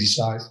from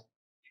Merseyside.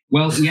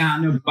 Well, yeah,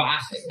 no,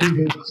 but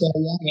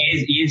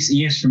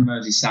he is from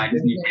Merseyside,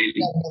 isn't he?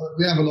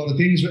 We have a lot of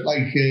things, but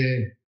when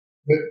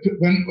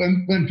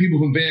people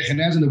from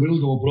Birkenhead and the Whittle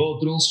go abroad,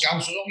 they're all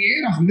Scousers. Oh,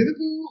 yeah, I'm from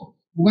Liverpool.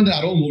 When they're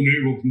home,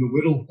 we'll from the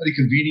Whittle. Very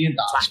convenient.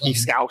 Placky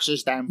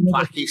Scousers, them.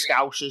 Placky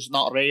Scousers,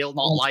 not real,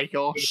 not like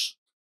us.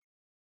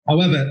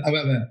 However,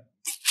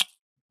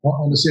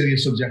 on the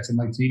serious subject of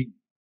Mike Dean,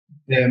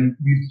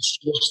 we've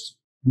discussed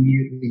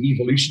the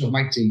evolution of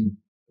Mike Dean,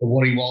 of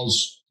what he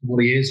was to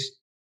what he is.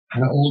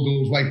 And it all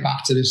goes right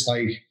back to this,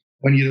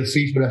 when you're a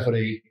FIFA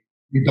referee,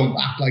 you don't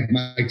act like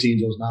Mike Dean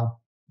does now.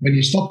 When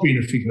you stop being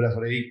a FIFA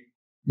referee,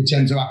 you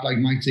tend to act like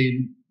Mike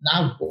Dean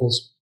now,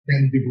 because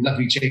then people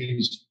definitely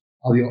change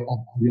how they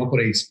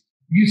operate.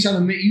 You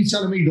telling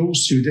me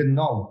those two didn't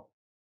know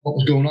what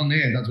was going on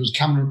there? That was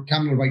camera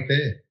right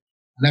there,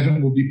 and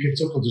everyone will be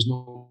picked up because there's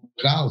no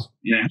crowd.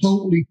 Yeah,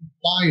 totally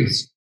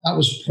biased. That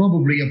was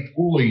probably a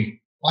ploy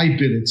by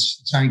Bilic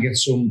to try and get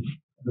some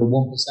 1%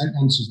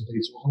 nonsense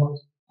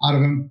out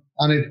of him,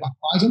 and it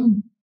backfired on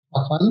him.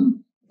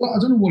 I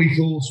don't know what he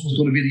thought was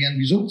going to be the end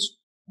result.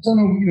 I don't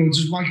know,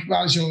 does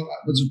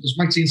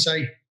Mike Dean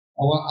say,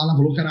 I'll have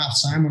a look at half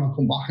time and I'll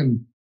come back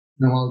and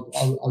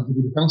I'll give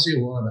you the penalty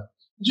or whatever.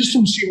 I just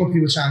don't see what they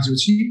were trying to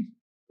achieve.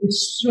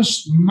 It's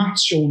just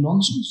macho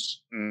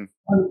nonsense. And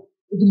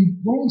the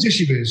important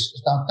issue is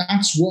that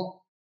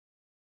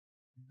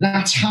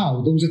that's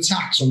how those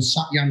attacks on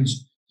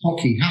Satyam's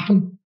hockey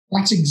happen.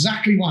 That's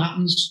exactly what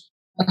happens.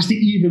 That's the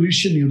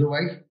evolution the other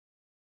way.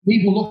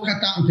 People look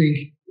at that and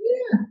think,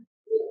 yeah,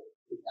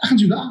 I can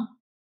do that.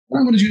 But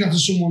I'm going to do that to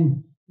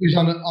someone who's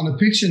on a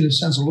pitch in the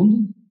central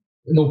London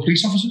with no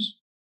police officers.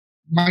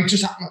 Might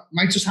just happen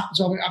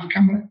to have a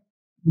camera.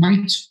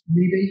 Might,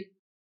 maybe.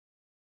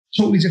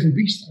 Totally different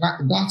beast.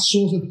 That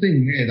sort of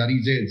thing there that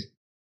he did,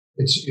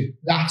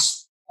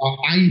 that's,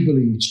 I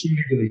believe,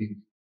 truly believe,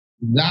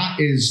 that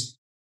is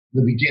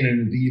the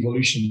beginning of the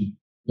evolution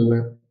of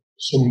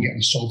someone getting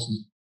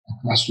assaulted at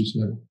grassroots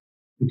level.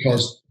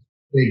 Because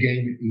the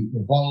game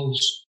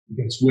evolves, it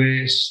gets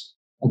worse.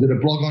 I did a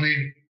blog on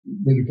it,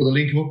 maybe put a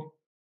link up,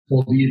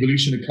 called The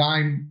Evolution of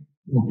Crime.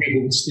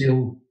 People would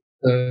steal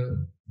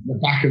the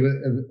back of a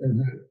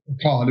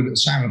car, a bit of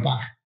sign on the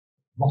back,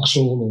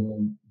 Vauxhall or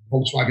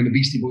Volkswagen. The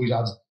Beastie Boys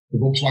had the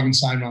Volkswagen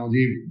sign around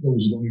here.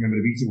 Those who don't remember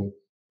the Beastie Boys,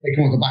 they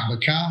come on the back of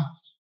the car,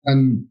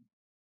 and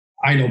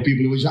I know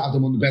people who have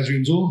them on the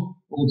bedroom door,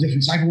 all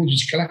different type of ones,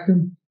 just collect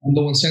them, and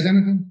no one said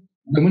anything.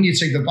 And then when you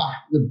take the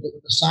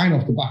sign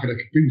off the back of the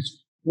boot,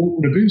 you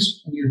open the boot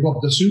and you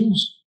rob the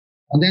tools,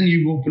 and then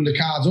you open the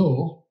car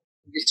door,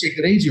 and you take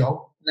the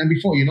radio, and then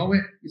before you know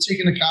it, you're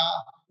taking the car,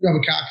 you have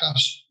a car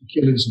crash, you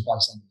kill innocent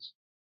bystanders.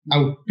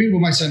 Now, people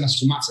might say that's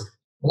dramatic,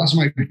 but that's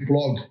my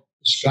blog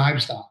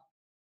describes that.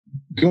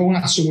 Going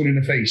at someone in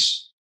the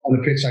face on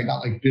a pitch like that,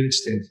 like Bilic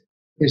did,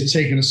 is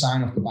taking a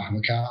sign off the back of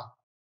the car.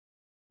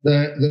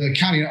 The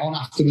carrying it on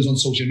afterwards on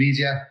social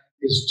media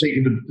is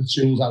taking the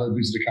tools out of the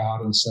boot of the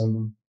car and selling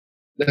them.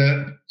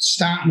 The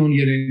starting on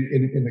you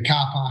in the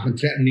car park and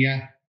threatening you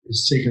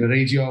is taking a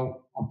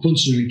radio and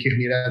punching you and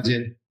kicking your head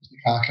in is the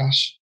car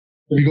crash.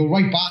 If you go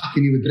right back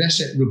and you address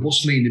it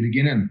robustly in the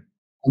beginning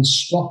and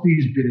stop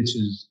these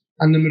Bilic's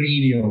and the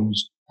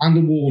Mourinho's and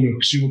the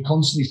Warnocks who were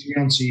constantly seen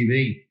on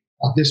TV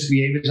that this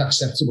behaviour is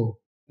acceptable.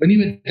 When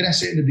you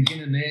address it in the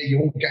beginning there, you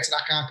won't get to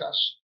that car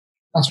crash.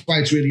 That's why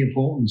it's really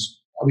important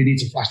that we need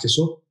to flash this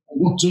up. And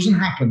what doesn't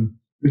happen,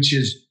 which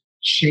is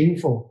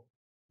shameful,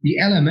 the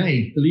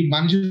LMA, the League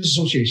Managers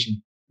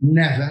Association,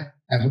 never,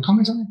 ever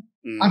comment on it.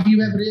 Have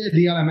you ever heard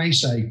the LMA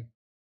say,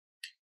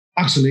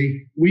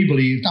 actually, we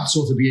believe that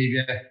sort of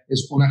behaviour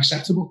is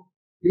unacceptable?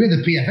 You hear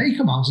the PFA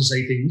come out and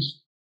say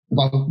things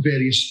about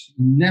various,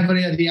 never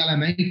hear the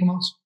LMA come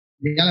out.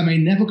 The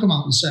LMA never come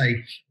out and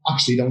say,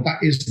 actually, no,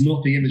 that is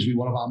not the image we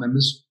want of our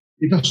members.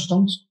 They just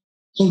don't.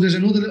 So there's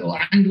another little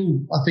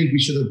angle I think we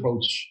should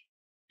approach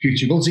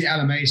future. Go to the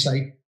LMA and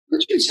say,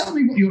 could you tell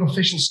me what your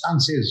official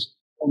stance is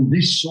on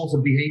this sort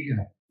of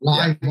behaviour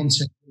live on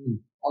TV?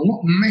 And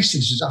what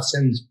message does that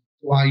send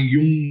to our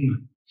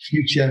young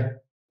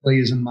future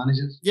players and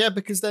managers? Yeah,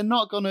 because they're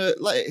not going to,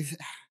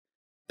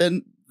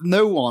 then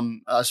no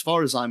one, as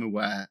far as I'm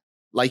aware,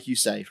 like you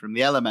say, from the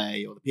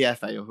LMA or the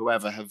PFA or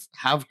whoever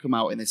have come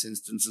out in this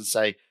instance and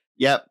say,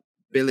 yep,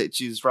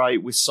 Bilic is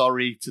right, we're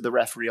sorry to the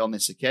referee on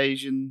this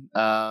occasion.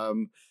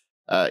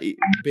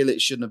 Bilic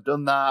shouldn't have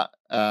done that.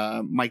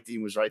 Mike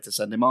Dean was right to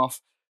send him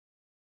off.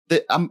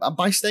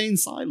 By staying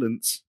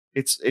silent,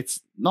 it's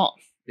not,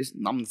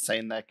 I'm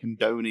saying they're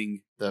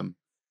condoning them,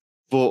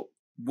 but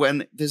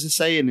when there's a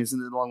saying,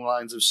 isn't it, along the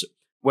lines of,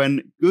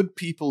 when good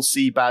people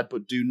see bad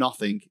but do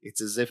nothing, it's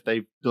as if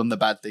they've done the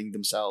bad thing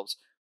themselves.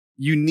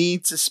 You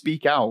need to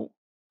speak out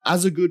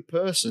as a good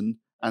person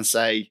and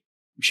say,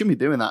 we shouldn't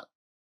be doing that.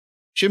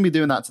 Shouldn't be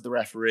doing that to the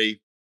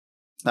referee.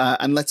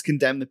 And let's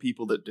condemn the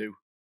people that do.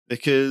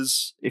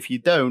 Because if you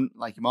don't,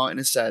 like Martin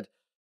has said,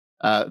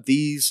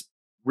 these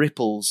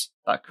ripples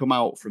that come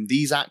out from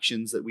these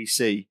actions that we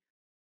see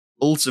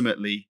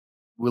ultimately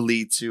will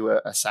lead to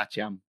a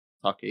Satyam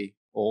Hockey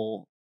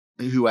or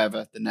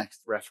whoever the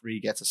next referee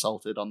gets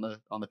assaulted on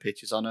the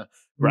pitches on a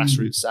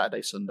grassroots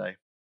Saturday, Sunday.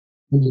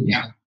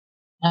 Yeah.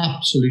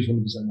 Absolutely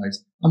 100% right.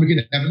 And we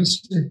get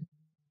evidence.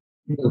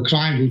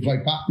 Crime goes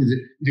right back.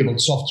 You about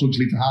soft drugs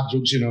lead to hard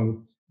drugs,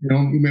 You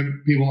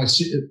remember people might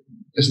listen to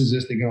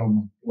this thinking, oh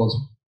my God.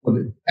 But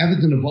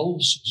everything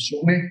evolves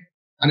somewhere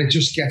and it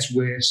just gets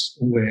worse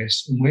and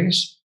worse and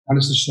worse. And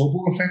it's the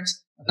snowball effect.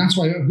 And that's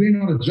why we're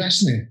not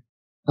addressing it.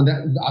 And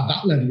at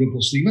that level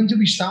robustly. When do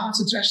we start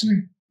addressing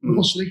it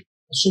robustly?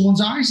 Someone's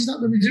eyes, is that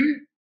what we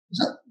do? Is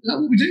that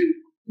what we do?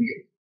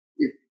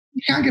 You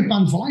can't get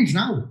banned for life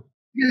now.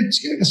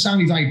 It's like a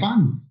Sound Die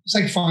ban. It's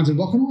like finding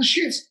rock and all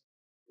shit.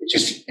 It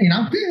just ain't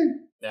out there.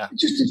 Yeah. It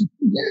just isn't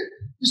there.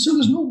 So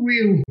there's no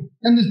real.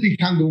 Then they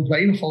can go and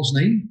play in a false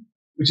name,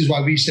 which is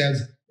why we said,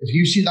 if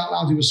you see that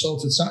lad who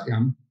assaulted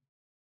Satyam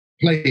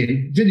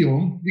playing, video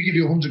him, we give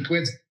you 100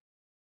 quid.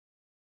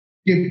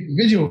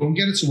 Video him,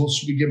 get it to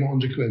us, we give him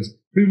 100 quid.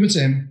 Prove it to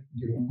him,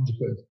 give him 100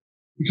 quid.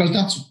 because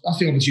that's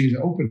the opportunity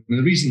to open. And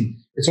the reason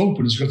it's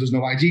open is because there's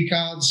no ID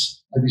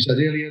cards, like we said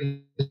earlier.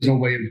 There's no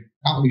way of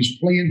companies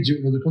playing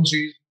to other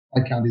countries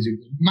like can't do. There's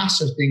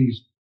massive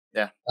things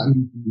that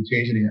need to be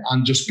changing here,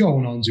 and just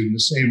going on doing the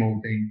same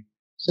old thing,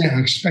 saying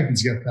expecting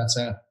to get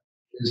better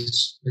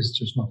is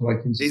just not the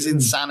right thing to do. It's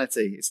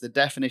insanity. It's the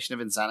definition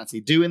of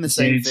insanity. Doing the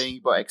same thing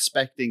but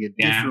expecting a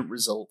different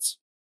result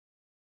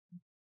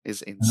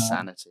is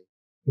insanity.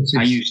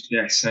 I used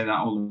to say that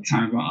all the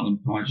time about Alan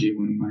Pardew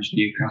when he managed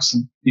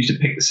Newcastle. He used to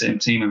pick the same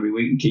team every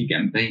week and keep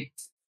getting beat.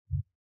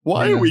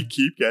 Why do we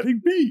keep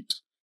getting beat?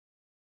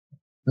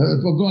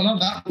 But going on,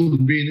 that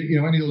would be,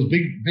 any of those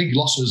big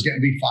losses getting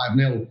beat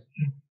 5-0.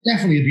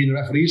 Definitely had been the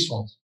referee's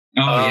fault.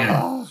 Oh,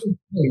 yeah.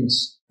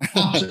 This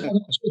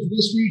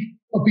week,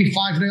 got beat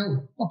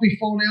 5-0, got beat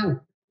 4-0.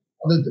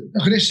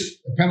 Look at this,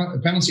 a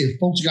penalty, a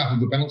photograph of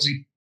the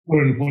penalty.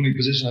 We're in a funny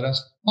position, I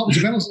guess. That was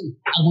a penalty.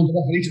 I want the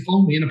referee to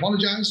phone me and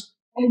apologise.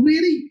 Oh,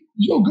 really?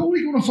 Your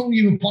goalie going to phone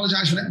you and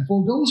apologise for letting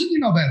 4 goals in you,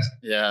 not bad.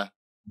 Yeah.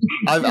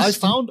 I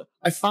found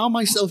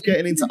myself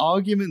getting into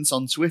arguments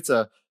on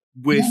Twitter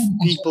with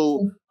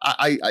people.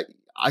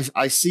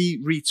 I see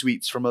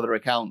retweets from other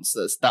accounts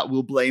that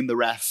will blame the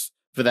ref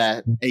for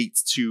their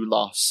 8-2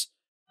 loss.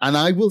 And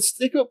I will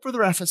stick up for the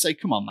ref and say,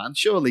 come on, man,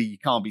 surely you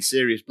can't be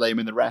serious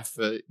blaming the ref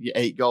for your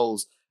 8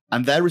 goals.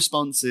 And their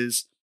response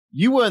is,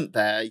 you weren't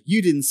there.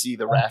 You didn't see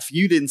the ref.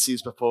 You didn't see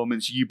his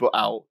performance. You put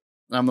out.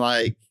 And I'm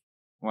like,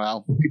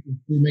 well. I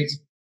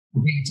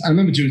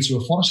remember doing it to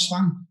a Forest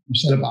fan who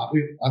said about,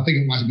 I think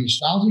it might have been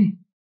Staldi.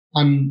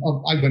 And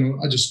I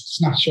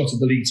just snapshotted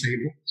the league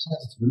table, sent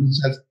it to him and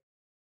said,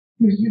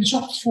 you've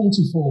dropped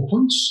 44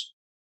 points.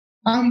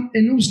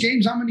 In those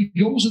games, how many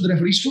goals did the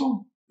referee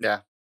score?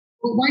 Yeah.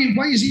 But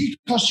why has he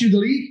cost you the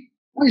league?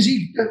 Why is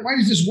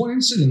this one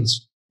incident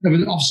of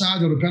an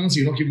offside or a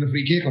penalty, not giving a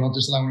free kick or not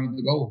disallowing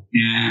another goal?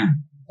 Yeah.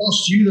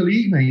 Cost you the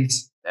league, mate.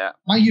 Yeah.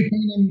 Why are you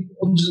paying them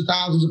hundreds of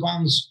thousands of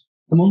pounds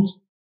a month?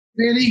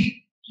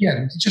 Really?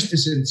 Yeah, it's just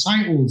this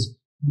entitled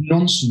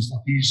nonsense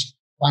that these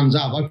fans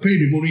have. I paid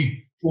you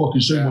money so I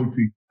can say my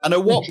piece. And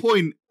at what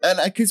point, and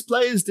because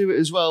players do it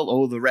as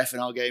well, the ref in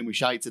our game was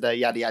shite today,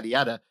 yada, yada,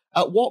 yada.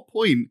 At what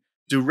point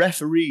do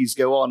referees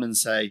go on and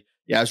say,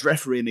 yeah, I was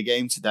refereeing a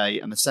game today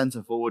and the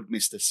centre forward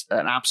missed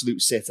an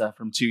absolute sitter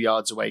from 2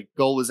 yards away.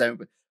 Goal was out.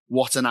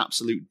 What an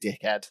absolute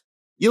dickhead.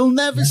 You'll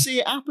never see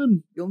it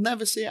happen. You'll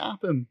never see it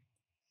happen.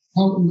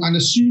 And the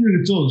sooner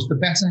it does, the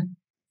better.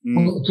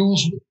 Well, of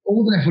course,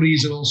 all the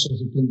referees are also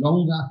to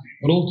condone that,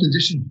 but all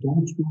conditions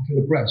don't go to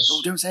the press.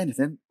 Oh, don't say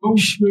anything.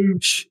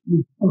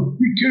 Don't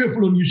be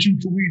careful on your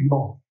shoot to weed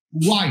law.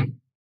 Why?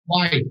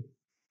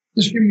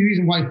 Just give me a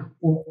reason why.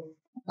 Well,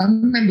 I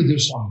remember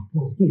this song,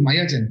 put my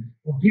head in.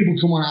 When people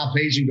come on our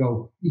page and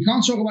go, you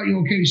can't talk about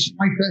your case. It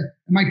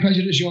might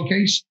prejudice your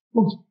case.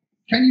 But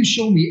can you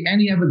show me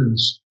any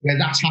evidence where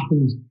that's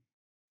happened?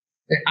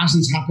 It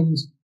hasn't happened.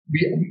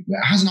 It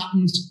hasn't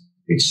happened.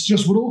 It's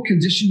just we're all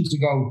conditioned to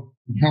go,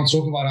 we can't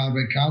talk about our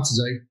red card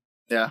today.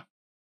 Yeah.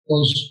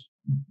 Because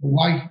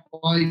why?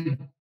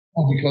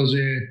 Oh, because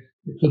it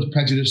could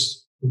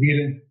prejudice the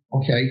hearing.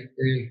 Okay.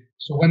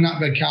 So when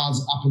that red card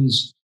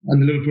happens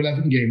in the Liverpool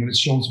Everton game and it's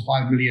shown to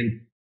 5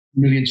 million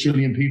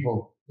trillion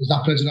people, does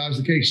that prejudice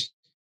the case?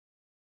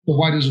 So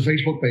why does a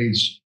Facebook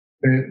page,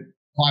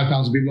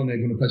 5,000 people on there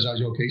going to prejudice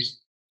your case?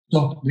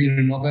 Stop being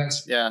a knobhead.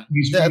 Yeah.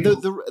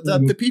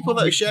 The people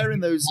that are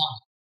sharing those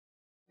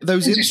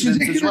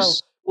incidents as well.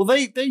 Well,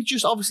 they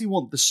just obviously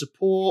want the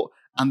support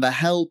and the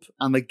help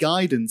and the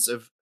guidance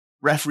of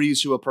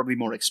referees who are probably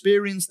more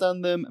experienced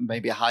than them and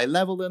maybe a higher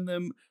level than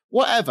them.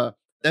 Whatever.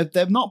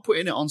 They're not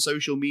putting it on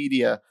social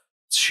media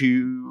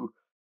to,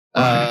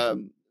 for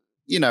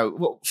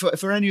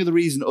any other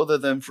reason other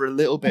than for a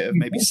little bit of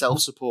maybe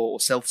self-support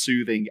or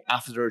self-soothing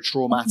after a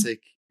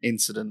traumatic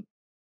incident.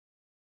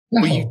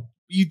 No. But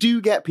you do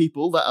get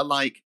people that are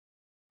like,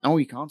 oh,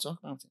 you can't talk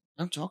about it.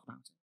 Don't talk about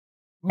it.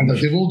 And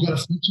they've all got a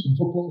future in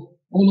football.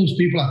 All those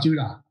people that do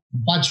that,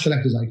 badge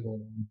collectors, I call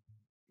them.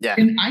 Yeah.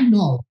 And I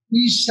know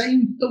those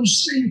same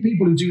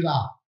people who do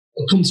that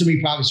will come to me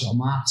privately and say,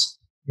 Matt,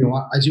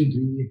 I do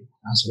agree.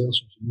 That's real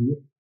social media.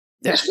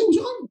 Yeah. This goes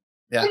on.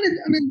 Yeah. And then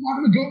I'm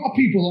going to go at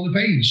people on the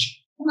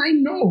page. And I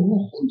know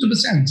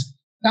 100%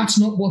 that's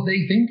not what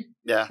they think.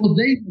 Yeah. But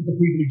they want the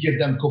people who give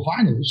them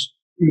co-finals,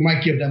 who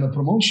might give them a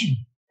promotion.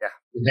 Yeah.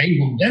 They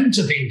want them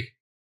to think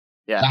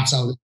that's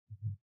how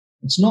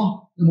it's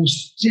not the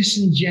most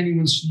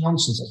disingenuous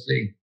nonsense I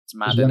see. It's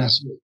mad, isn't it?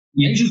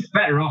 You're just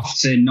better off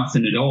saying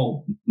nothing at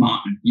all,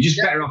 Martin. You're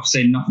just better off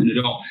saying nothing at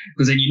all.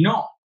 Because then you're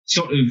not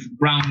sort of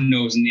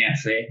brown-nosing the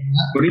FA,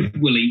 but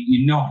equally,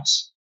 you're not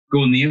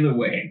going the other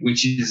way,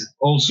 which is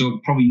also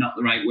probably not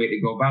the right way to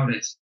go about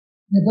it.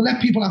 Yeah, but let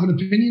people have an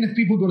opinion. If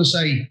people are going to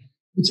say,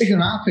 we're taking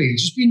our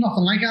page, just be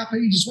nothing like our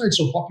page. It's why it's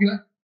so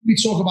popular. We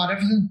talk about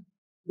everything.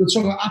 We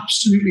talk about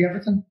absolutely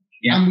everything.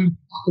 Yeah. And we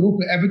back it up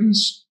with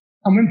evidence.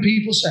 And when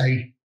people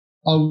say,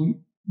 oh,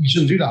 you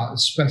shouldn't do that,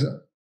 it's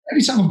better.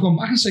 Every time I've gone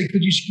back and say,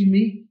 could you show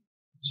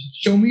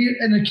me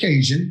an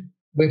occasion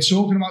where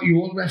talking about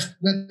your red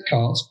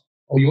cards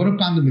or your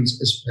abandonment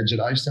is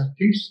prejudiced that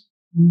case?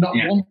 Not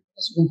one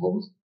has come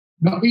forward.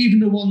 Not even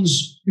the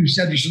ones who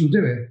said you shouldn't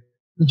do it.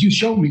 But you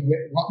show me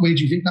what way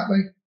do you think that way?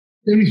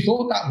 They only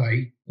thought that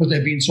way because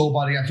they're being told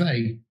by the FA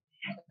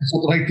it's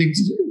not the right thing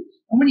to do.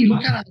 And when you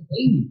look at it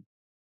again,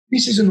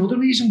 this is another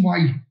reason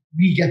why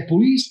we get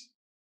bullies.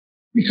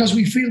 Because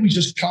we feel we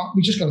just got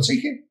to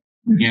take it.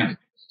 Yeah.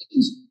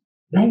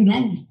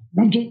 No,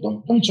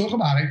 don't talk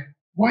about it.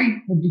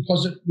 Why? Well,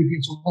 because we're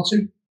being told not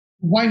to.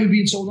 Why are we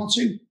being told not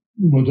to?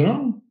 I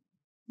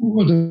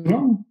don't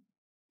know.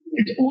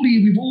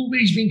 We've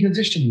always been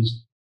conditioned.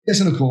 Get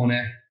in the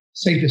corner,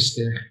 take the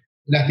stick,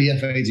 let the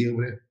FA deal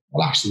with it.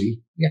 Well,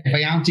 actually, the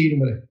FA aren't dealing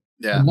with it.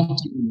 Yeah. They're not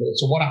dealing with it.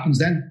 So what happens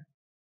then?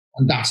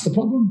 And that's the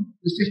problem.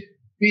 There's this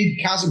big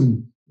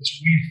chasm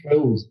that's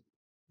refilled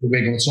that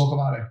we're going to talk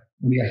about it.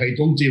 When the FA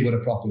don't deal with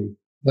it properly,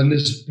 when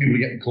there's people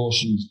getting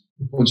cautioned,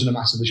 punching a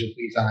massive issue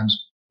 3 times,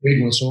 we're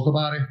going to talk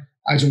about it.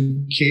 I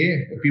don't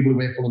care if people who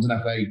work for London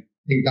FA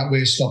think that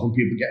we're stopping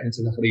people getting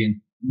into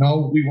refereeing.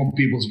 No, we want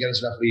people to get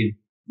into refereeing,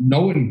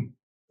 knowing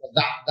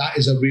that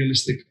is a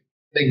realistic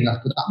thing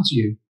that could happen to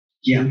you.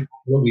 Yeah.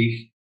 For a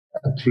week,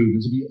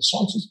 proven to be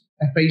assaulted.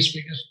 FA's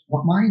figures,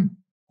 not mine.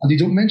 And they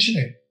don't mention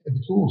it, of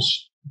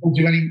course. They don't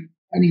do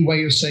any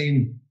way of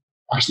saying,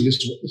 actually, this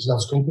is how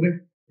to cope with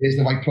it. Here's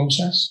the right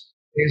process.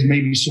 Here's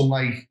maybe some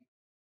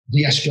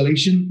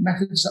de-escalation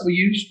methods that we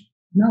use.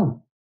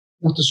 No,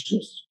 not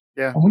discussed.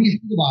 Yeah. And when you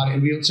think about it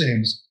in real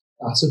terms,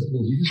 that's a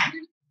bloody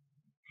dispute.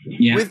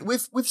 Yeah.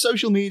 With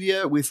social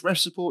media, with Ref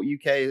Support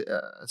UK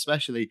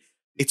especially,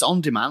 it's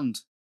on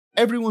demand.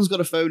 Everyone's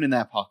got a phone in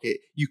their pocket.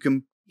 You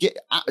can get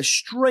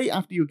straight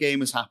after your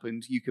game has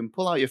happened. You can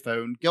pull out your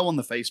phone, go on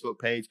the Facebook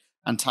page,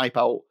 and type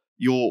out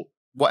your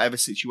whatever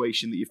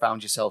situation that you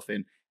found yourself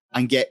in,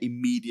 and get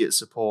immediate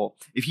support.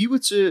 If you were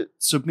to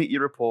submit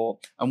your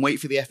report and wait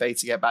for the FA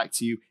to get back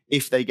to you,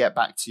 if they get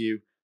back to you,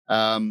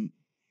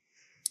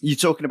 you're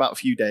talking about a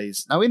few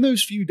days. Now, in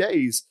those few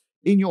days,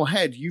 in your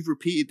head, you've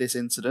repeated this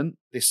incident,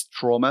 this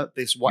trauma,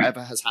 this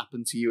whatever has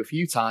happened to you a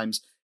few times,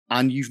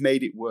 and you've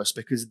made it worse,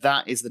 because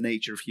that is the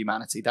nature of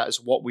humanity. That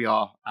is what we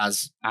are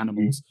as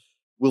animals.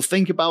 We'll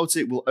think about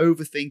it, we'll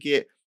overthink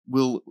it,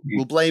 we'll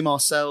blame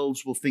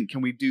ourselves, we'll think,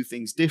 can we do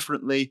things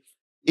differently?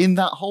 In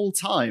that whole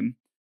time,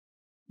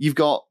 you've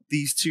got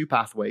these 2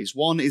 pathways.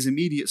 One is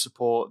immediate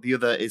support. The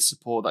other is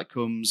support that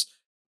comes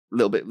a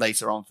little bit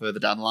later on, further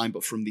down the line,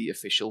 but from the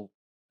official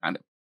and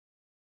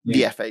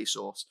the FA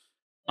source.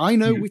 I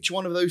know which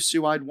one of those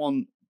 2 I'd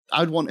want.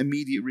 I'd want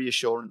immediate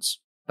reassurance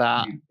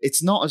that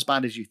it's not as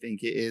bad as you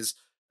think it is.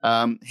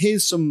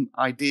 Here's some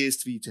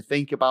ideas for you to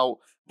think about.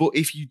 But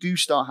if you do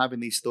start having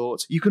these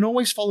thoughts, you can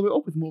always follow it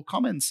up with more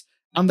comments.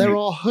 And there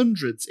are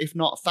hundreds, if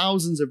not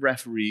thousands, of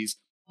referees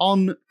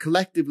on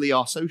collectively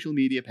our social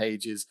media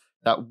pages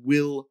that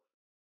will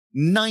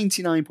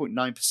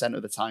 99.9%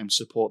 of the time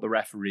support the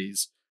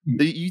referees.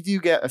 You do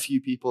get a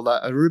few people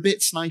that are a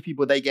bit snipey,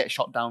 but they get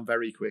shot down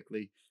very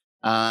quickly.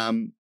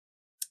 And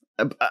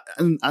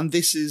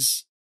this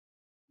is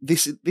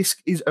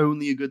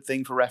only a good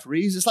thing for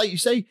referees. It's like you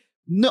say,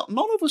 none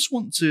of us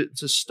want to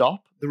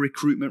stop the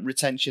recruitment,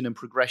 retention, and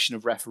progression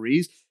of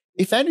referees.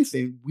 If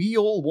anything, we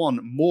all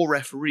want more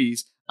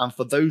referees, and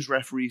for those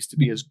referees to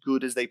be as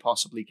good as they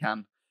possibly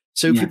can.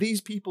 So for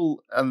these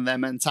people and their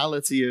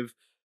mentality of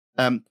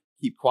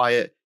keep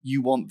quiet,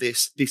 you want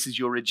this is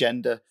your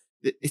agenda,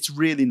 it's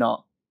really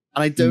not.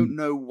 And I don't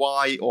know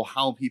why or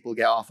how people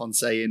get off on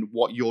saying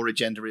what your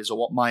agenda is, or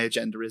what my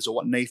agenda is, or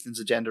what Nathan's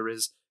agenda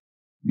is.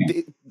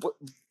 Yeah.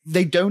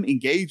 They don't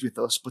engage with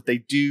us, but they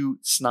do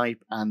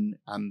snipe and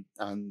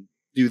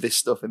do this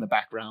stuff in the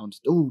background.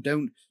 Oh,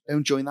 don't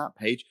join that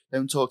page.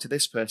 Don't talk to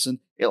this person.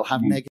 It'll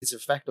have negative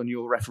effect on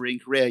your refereeing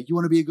career. You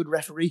want to be a good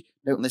referee?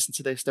 Don't listen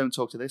to this. Don't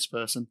talk to this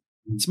person.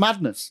 It's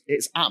madness.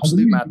 It's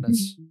absolute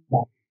madness.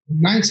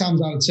 9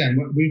 times out of 10,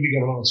 when we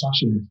get a lot of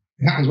traction,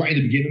 it happens right in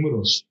the beginning with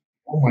us.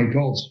 Oh my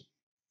God,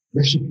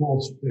 Ref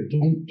Support,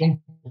 don't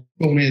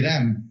go near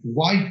them.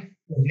 Why?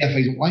 Well, the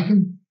FA don't like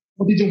them.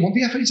 But they don't want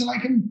the FA to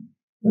like them.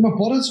 They're not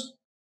bothered.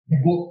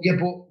 That's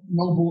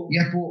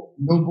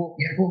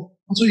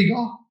all you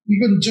got.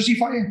 You couldn't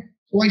justify it.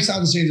 So I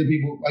started saying to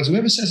people, right,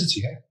 whoever says it to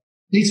you,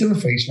 need to have a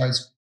face, right?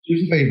 Do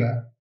us a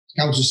favour.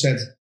 Scout just said,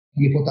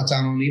 can you put that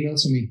down on an email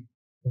to me?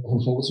 I'll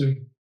look forward to it.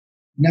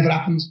 Never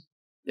happened.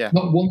 Yeah.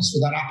 Not once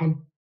did that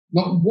happen.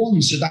 Not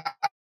once did that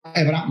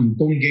ever happen.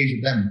 Don't engage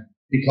with them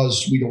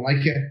because we don't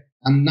like it.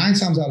 And 9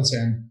 times out of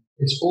 10,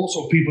 it's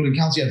also people in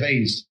county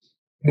FAs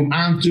who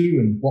aren't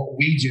doing what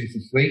we do for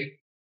free.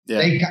 Yeah.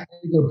 They got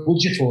a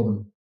budget for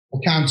them. They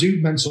can't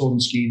do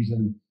mentoring schemes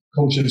and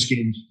coaching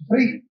schemes for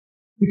free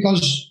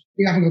because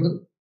they haven't got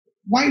the.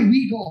 Why have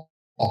we got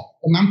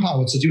the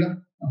manpower to do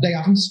that? They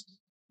haven't.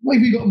 Why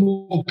have we got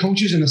more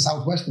coaches in the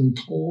Southwest and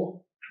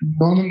core?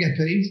 None of them get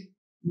paid.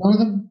 None of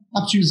them.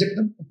 Absolutely zip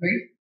them are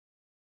paid.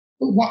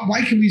 But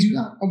why can we do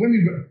that? And when we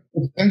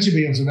eventually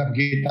be able to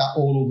replicate that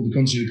all over the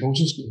country, the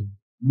coaching school,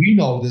 we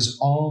know there's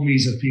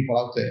armies of people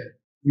out there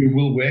who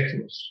will work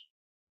for us.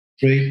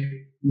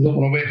 Free. You don't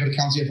want to work for the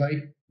county FA.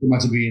 You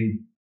might have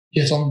been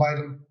hit on by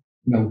them.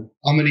 You know,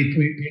 how many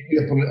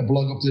people put a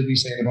blog up to be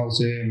saying about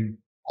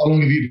how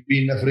long have you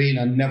been refereeing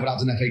and never had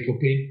an FA Cup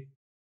game?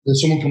 Then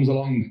someone comes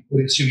along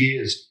with it 2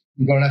 years,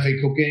 you've got an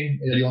FA Cup game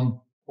early on,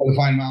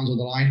 qualifying rounds on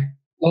the line.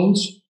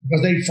 Loads,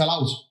 because they fell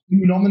out.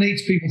 Who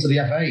nominates people to the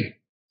FA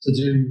to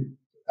do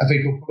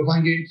FA Cup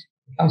qualifying games?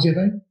 County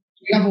FA.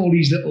 So we have all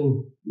these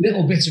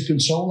little bits of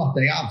control that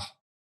they have.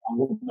 And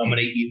we'll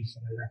nominate you for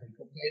an FA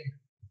Cup game.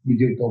 We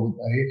do go with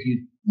if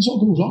you. That's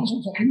what goes on. It's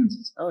all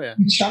documented. Oh yeah.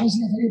 We challenge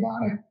the FA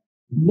about it.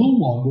 No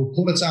one will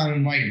put it down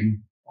in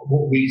writing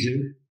what we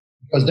do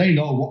because they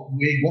know what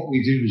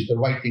we do is the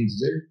right thing to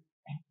do.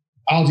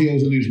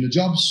 RDOs are losing their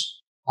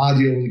jobs.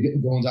 RDOs are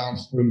getting going down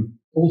from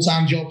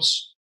full-time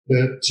jobs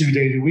to 2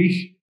 days a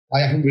week. I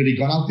haven't really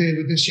gone out there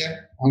with this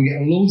yet. I'm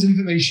getting loads of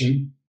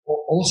information,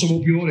 also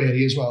up your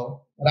area as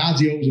well, but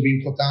RDOs are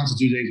being put down to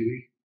 2 days a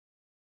week.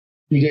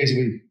 2 days a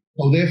week.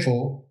 So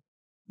therefore,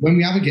 when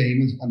we have a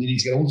game and they need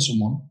to get hold of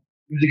someone,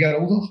 who do they get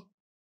hold of?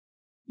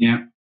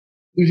 Yeah.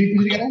 Who do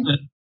they get hold of?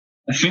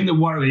 I think the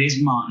worry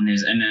is, Martin,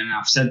 is, and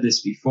I've said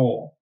this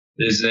before,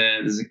 there's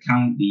a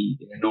county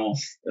in the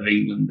north of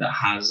England that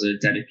has a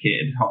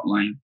dedicated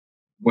hotline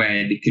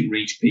where they can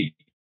reach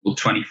people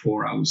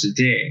 24 hours a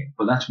day,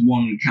 but that's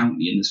one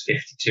county and there's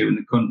 52 in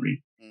the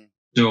country.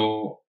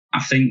 So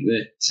I think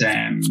that,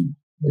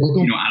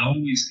 I'll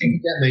always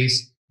think...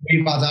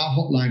 We've had our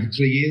hotline for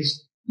 3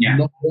 years. Yeah.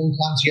 Not one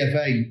county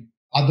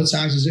FA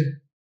advertises it.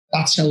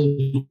 That tells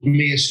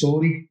me a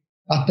story.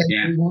 That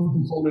they want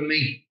them phoning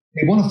me.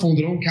 They want to phone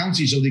their own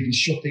county so they can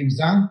shut things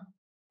down.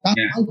 I'm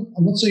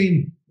not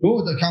saying,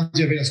 the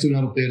county FA that's doing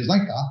that up there is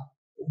like that.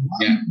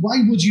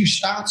 Why would you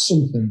start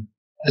something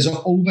as an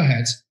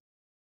overhead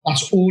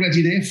that's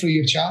already there free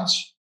of charge?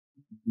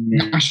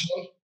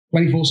 National,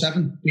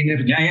 24/7, being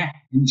there. Yeah.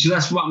 And so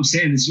that's what I'm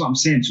saying. This is what I'm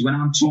saying. So when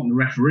I'm talking to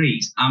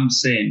referees, I'm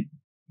saying,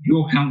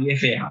 your county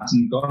FA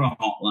hasn't got a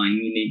hotline,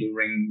 you need to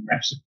ring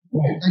rep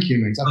support. Thank you,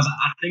 mate.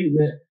 I think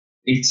that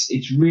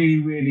it's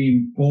really, really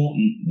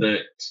important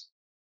that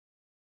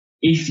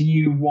if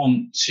you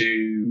want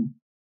to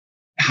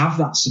have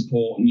that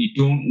support and you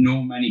don't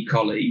know many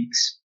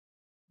colleagues,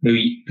 who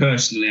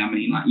personally, I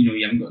mean,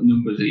 you haven't got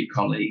numbers of your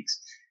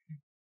colleagues,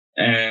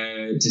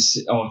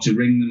 to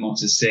ring them or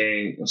to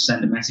say, or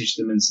send a message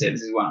to them and say,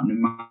 this is what happened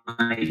in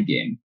my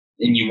game,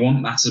 and you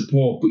want that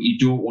support, but you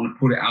don't want to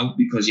put it out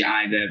because you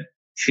either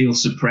feel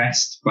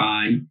suppressed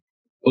by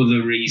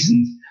other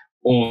reasons,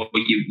 or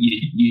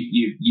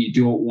you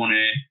don't want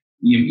to,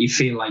 you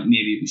feel like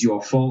maybe it was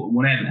your fault or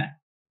whatever,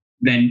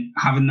 then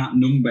having that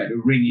number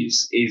to ring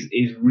is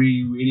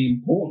really, really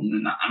important.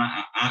 And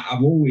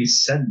I've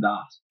always said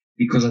that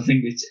because I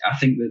think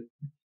that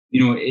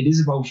it is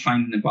about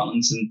finding a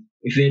balance. And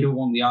if they don't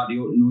want the RDO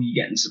to know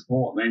you're getting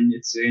support, then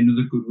it's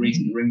another good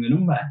reason to ring the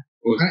number.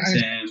 But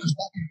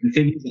the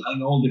thing is,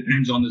 it all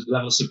depends on the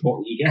level of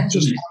support that you get.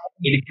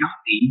 In a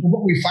county,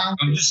 what we found.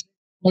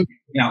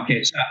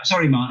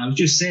 Sorry, Martin. I was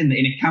just saying that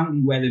in a county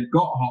where they've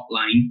got a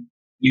hotline,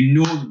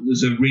 that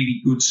there's a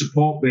really good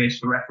support base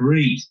for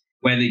referees.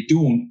 Where they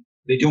don't.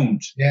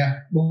 Yeah.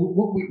 Well,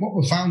 what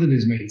we're finding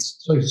is, mates.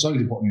 Sorry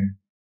to put me in.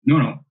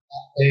 No.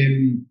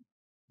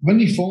 When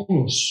they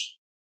phone us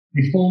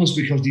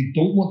because they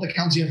don't want the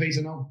county FA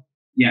to know.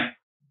 Yeah.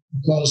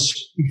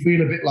 Because we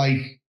feel a bit like,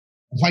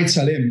 if I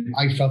tell him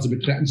I felt a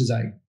bit threatened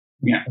today.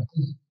 Yeah.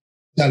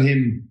 Tell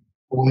him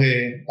or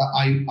her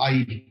that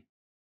I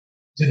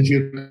didn't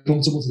feel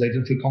comfortable today,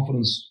 didn't feel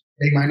confidence.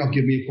 They might not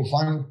give me a cup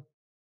final.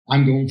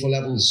 I'm going for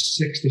level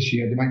 6 this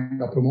year. They might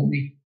not promote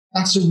me.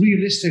 That's a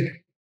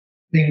realistic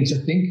thing to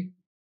think.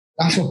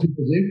 That's what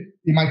people do.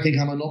 They might think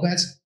I'm a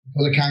knobhead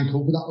because I can't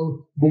cope with that.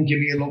 Or won't give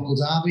me a local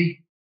derby.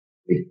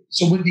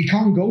 So when you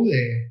can't go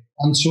there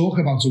and talk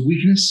about a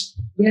weakness,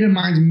 bear in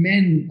mind,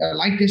 men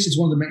like this, it's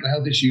one of the mental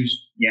health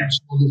issues. Yeah.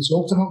 They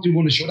talked about. They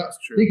want to show that.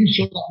 They can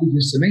show that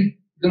weakness to me.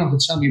 You don't have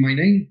to tell me my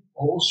name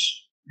or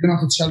us. You don't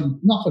have to tell me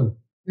nothing.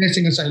 First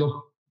thing I say, look,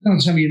 you don't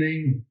have to tell me your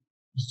name.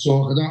 Just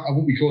talk. I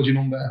won't record your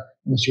number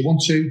unless you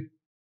want to.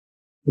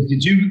 If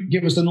you do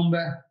give us the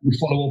number, we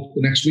follow up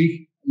the next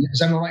week. Is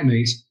that all right,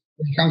 mate?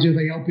 If you can't do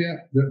anything help you,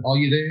 are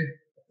you there?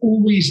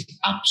 Always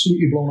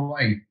absolutely blown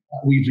away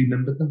that we've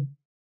remembered them.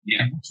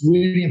 Yeah. What's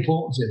really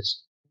important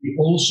is we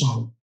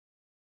also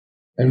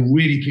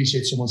really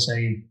appreciate someone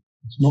saying,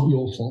 it's not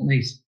your fault,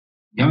 mate.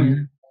 I'm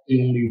not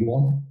the only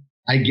one.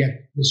 I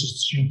get this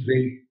is 2,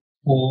 3,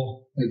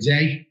 4 a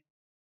day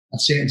at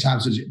certain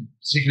times,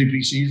 particularly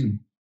pre-season,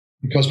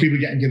 because people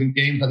are getting given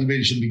games that they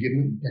really shouldn't be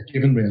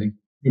given, really.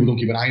 People don't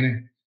keep an eye on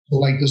it. So,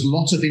 there's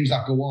lots of things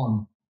that go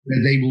on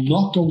where they will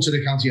not go to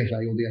the county FA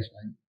or the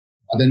FA.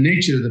 By the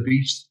nature of the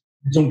beast,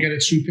 they don't get a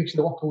true picture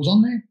of what goes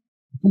on there.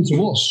 They come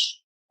to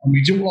us, and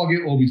we do log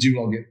it, or we do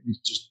log it.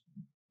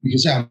 We can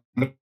say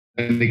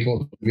they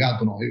call it we are,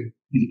 but not who.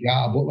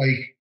 Yeah, but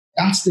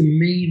that's the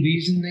main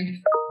reason,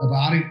 Nate,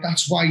 about it.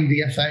 That's why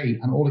the FA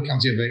and all the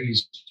county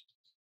FAs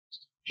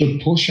should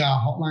push our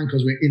hotline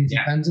because we're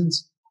independent.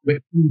 Yeah.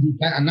 We're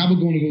independent, and now we're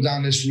going to go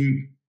down this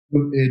route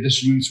with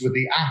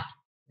the app.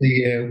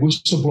 The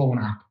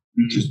whistleblowing app,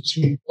 which is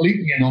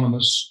completely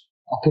anonymous.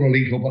 I'll put a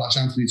link up, but that's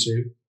Anthony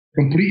too.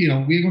 Completely,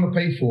 we're going to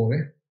pay for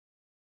it.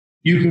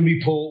 You can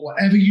report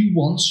whatever you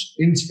want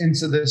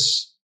into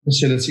this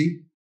facility.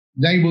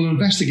 They will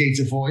investigate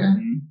it for you.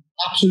 Mm-hmm.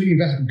 Absolutely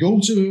investigate. Go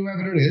to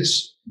whoever it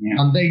is,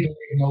 and they don't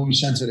even know who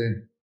sent it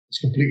in. It's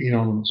completely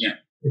anonymous. Yeah.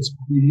 It's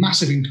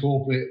massive in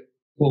corporate.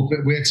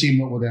 We're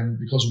teaming up with them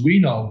because we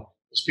know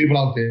there's people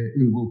out there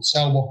who will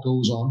tell what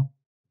goes on,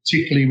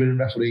 particularly with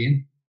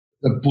refereeing,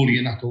 the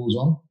bullying that goes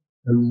on,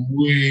 the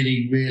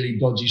really, really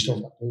dodgy stuff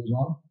that goes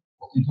on.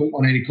 But we don't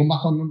want any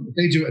comeback on them. If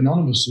they do it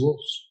anonymous to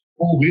us,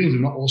 all we'll do,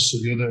 not us to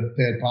the other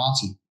third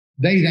party.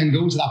 They then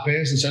go to that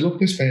person and say, look,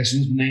 this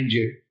person's named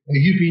you.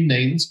 You've been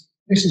named.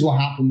 This is what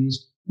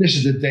happens. This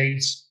is the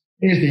date.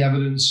 Here's the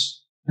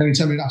evidence. Then you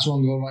tell me that's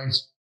wrong or right.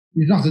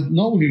 You don't have to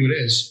know who it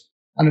is.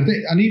 And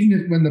even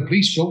if when the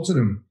police spoke to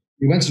them,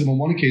 we went to them on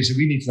one occasion,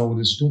 we need to know where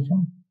this has come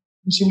from.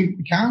 They said,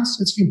 we can't.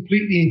 It's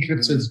completely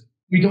encrypted.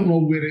 We don't know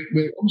where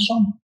it comes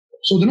from.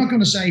 So they're not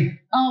going to say,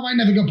 oh, I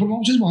never got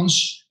promoted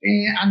once,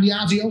 and the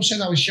RDO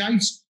said I was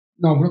shite.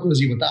 No, we're not going to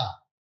deal with that.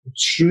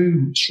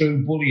 True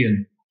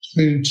bullying,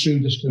 true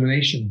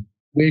discrimination.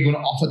 We're going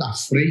to offer that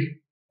free.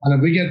 And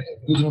if we get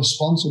good enough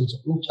sponsors,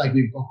 it looks like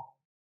we're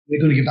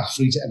going to give that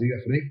free to every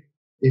referee.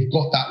 They've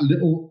got that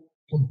little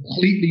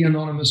completely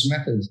anonymous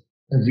method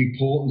of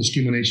reporting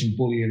discrimination,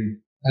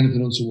 bullying,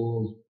 anything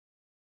untoward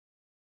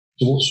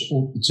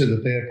to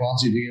the third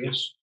party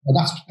dealers. And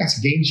that's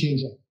a game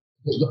changer.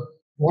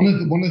 One of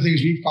the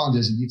things we've found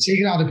is if you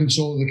take it out of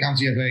control of the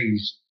county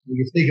FAs,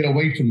 you take it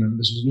away from them.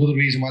 This is another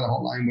reason why the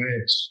hotline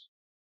works.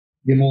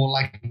 You're more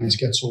likely to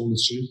get told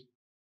the truth.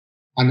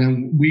 And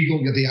then we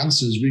go get the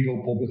answers, we go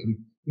public and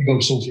we go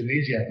social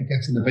media, it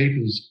gets in the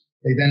papers,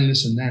 they then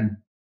listen then.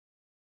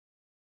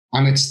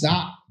 And it's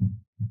that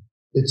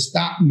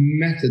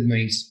method,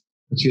 mate,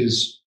 which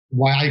is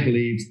why I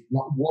believe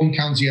not one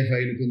county FA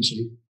in the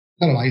country,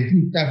 I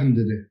think Devon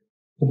did it,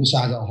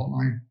 publicised our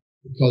hotline,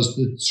 because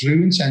the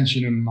true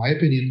intention, in my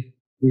opinion,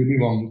 prove me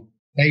wrong,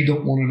 they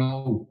don't want to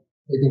know,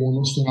 they don't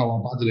want us to know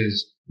how bad it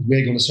is.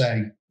 We're going to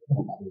say,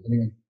 oh, bad it is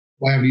anyway.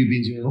 Why haven't you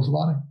been doing enough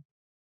about it?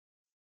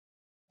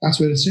 That's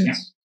where it sits. Yeah.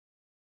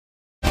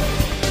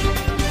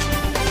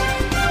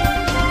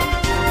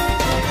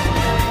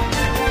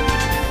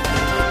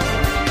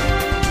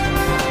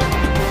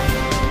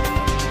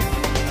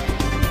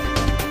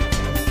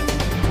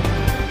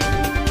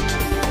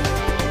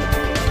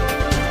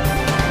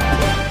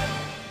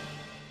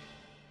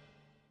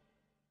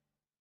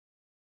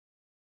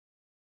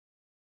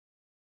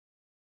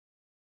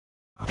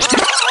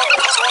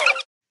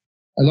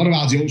 A lot of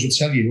RDOs would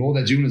tell you all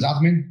they're doing is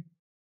admin.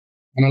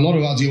 And a lot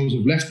of RDOs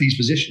have left these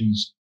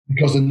positions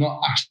because they're not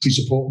actually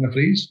supporting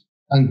referees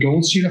and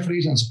going to see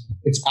referees. And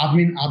it's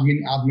admin. A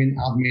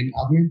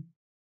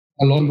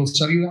lot of them will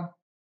tell you that.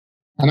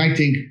 And I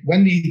think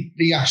when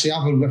they actually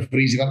have a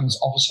referees development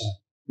officer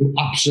who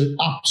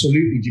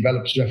absolutely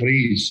develops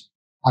referees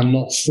and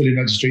not fill in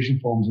registration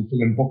forms and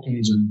fill in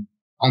bookings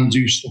and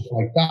do stuff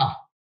like that,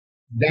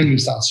 then we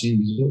start seeing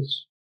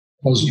results.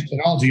 Because an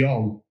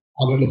RDO,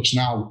 how it looks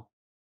now,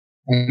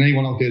 and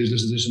anyone out there who's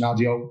listening to this, an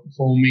RDO,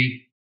 phone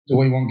me. The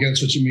way you want to get in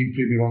touch with me,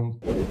 prove me wrong.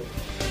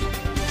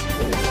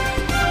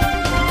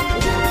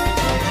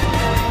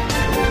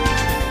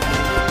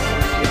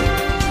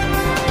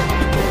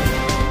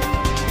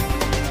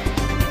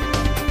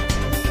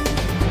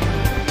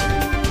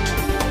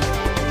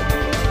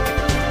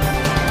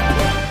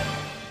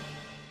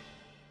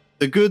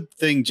 The good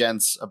thing,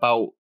 gents,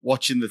 about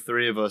watching the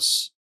three of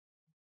us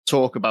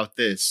talk about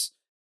this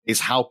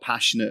is how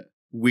passionate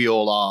we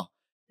all are.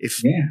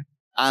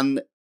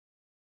 And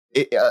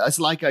it's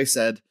like I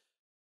said,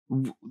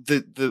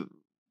 the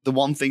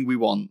one thing we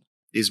want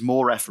is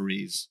more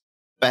referees,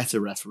 better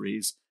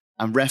referees,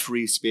 and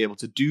referees to be able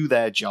to do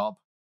their job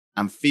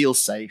and feel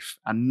safe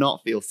and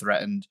not feel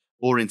threatened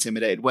or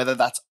intimidated, whether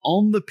that's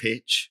on the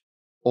pitch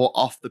or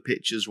off the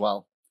pitch as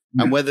well.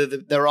 Yeah. And whether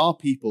there are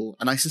people,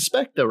 and I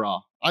suspect there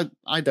are,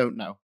 I don't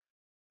know.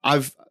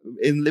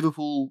 In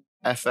Liverpool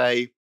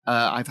FA,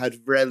 I've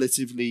had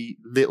relatively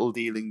little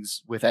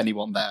dealings with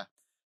anyone there.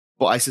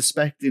 But I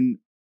suspect in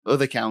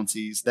other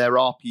counties, there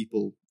are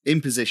people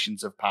in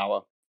positions of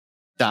power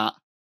that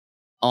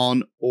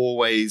aren't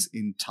always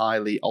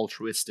entirely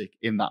altruistic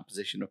in that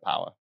position of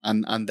power.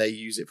 And they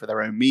use it for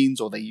their own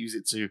means, or they use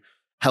it to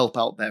help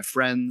out their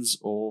friends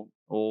or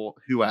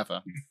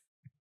whoever.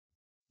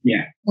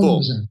 Yeah.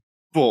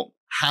 But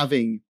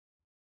having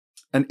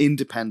an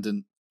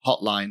independent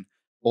hotline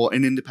or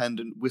an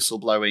independent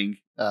whistleblowing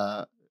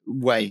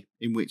way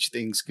in which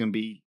things can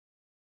be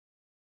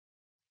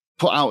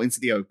put out into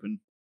the open,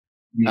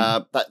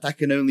 that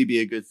can only be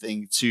a good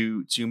thing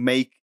to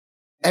make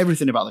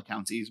everything about the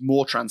counties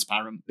more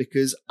transparent,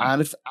 because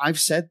I've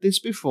said this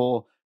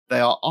before, they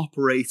are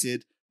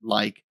operated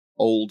like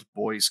old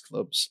boys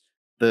clubs,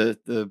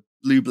 the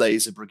Blue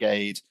Blazer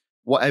Brigade,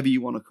 whatever you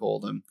want to call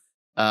them.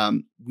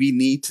 We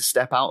need to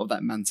step out of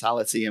that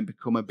mentality and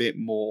become a bit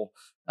more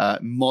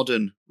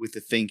modern with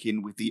the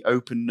thinking, with the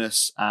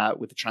openness,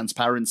 with the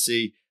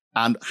transparency,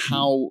 and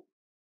how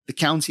the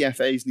county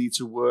FAs need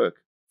to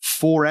work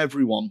for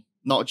everyone,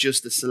 not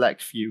just the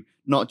select few,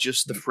 not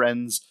just the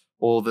friends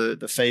or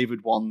the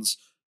favoured ones.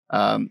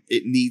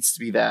 It needs to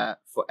be there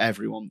for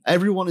everyone.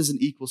 Everyone is an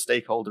equal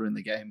stakeholder in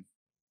the game.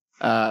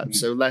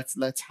 So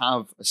let's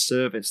have a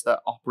service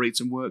that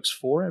operates and works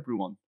for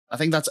everyone. I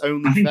think that's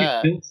only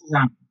fair.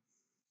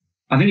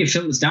 I think it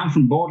filters down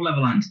from board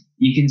level, and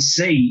you can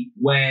see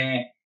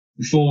where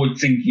the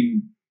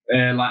forward-thinking,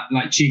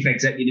 like chief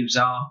executives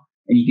are,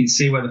 and you can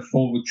see where the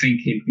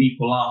forward-thinking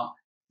people are,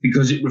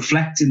 because it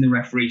reflects in the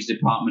referees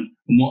department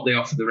and what they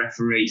offer the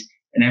referees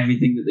and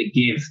everything that they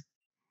give.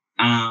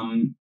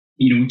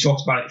 We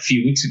talked about it a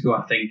few weeks ago,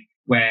 I think,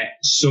 where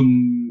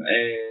some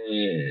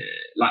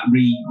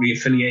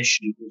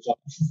re-affiliation was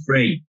offered for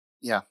free.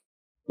 Yeah.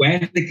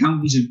 Where the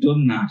counties have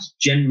done that,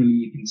 generally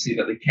you can see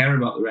that they care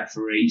about the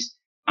referees,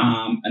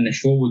 and they're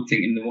forward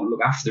thinking, they want to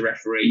look after the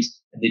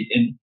referees.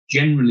 And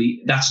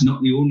generally, that's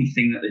not the only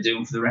thing that they're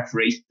doing for the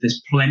referees.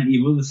 There's plenty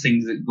of other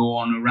things that go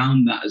on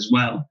around that as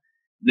well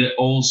that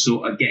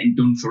also are getting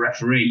done for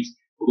referees.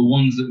 But the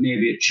ones that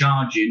maybe are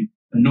charging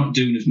are not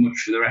doing as much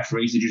for the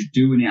referees. They're just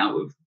doing it out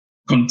of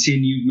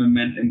continued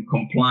momentum,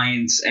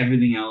 compliance,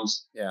 everything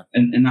else. Yeah.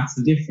 And that's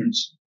the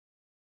difference.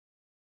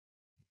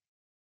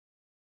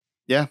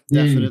 Yeah,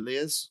 definitely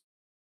is.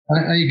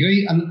 I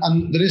agree.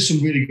 And there is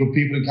some really good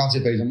people in county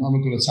FAs. I'm not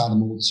going to tie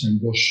them all the same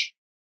brush.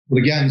 But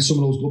again, some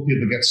of those good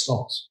people get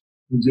stopped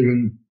from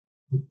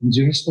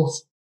doing stuff.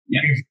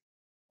 Yeah.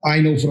 I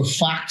know for a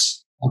fact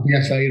at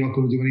the FA you're not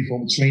going to do any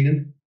form of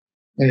training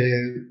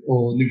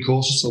or new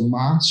courses till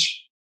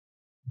March.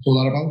 That's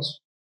all that about.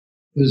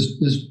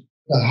 There's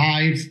a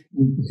hive.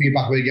 The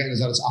feedback we're getting is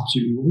that it's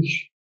absolutely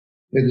rubbish.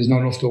 There's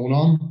not enough going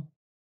on.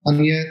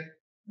 And yet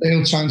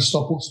they'll try and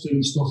stop us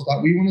doing stuff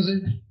that we want to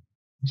do.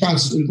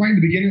 Right in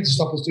the beginning to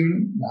stop us doing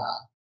it.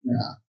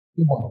 Nah.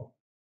 Come on.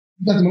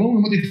 Let them alone.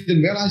 And what they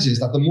didn't realise is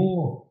that the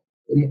more,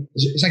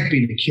 it's like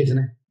being a kid, isn't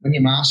it? When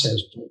your ma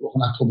says, don't look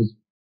in that cupboard.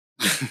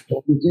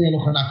 Don't you dare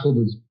look in that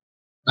cupboard.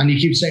 And you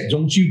keep saying,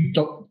 don't you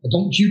go in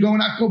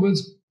that cupboard.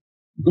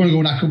 You're going to go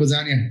in that cupboard,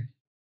 aren't you?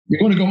 You're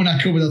going to go in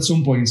that cupboard at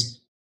some point.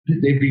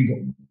 They've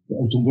been,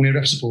 don't go near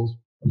ref support.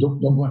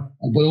 Don't go.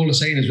 But all they're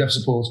saying is ref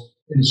support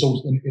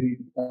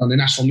on the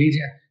national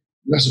media,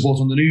 ref support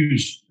on the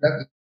news,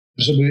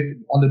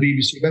 on the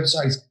BBC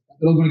website.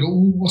 They're all going to go,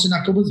 what's in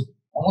that cupboard?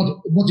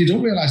 And what they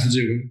don't realise they're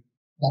doing,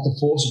 that they're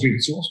forcing people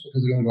to us,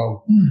 because they're going to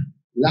go,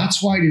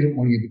 that's why they don't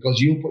want you,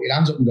 because you'll put your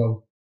hands up and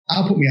go,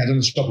 I'll put my head on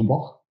the chopping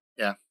block.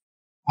 Yeah.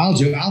 I'll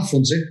do it, I'll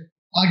front it.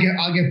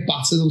 I'll get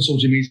battered on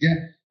social media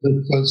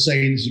for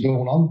saying this is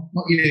going on.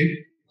 Not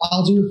you.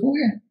 I'll do it for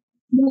you.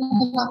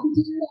 I'm happy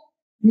to do that.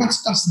 And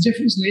that's the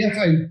difference in the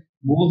FA. The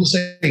more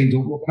they're saying,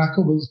 don't look in our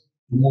covers,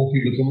 the more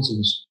people are coming to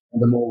us,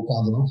 and the more we're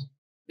finding out.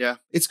 Yeah,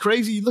 it's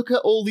crazy. You look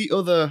at all the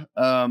other,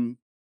 how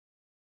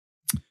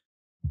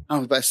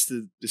best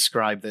to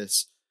describe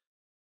this?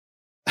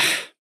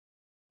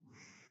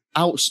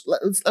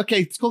 Okay,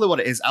 let's call it what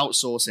it is,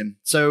 outsourcing.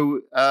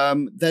 So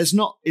there's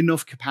not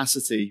enough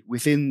capacity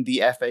within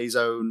the FA's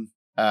own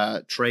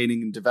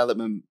training and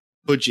development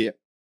budget.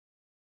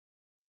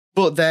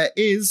 But there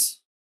is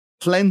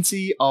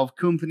plenty of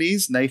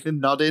companies, Nathan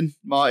nodding,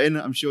 Martin,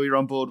 I'm sure you're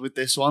on board with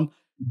this one,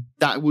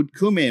 that would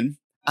come in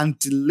and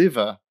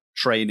deliver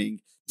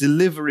training,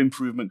 deliver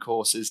improvement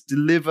courses,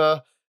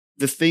 deliver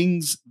the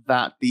things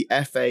that the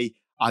FA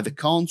either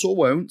can't or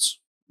won't.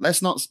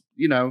 Let's not,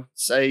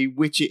 say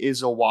which it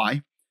is or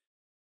why.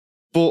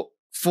 But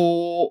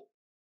for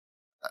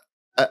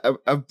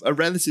a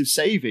relative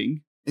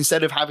saving,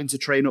 instead of having to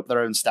train up their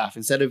own staff,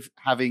 instead of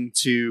having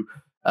to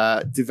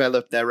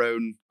develop their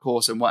own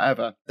course and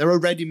whatever, there are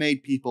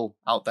ready-made people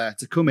out there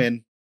to come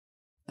in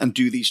and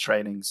do these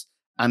trainings.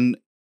 And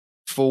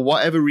for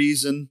whatever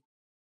reason,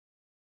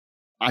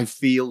 I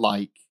feel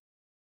like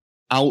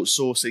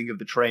outsourcing of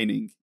the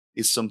training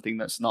is something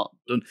that's not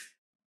done.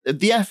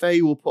 The FA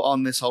will put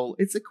on this whole,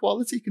 it's a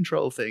quality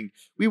control thing.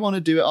 We want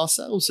to do it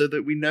ourselves so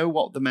that we know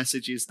what the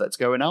message is that's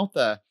going out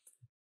there.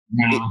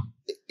 No.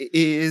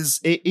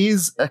 It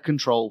is a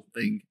control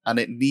thing, and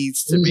it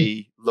needs to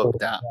be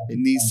looked at. It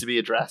needs to be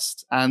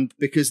addressed. And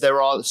because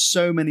there are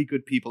so many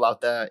good people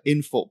out there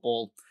in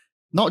football,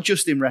 not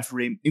just in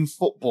refereeing, in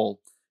football,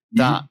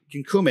 that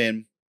can come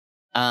in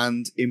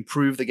and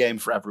improve the game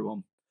for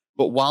everyone.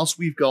 But whilst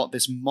we've got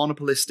this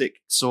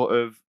monopolistic sort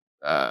of,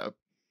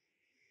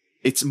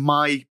 it's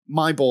my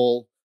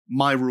ball,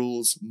 my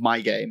rules,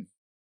 my game,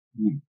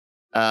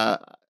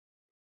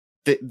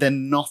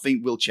 then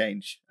nothing will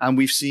change. And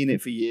we've seen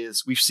it for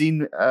years. We've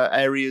seen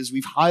areas,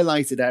 we've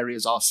highlighted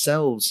areas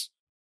ourselves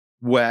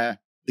where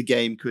the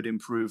game could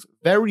improve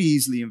very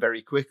easily and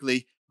very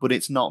quickly, but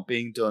it's not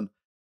being done.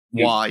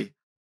 Yeah. Why?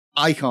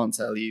 I can't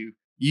tell you.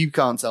 You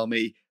can't tell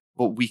me,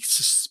 but we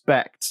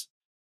suspect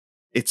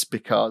it's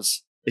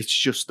because it's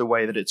just the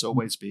way that it's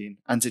always been.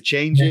 And to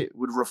change it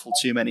would ruffle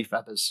too many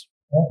feathers.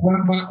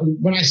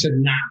 When I said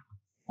nah,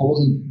 I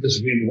wasn't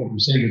disagreeing with what you were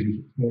saying with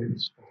you.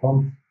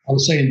 I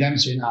was saying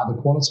the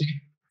quality.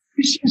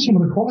 You see some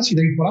of the quality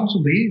they put out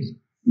of these.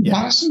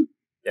 Embarrassing.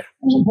 Yeah. I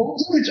was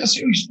appalled. I was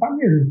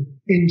standing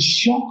in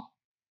shock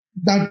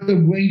that the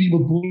way they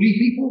would bully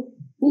people.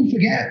 don't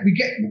forget, we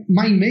get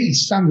my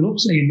mates standing up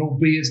saying no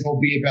beards, no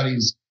beer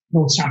bellies,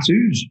 no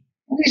tattoos.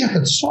 And he's at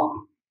the top.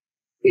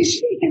 He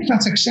thinks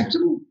that's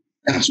acceptable.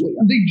 That's what,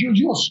 and they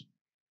judge us.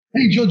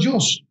 It's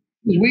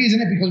weird,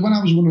 isn't it? Because when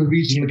I was running a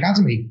regional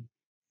academy,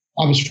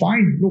 I was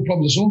fine, no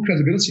problem at all,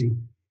 credibility.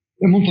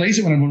 A month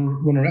later, when I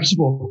run a ref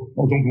support,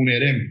 don't go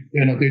near him. They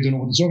don't know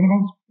what they're talking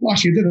about. Well,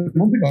 actually, I did it a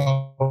month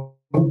ago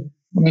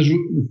when I was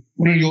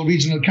running your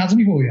regional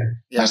academy for you.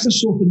 Yeah. That's the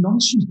sort of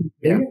nonsense.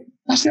 Yeah.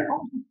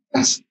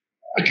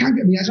 I can't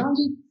get my head around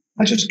it.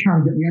 I just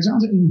can't get my head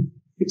around it. And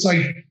it's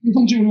like, you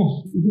don't do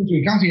enough.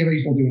 You can't hear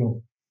you don't do enough.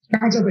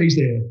 Counter base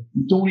there.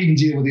 You don't even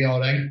deal with the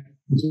RA.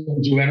 You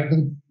don't do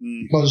anything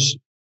because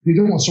you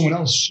don't want someone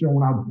else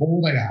showing how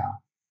poor they are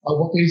or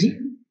what they do.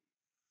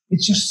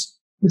 It's just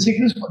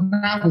ridiculous. But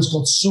now it's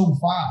got so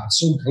far,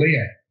 so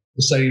clear.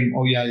 They're saying,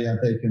 oh yeah,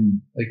 they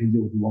can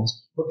do what they want.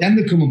 But then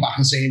they're coming back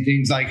and saying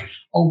things like,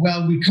 oh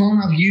well, we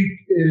can't have you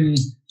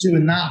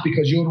doing that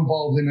because you're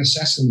involved in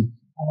assessing,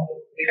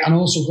 and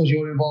also because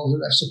you're involved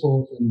in F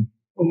support, and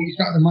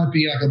there might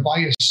be like a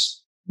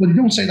bias. But they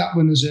don't say that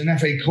when there's an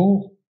FA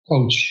core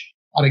coach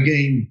at a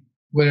game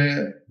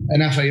where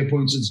an FA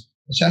appointed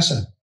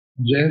assessor,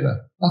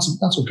 observer.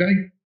 That's okay.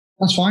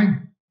 That's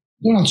fine.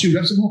 Don't have 2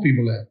 F support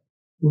people there.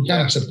 We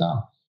can't accept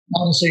that.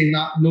 Now they're saying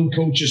that no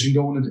coaches can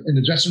go in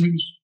the dressing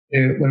rooms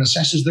when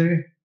assessors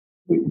there.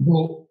 But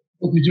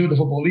they do at the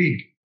Football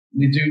League.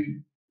 They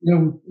do,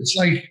 it's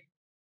like,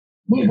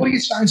 what are you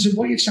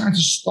trying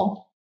to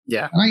stop?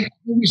 Yeah. And I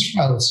always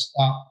felt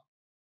that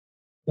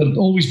there'd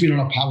always been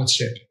on a power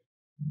trip,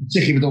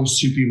 particularly with those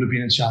 2 people who've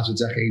been in charge for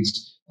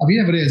decades. Have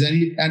you ever heard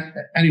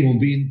anyone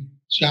be in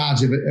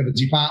charge of a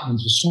department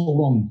for so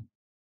long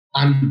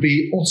and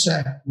be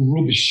utter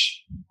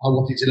rubbish at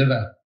what they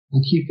deliver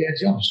and keep their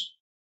jobs?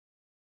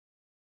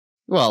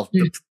 Well,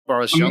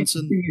 Boris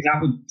Johnson. The thing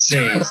I would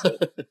say is,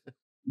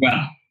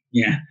 well,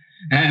 yeah.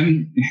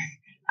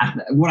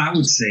 What I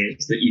would say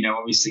is that,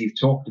 obviously you've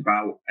talked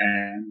about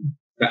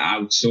the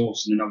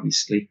outsourcing, and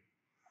obviously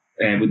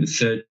with the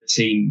third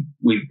team,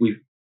 we've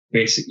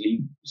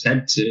basically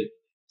said to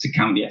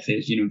county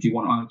FAs, do you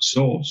want to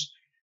outsource?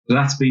 So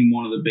that's been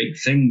one of the big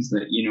things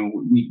that,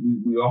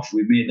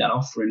 we made that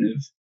offering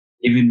of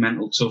giving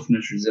mental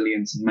toughness,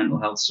 resilience and mental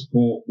health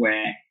support,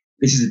 where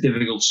this is a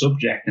difficult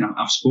subject. And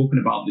I've spoken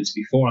about this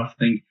before, I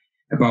think,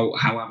 about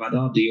how I've had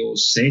RDOs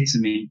say to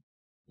me,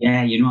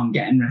 yeah, I'm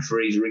getting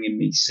referees ringing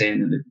me saying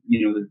that,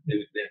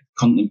 they've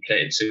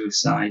contemplated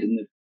suicide and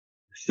they've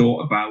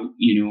thought about,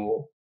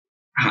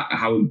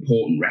 how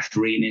important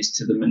refereeing is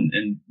to them,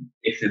 and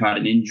if they've had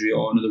an injury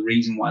or another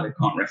reason why they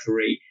can't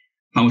referee,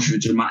 how much of a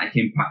dramatic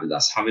impact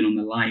that's having on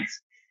their life.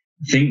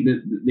 I think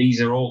that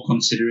these are all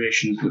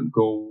considerations that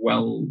go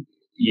well,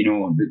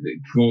 that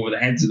go over the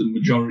heads of the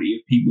majority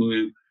of people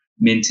who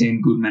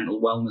maintain good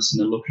mental wellness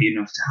and are lucky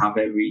enough to have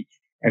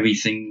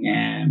everything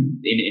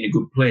in a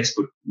good place.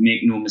 But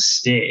make no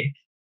mistake,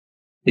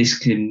 a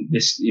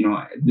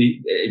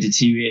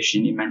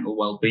deterioration in mental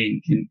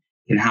well-being can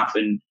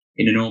happen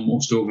in an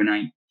almost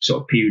overnight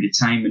sort of period of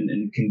time,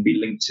 and can be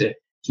linked to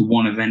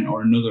one event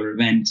or another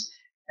event,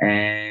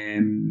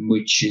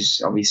 which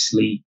is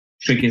obviously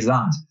triggers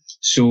that.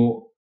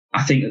 So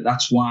I think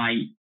that's why,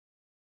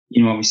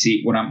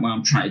 obviously what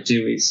I'm trying to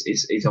do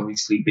is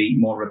obviously be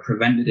more of a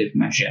preventative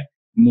measure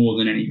more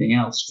than anything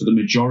else for the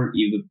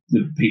majority of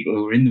the people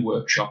who are in the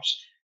workshops,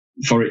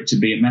 for it to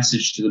be a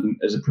message to them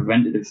as a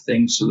preventative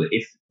thing, so that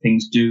if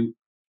things do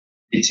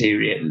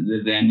deteriorate,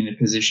 they're then in a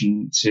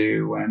position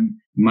to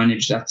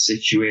manage that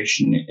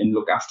situation and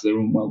look after their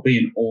own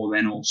well-being, or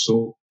then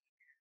also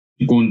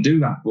go and do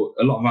that. But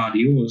a lot of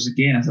RDOs,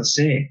 again, as I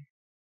say,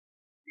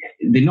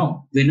 they're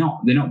not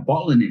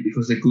bottling it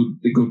because they're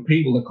good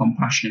people, they're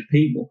compassionate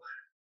people,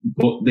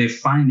 but they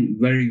find it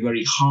very,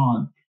 very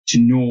hard to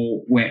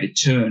know where to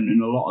turn.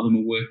 And a lot of them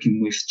are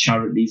working with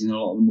charities, and a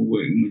lot of them are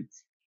working with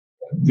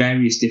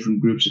various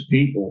different groups of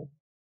people.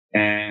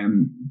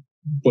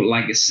 But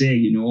like I say,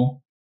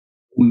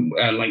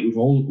 we've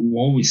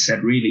always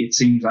said, really, it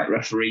seems like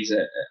referees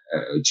are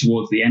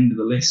towards the end of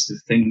the list of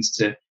things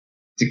to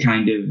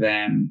kind of,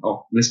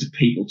 or list of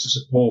people to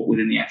support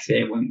within the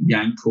FA,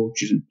 behind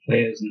coaches and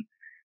players and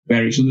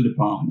various other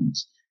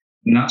departments.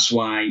 And that's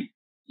why,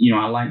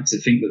 I like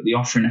to think that the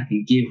offering I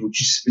can give,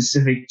 which is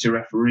specific to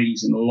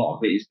referees, and a lot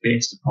of it is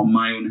based upon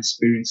my own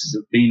experiences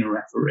of being a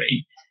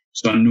referee.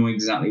 So I know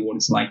exactly what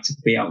it's like to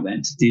be out there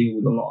and to deal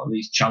with a lot of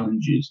these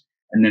challenges,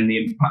 and then the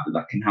impact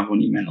that can have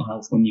on your mental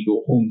health when you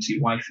go home to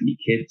your wife and your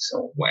kids,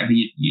 or whatever,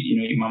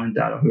 your mum and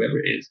dad or whoever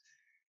it is.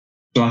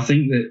 So I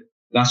think that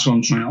that's what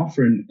I'm trying to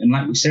offer. And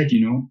like we said,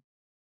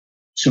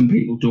 some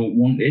people don't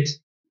want it,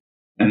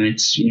 and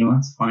it's,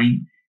 that's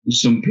fine. And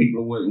some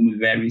people are working with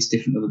various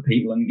different other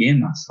people, and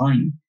again, that's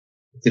fine.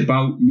 It's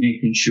about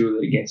making sure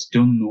that it gets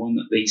done, knowing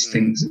that these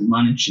things are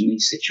managed and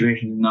these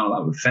situations are not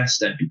allowed to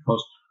fester,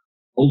 because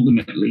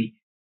ultimately,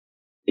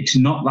 it's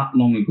not that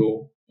long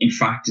ago. In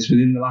fact, it's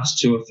within the last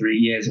 2 or 3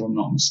 years, if I'm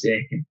not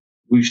mistaken,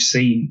 we've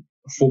seen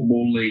a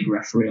Football League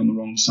referee on the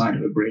wrong side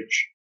of a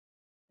bridge.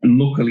 And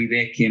luckily,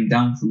 they came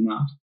down from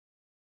that.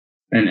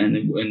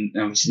 and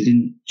obviously they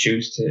didn't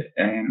choose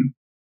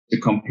to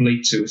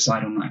complete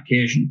suicide on that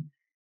occasion.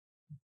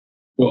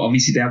 But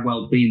obviously their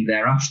well-being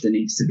thereafter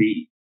needs to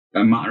be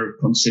a matter of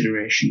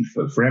consideration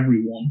for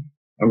everyone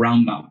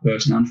around that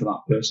person and for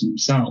that person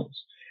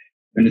themselves.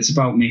 And it's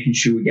about making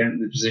sure we get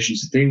into the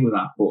positions to deal with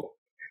that. But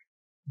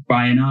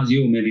by an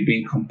RDO maybe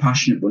being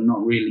compassionate but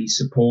not really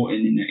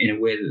supporting in a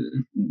way that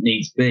it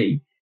needs to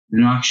be,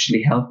 they're not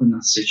actually helping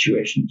that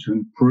situation to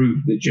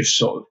improve. They're just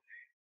sort of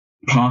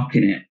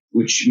parking it,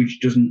 which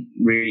doesn't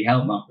really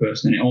help that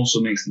person. And it also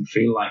makes them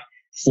feel like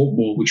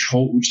football,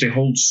 which they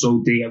hold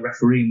so dear,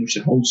 refereeing, which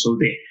they hold so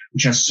dear,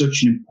 which has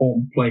such an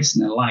important place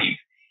in their life,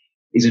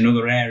 is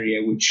another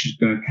area which is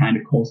going to kind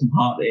of cause them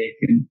heartache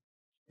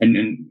and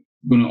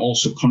going to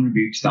also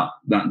contribute to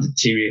that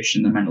deterioration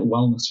in their mental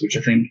wellness, which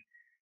I think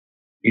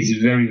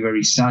is very,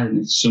 very sad. And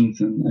it's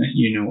something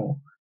that,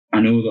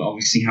 I know that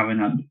obviously having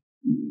had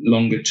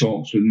longer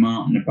talks with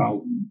Martin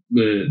about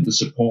the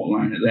support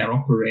line that they're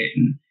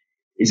operating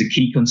is a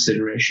key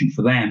consideration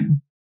for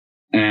them.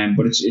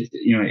 But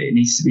it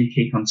needs to be a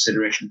key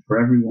consideration for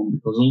everyone,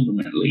 because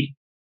ultimately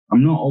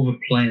I'm not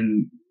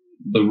overplaying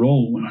the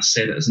role when I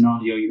say that as an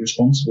RDO you're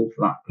responsible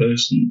for that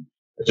person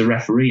as a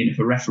referee, and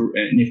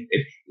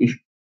if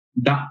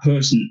that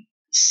person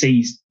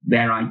sees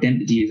their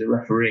identity as a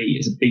referee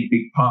as a big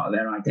part of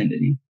their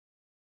identity,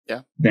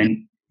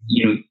 then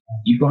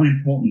you've got an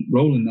important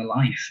role in their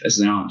life as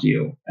an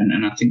RDO,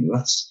 and I think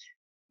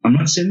I'm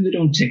not saying they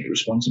don't take it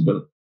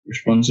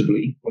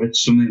responsibly, but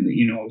it's something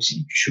that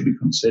obviously should be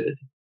considered.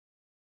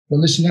 Well,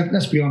 listen,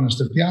 let's be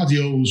honest. If the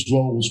RDO's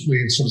roles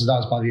were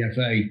subsidised by the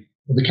FA,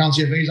 would the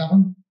county FAs have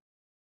them?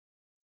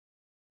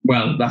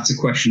 Well, that's a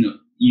question that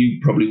you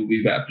probably would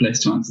be a better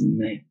place to answer than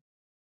me.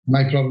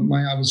 I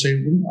would say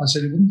it wouldn't. I'd say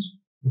they wouldn't.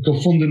 We've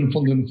got funding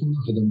for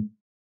them.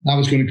 Now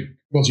it's going to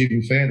go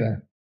even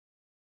further.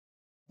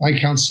 I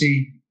can't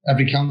see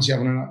every county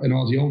having an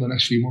RDO in the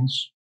next few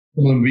months.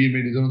 Some of them being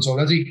really done it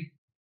already.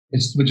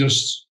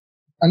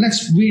 And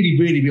let's really,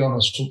 really be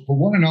honest. For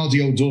what an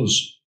RDO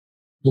does,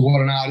 for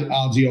what an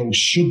RDO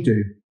should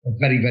do, are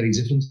very, very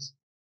different.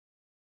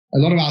 A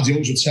lot of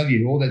RDOs would tell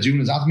you all they're doing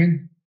is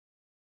admin.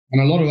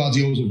 And a lot of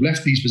RDOs have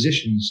left these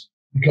positions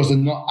because they're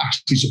not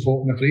actually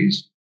supporting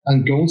referees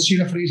and go and see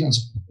referees. And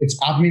it's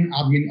admin. A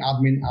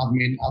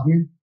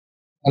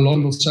lot of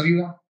them will tell you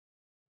that.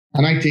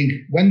 And I think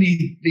when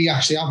they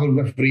actually have a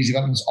referees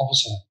development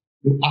officer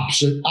who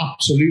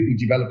absolutely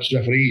develops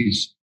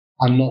referees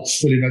and not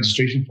fill in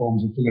registration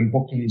forms and fill in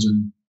bookings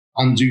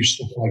and do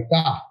stuff like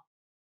that,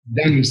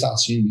 then we start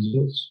seeing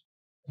results.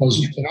 Because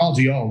an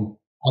RDO,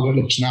 how it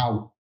looks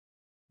now,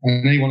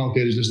 and anyone out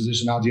there who's listening to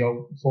this, an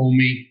RDO, phone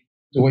me,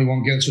 the way you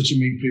want to get in touch with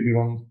me, prove me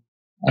wrong.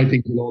 I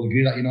think we'll all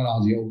agree that you're not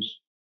RDOs.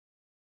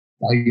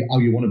 How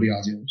you want to be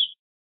RDOs.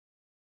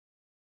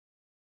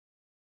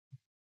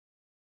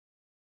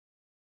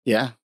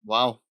 Yeah.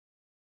 Wow.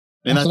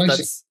 I mean,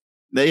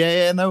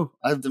 no.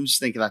 I'm just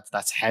thinking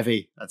that's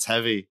heavy. That's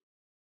heavy.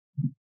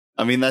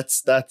 I mean,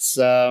 that's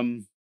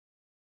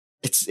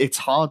it's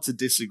hard to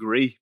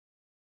disagree.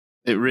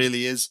 It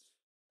really is.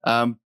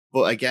 But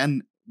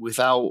again,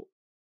 without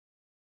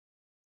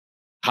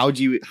how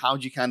do you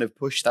kind of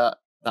push that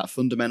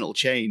fundamental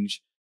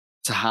change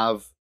to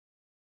have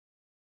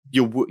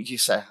your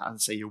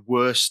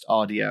worst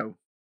RDO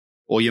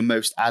or your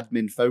most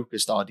admin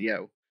focused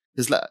RDO?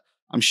 Because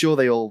I'm sure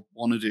they all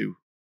want to do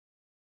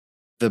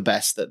the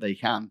best that they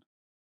can.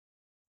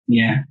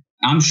 Yeah,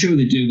 I'm sure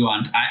they do, though,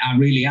 and I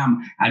really am.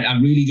 I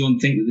really don't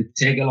think that they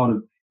take a lot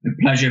of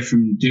pleasure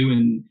from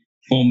doing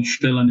form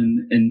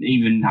filling and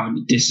even having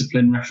to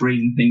discipline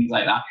referees and things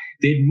like that.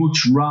 They'd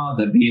much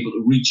rather be able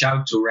to reach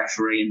out to a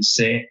referee and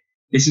say,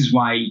 this is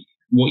why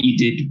what you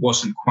did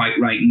wasn't quite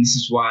right, and this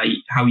is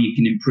how you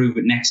can improve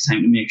it next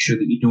time to make sure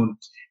that you don't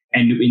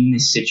end up in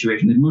this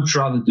situation. They'd much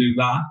rather do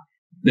that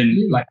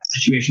than like the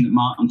situation that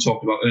Martin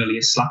talked about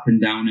earlier, slapping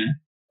down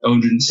a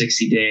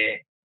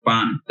 160-day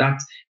ban. That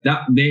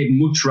they'd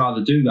much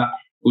rather do that.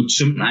 But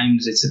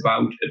sometimes it's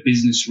about a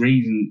business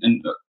reason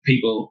and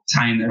people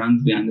tying their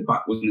hands behind the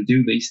back when they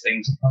do these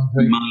things.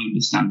 My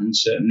understanding,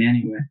 certainly,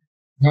 anyway.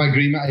 No, I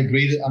agree, Matt. I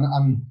agree.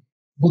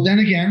 But then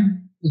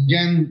again,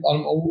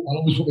 I'll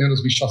always put my hand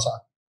to be shot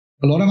at.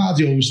 A lot of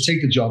RDOs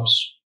take the jobs,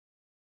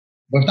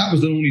 but if that was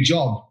their only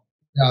job,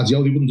 the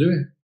RDO, they wouldn't do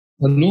it.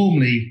 But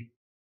normally,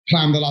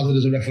 climb the ladder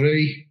as a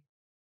referee.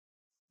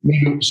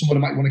 Maybe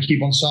somebody might want to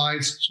keep on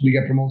sides, so we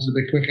get promoted a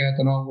bit quicker. I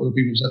don't know what the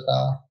people said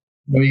that.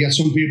 You get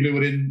some people who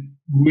are in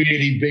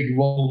really big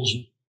roles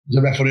as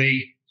a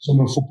referee, some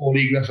are Football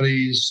League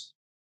referees.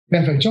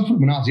 Perfect job for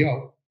them, an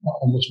RDO, not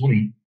on much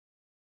money.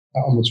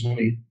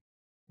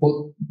 But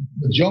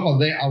the job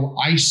of how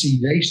I see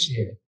they see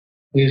it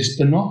is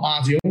they're not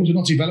RDOs, they're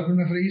not developing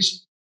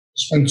referees.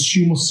 Spend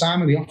too much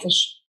time in the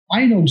office.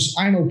 I know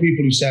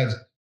people who said,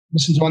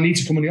 listen, do I need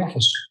to come in the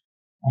office?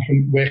 I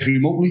can work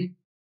remotely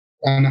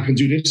and I can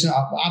do this.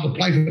 I'd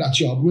apply for that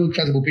job, real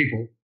credible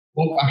people.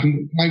 Well,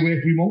 can I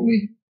work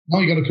remotely? No,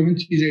 you got to come in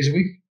 2 days a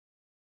week.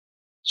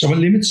 So it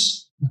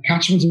limits the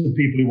catchment of the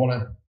people who want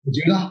to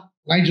do that.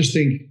 I just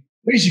think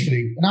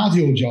basically, an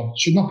RDO job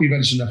should not be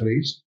registering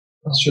referees.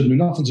 That should do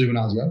nothing to do with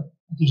an RDO.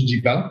 It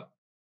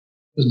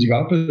doesn't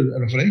develop a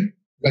referee,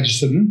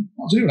 registering them.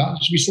 Not to do that.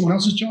 It should be someone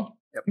else's job.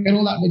 Yep. Get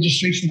all that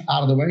registration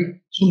out of the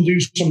way. Some do,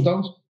 some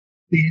don't.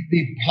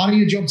 They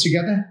parry a job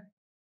together.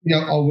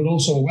 Oh, we're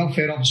also a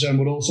welfare officer and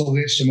we're also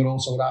this and we're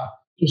also that.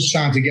 Just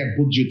trying to get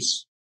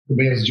budgets to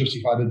be able to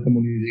justify the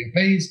money they get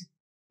paid.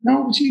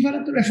 No, it's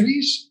develop the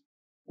referees.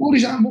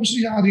 Most of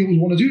these RDOs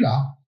want to do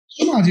that.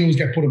 Some RDOs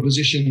get put in a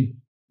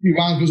position who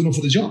aren't good enough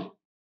for the job.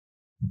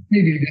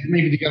 Maybe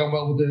they get on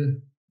well with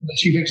the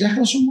chief exec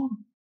or someone.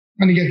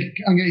 And you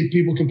get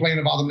people complaining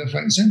about them left,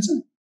 right, and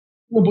centre.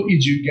 Well, but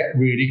you do get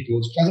really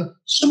good.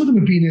 Some of them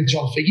have been in the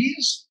job for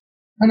years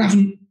and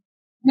haven't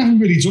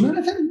really done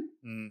anything.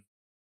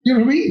 You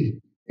know what I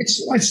mean?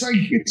 It's I'll say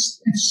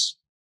face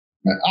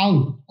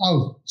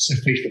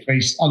to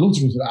face. I love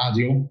to go to the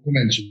RDO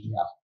convention.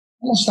 Yeah.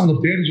 I'll stand up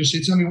there and just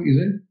say, tell me what you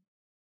do.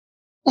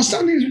 I'll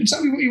stand there and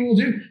tell me what you all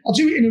do. I'll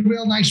do it in a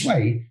real nice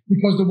way,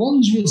 because the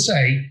ones will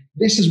say,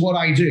 this is what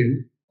I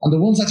do, and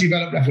the ones that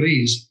develop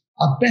referees,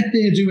 I bet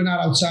they're doing that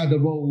outside the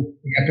role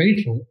they get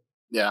paid for.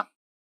 Yeah.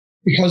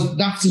 Because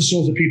that's the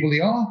sort of people they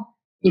are.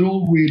 They're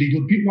all really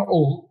good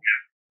people.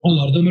 A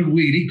lot of them are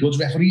really good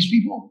referees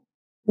people.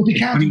 But they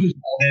can't do this.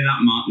 Say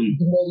that, Martin.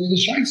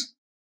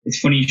 It's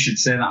funny you should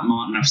say that,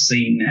 Martin. I've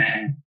seen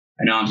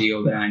an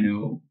RDO that I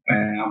know,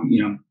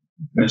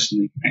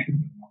 personally connected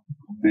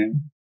with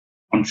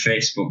on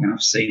Facebook, and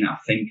I've seen that.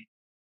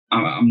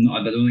 I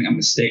don't think I'm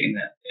mistaken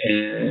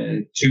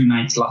that 2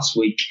 nights last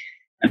week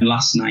and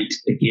last night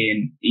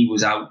again, he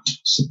was out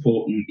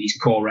supporting his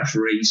core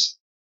referees.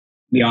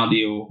 The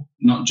RDO,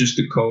 not just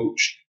the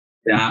coach,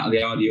 the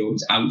RDO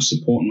was out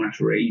supporting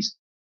referees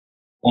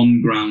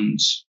on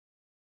grounds.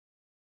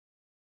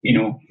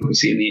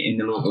 Obviously in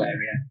the local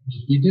area.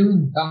 You're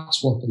doing,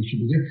 that's what they should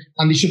be doing.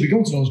 And they should be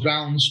going to those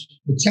grounds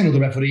with 10 other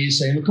referees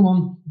saying, look, come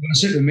on, you're going to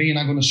sit with me and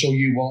I'm going to show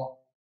you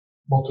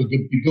what could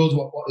be good,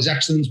 what is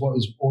excellence, what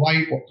is all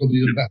right, what could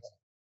be done better.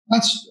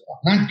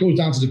 That goes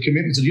down to the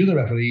commitment to the other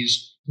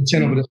referees to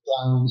 10 over the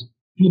grounds.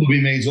 Club will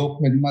be made up.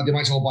 They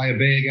might all buy a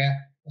burger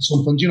or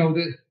something,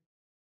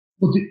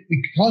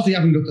 because they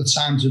haven't got the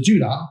time to do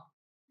that,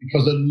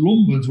 because they're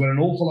lumbered with an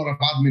awful lot of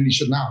admin they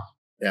shouldn't have.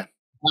 Yeah.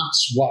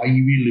 That's why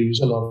we lose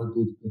a lot of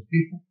good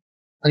people.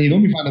 And you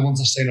normally find the ones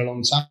that stay in a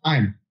long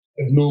time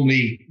have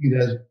normally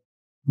either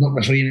not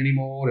refereeing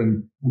anymore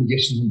and want to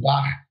give something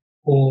back,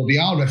 or they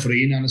are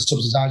refereeing and it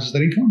subsidises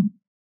their income.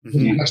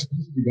 Mm-hmm.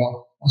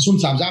 And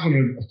sometimes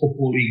having a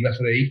football league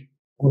referee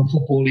or a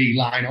football league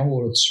liner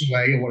or a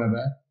 2A or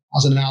whatever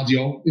as an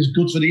RDO is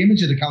good for the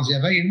image of the county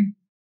FA.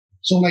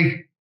 So,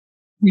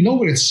 we know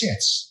where it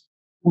sits,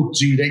 but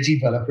do they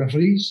develop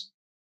referees?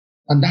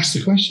 And that's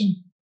the question.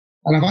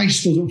 And if I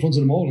stood up in front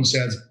of them all and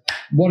said,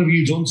 what have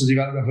you done to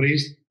develop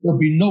referees? There'll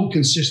be no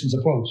consistent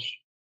approach.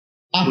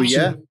 Absolutely.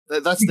 Well, yeah,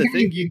 that's the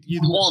thing.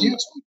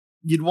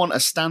 You'd want a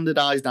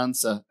standardized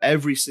answer.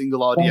 Every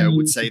single RDO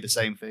would say the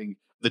same thing.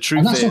 The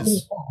truth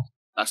is,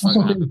 that's not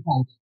their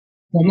fault.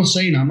 I'm not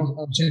saying that.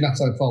 I'm saying that's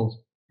their fault.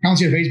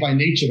 County FAs by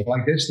nature are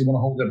like this. They want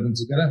to hold everything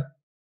together.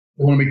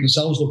 They want to make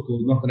themselves look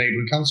good, not the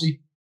neighbouring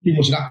county. Too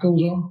much of that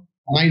goes on.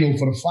 And I know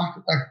for a fact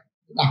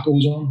that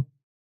goes on.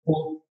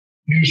 But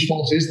whose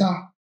fault is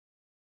that?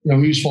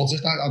 Whose fault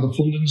is that? Are the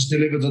funding's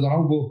delivered? I don't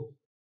know. But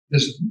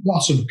there's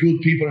lots of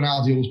good people in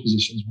RDO's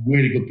positions,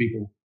 really good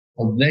people.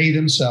 But they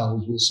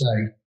themselves will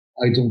say,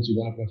 I don't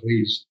develop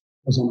referees.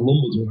 Because I'm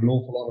lumbered with an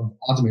awful lot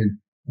of admin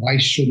that I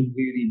shouldn't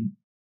really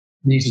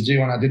need to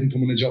do, and I didn't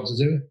come in the job to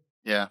do it.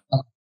 Yeah.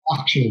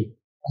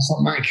 That's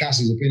not Mike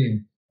Cassie's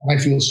opinion. And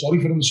I feel sorry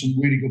for them. There's some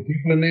really good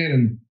people in there,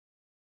 and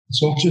I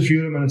talked to a few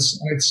of them, and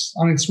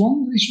it's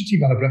one, they should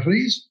develop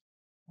referees.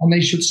 And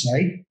they should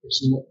say,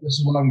 this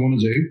is what I'm going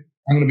to do.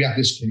 I'm going to be at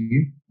this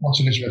game,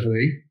 watching this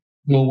referee.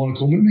 You all want to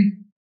come with me?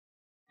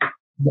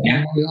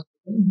 Yeah.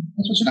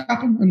 That's what should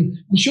happen. And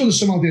I'm sure there's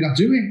some out there that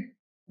do it.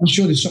 I'm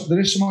sure there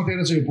is some out there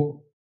that do it, but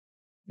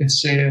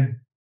it's...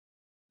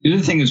 The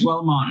other thing as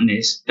well, Martin,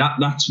 is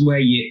that's where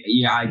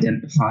you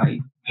identify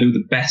who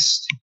the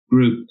best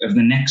group of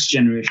the next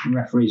generation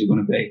referees are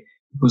going to be.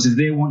 Because if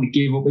they want to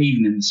give up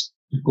evenings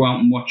to go out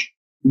and watch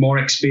more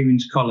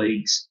experienced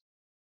colleagues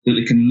that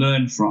they can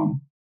learn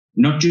from,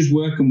 not just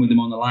working with them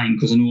on the line,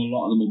 because I know a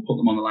lot of them will put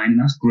them on the line, and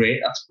that's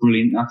great, that's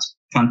brilliant, that's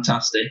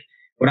fantastic,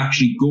 but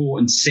actually go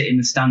and sit in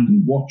the stand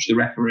and watch the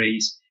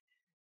referees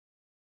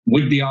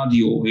with the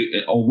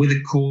RDO or with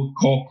a core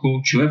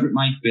coach, whoever it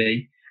might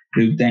be,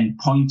 who then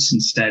points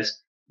and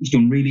says, he's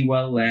done really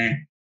well there,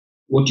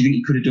 what do you think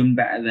he could have done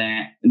better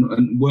there,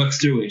 and work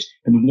through it.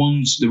 And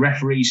the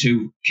referees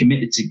who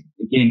committed to,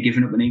 again,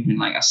 giving up an evening,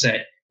 like I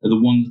said, are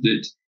the ones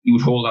that you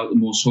would hold out the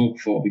most hope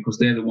for, because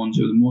they're the ones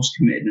who are the most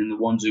committed and the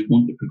ones who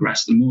want to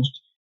progress the most.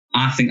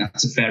 I think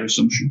that's a fair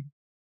assumption.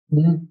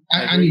 Mm-hmm.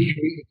 And you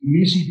create a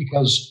community,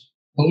 because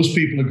those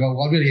people who go,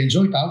 I really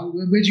enjoyed that.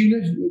 Where do you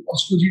live? What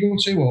school do you go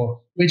to?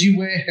 Or where do you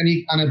work? And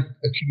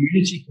a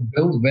community can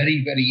build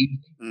very, very easily.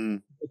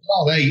 Mm.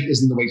 RA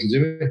isn't the way to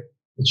do it.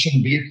 It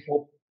shouldn't be a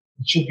club.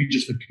 It should be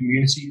just a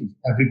community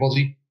of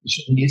everybody You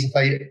shouldn't need to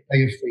pay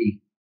a fee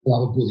to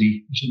have a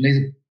buddy. You shouldn't need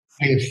to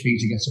pay a fee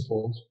to get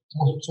support.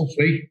 It's all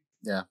free.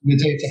 Yeah. In the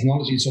day of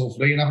technology, it's all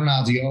free. And having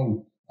an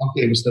RDO out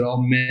there, which there are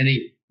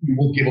many who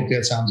will give up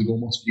their time to go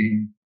and watch a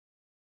game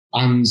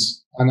and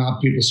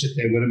have people sit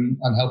there with them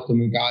and help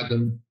them and guide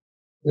them.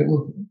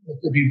 It'll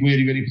be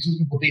really, really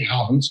important, but they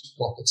haven't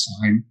got the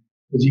time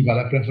to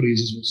develop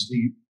referees as much as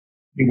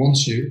they want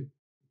to,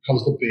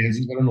 because the Bears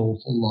have got an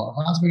awful lot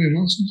of admin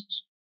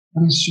nonsense.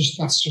 And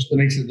that's just the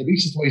nature of the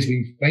beast. It's the way it's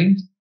being framed.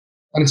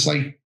 And it's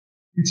like,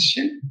 it's a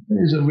shame. It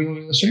is a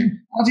real shame.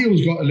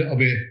 RDO's got a little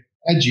bit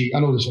edgy. I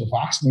know this for a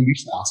fact when we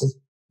started,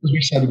 because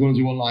we said we're going to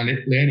do online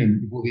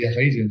learning before the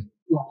FA did.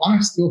 I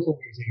still thought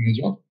we were taking a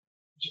job.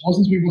 It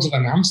wasn't we wanted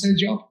an enhance their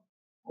job.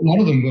 A lot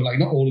of them were like,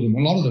 not all of them,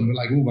 a lot of them were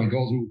like, oh my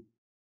God.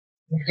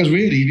 Because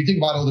really, if you think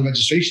about all the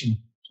registration,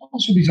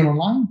 it's should be done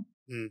online.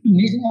 You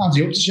need an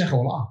RDO to check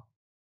all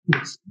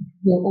that.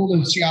 All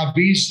the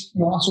CRBs,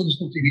 that sort of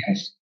stuff, DBS.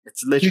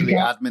 It's literally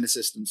admin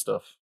assistant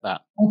stuff.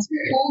 That.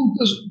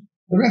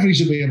 The referee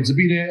should be able to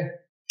be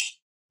there,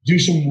 do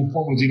some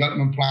form of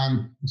development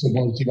plan,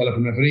 about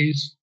developing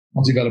referees,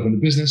 not developing the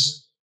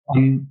business,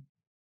 and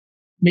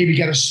maybe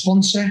get a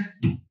sponsor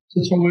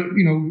to throw a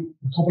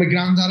couple of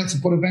grand at it to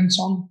put events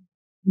on.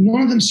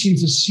 None of them seem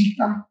to seek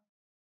that.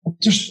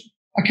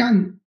 I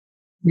can't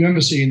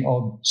remember seeing,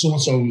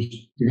 so-and-so's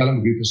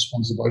development group is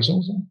sponsored by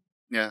so-and-so.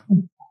 Yeah.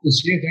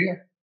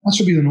 That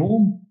should be the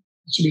norm.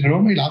 That should be the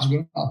norm. Hey, lads,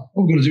 what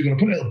we're going to do, we're going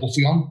to put a little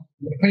buffy on.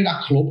 We're going to pay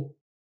that club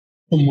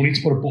some money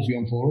to put a buffy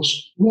on for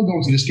us. We'll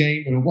go to this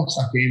game and we'll watch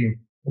that game and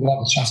we'll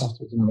have a chat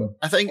afterwards.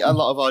 I think a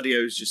lot of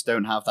RDOs just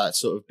don't have that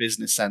sort of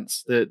business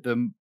sense.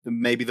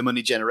 Maybe the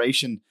money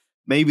generation,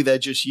 maybe they're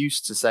just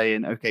used to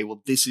saying, okay,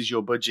 well, this is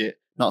your budget,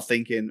 not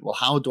thinking, well,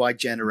 how do I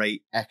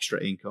generate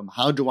extra income?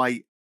 How do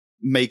I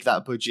make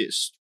that budget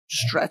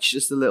stretch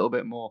just a little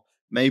bit more?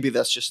 Maybe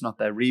that's just not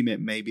their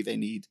remit. Maybe they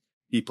need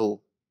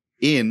people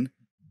in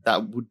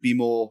that would be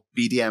more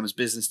BDMs,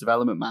 business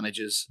development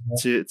managers,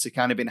 to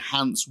kind of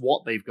enhance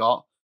what they've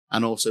got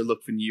and also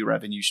look for new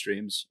revenue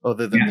streams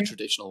other than the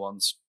traditional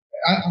ones.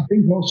 I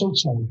think also,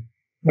 so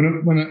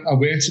when I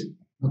worked at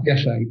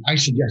the FA, I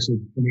suggested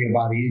to me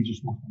about it,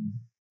 just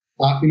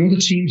the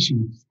team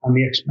sheets and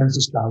the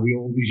expenses card we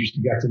always used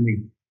to get to me.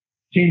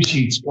 Team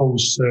sheets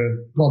goes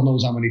to God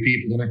knows how many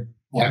people, doesn't it?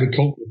 Like the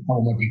coach, back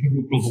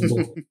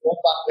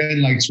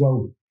then, like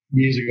 12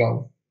 years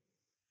ago.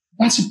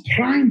 That's a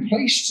prime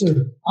place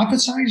to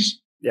advertise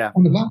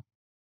on the back.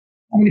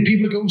 How many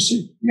people it goes to?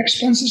 The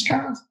expenses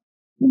card.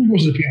 Who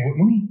goes to the people with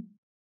money?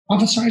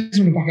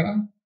 Advertising on the back of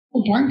that.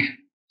 Or blank.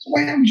 So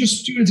why don't we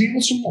just do a deal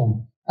with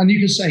someone? And you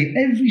can say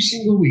every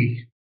single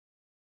week,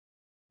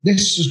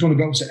 this is going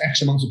to go to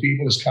X amount of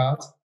people, this card.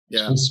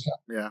 Expenses card.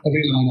 Yeah.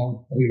 Every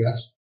line, every ref.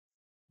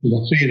 We've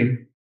got 3 of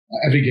them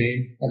every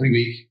game, every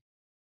week.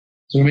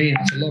 So I mean,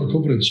 that's a lot of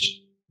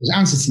coverage. His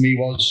answer to me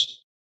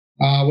was,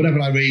 whatever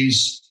I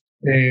raise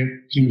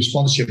through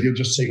sponsorship, you'll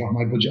just take off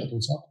my budget at the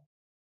top.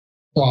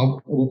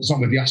 So it's not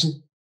with the hassle.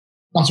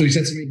 That's what he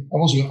said to me.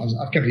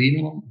 I've kept the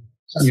email on.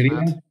 Send me an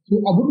email. So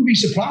I wouldn't be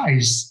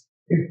surprised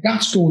if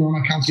that's going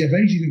on at County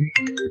FA.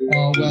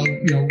 Well,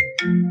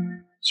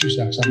 2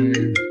 steps. I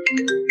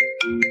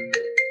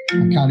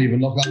can't even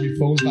look at my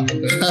phone's back up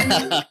there.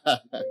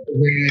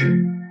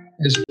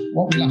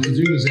 What we'll have to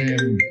do is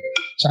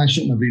try and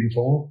shut my bleeding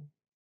phone.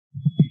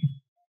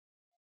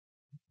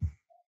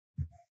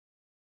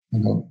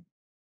 Hang on.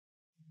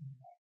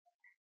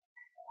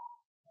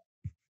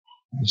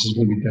 This is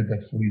going to be dead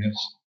for you.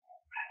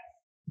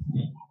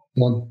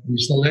 Come on, are you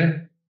still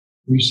there?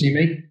 Can you see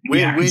me?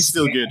 We're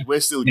still good. We're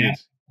still good. I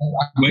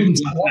couldn't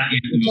tell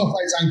off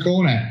right-hand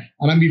corner,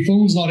 and my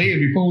phone's not here.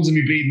 My phone's in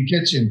my bleeding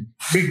kitchen.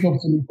 Rigged up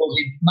to my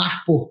bloody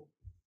MacBook,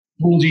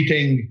 bloody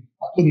thing.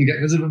 I couldn't get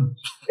visible.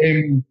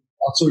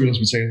 I'll tell you what I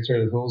was saying.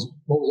 What was it?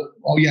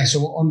 Oh yeah.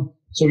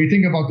 So if you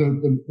think about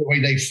the way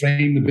they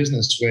frame the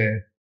business,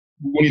 where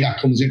money that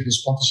comes in from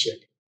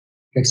sponsorship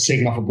gets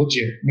taken off a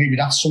budget, maybe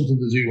that's something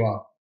to do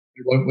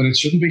when it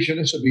shouldn't be.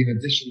 It should be an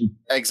addition.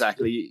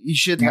 Exactly. You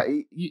should.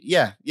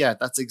 Yeah.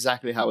 That's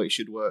exactly how it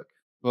should work.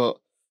 But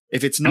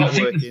if it's not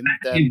working,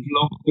 then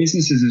local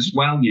businesses as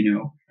well,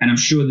 and I'm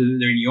sure that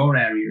they're in your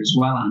area as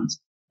well, and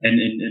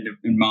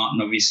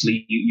Martin,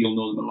 obviously, you'll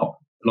know them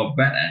a lot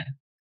better.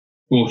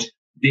 But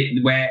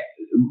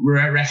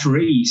where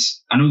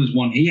referees, I know there's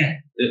one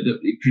here that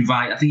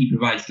I think he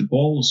provides the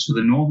balls for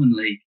the Northern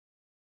League.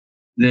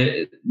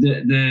 They're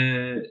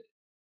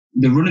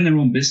running their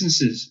own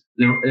businesses.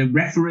 They're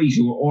referees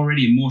who are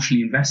already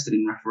emotionally invested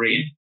in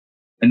refereeing,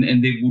 and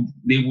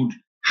they would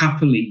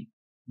happily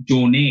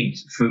donate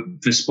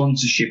for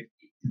sponsorship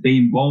to be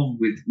involved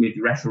with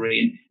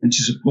refereeing and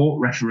to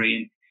support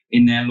refereeing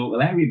in their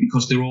local area,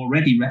 because they're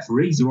already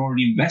referees. They're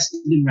already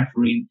invested in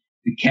refereeing.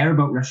 They care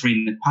about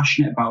refereeing. They're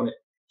passionate about it.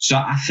 So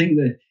I think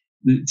that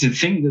to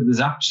think that there's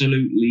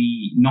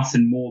absolutely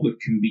nothing more that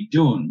can be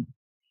done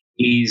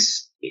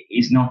is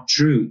not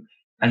true.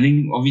 I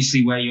think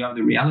obviously where you have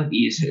the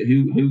reality is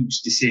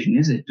whose decision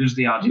is it? Does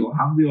the RDO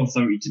have the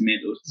authority to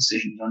make those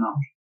decisions or not?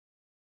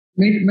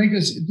 make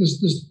us.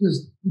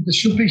 There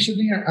should be,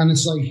 shouldn't there? And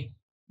it's like,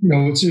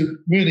 it's a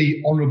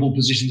really honourable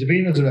position to be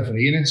in as a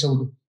referee, isn't it?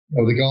 So,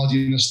 the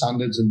guardian of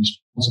standards and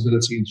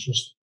responsibility and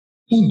trust.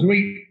 Some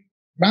great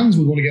brands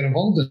would want to get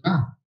involved in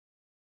that.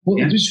 But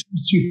it's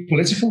too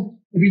political.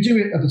 If you do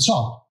it at the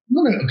top,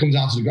 none of it comes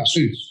down to the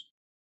grassroots.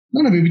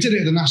 None of it. We did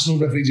it at the National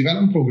Referee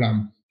Development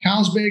Programme.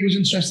 Carlsberg was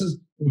interested,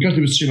 but because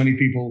there was too many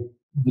people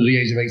under the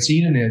age of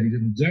 18 in there, they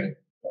didn't do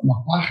it. Got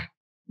knocked back.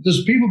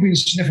 There's people been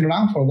sniffing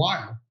around for a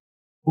while,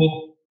 but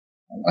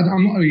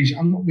I'm not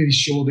really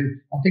sure that.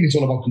 I think it's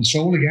all about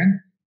control again.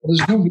 But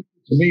there's no reason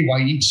to me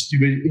why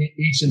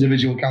each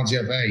individual county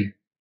FA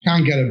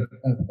can't get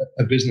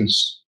a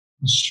business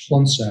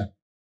sponsor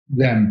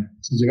them.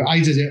 I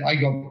did it. I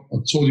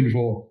told you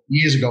before,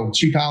 years ago,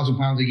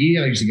 £2,000 a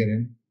year I used to get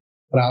in,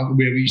 where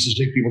we used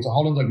to take people to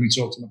Holland like we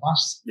talked in the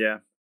past. Yeah,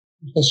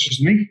 that's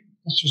just me.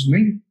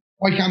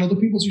 Why can't other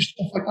people do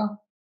stuff like that?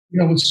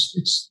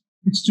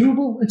 It's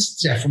doable.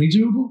 It's definitely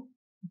doable.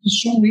 For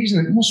some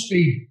reason, it must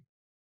be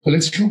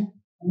political.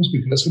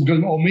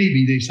 Or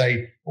maybe they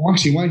say,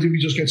 actually, why did we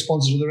just get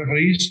sponsors for the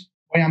referees?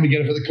 Why aren't we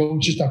getting it for the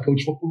coaches that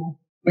coach football?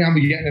 Why aren't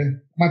we getting it?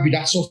 Might be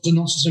that sort of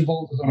nonsense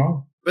involved. I don't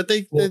know. But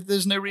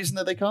there's no reason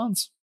that they can't.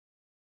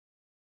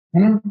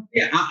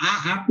 Yeah,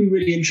 I'd be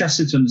really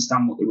interested to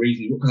understand what the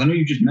reason is, because I know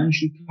you just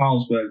mentioned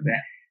Carlsberg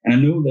there, and I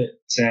know that,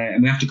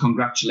 and we have to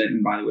congratulate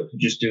him, by the way, for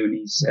just doing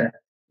his,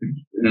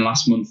 in the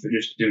last month, for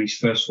just doing his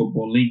first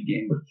Football League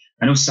game. But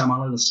I know Sam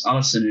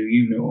Allison, who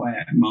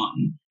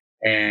Martin,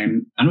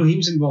 I know he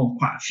was involved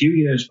quite a few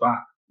years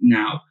back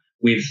now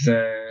with,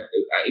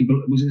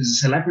 was it a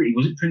celebrity?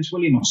 Was it Prince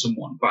William or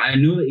someone? But I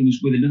know that he was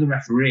with another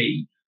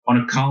referee on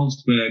a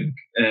Carlsberg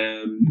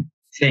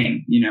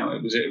thing.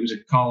 It was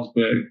a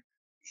Carlsberg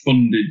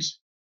funded,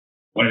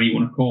 whatever you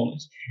want to call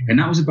it. And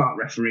that was about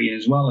refereeing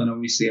as well, and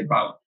obviously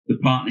about the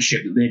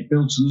partnership that they'd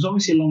built. So there's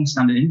obviously a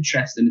long-standing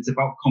interest, and it's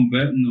about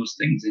converting those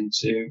things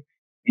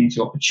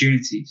into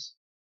opportunities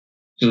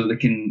so that they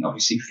can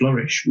obviously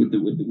flourish with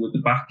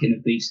the backing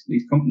of these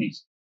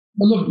companies.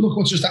 Well, look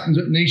what's just happened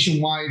at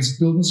Nationwide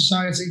Building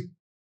Society.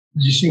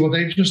 Did you see what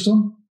they've just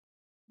done?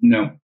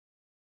 No.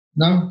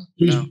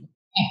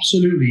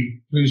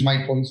 Absolutely proves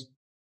my point.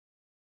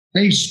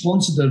 They've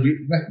sponsored the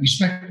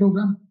Respect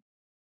Programme.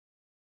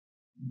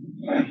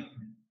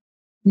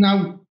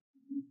 Now,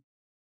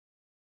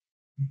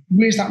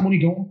 where's that money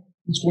going?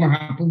 What's going to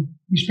happen?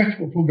 Respect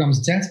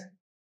Programme's dead.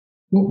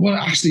 What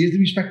actually is the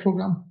Respect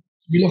Programme?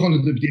 If you look on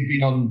they've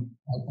been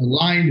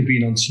online, they've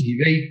been on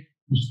TV.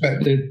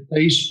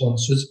 They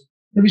sponsored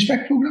the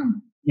Respect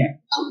Programme. Yeah.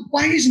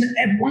 Why doesn't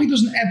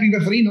every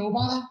referee know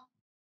about that?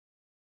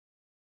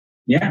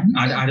 Yeah,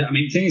 I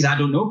mean, the thing is, I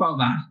don't know about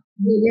that.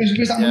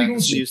 Where's that money going?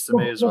 It's news to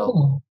me as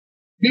well.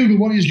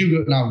 What is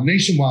Google now?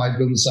 Nationwide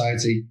Building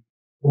Society,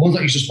 the ones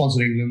that used to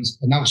sponsor England,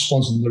 are now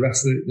sponsoring the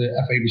rest of the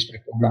FA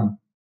Respect Programme.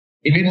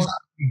 Where does that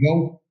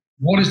go?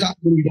 What does that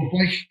money look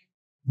like?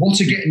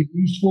 What's it getting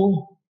used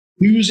for?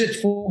 Who's it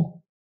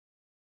for?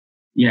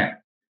 Yeah,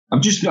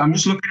 I'm just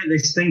looking at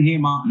this thing here,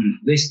 Martin.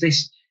 This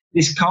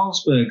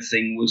Carlsberg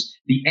thing was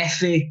the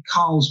FA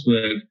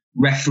Carlsberg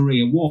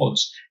Referee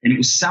Awards, and it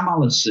was Sam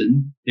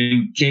Allison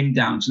who came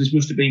down. So this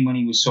must have been when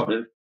he was sort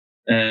of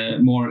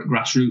more at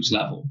grassroots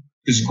level,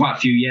 because it's quite a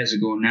few years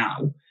ago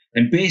now.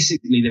 And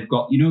basically, they've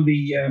got the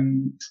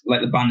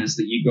like the banners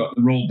that you got,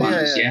 the roll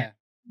banners, yeah.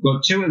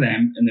 Got two of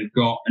them, and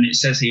and it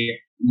says here,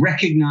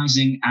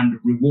 recognising and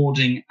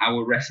rewarding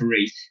our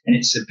referees, and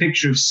it's a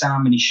picture of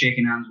Sam and he's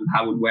shaking hands with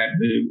Howard Webb,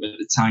 who at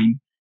the time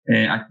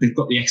they've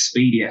got the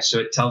Expedia, so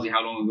it tells you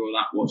how long ago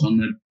that was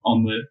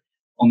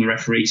on the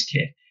referees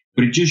kit.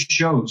 But it just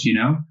shows,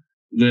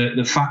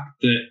 the fact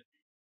that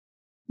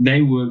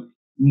they were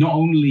not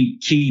only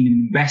keen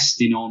in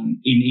investing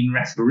in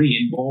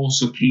refereeing, but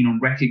also keen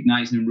on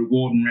recognising and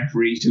rewarding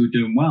referees who are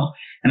doing well.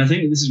 And I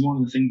think that this is one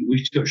of the things that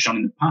we've touched on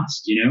in the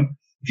past.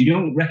 If you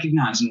don't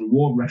recognise and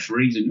reward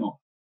referees enough,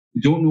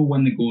 they don't know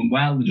when they're going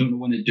well, they don't know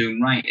when they're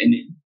doing right, and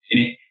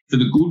for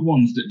the good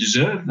ones that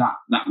deserve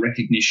that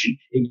recognition,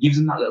 it gives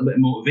them that little bit of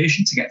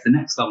motivation to get to the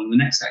next level, the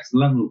next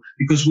level.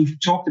 Because we've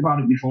talked about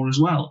it before as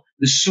well.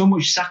 There's so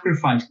much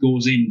sacrifice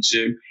goes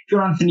into. If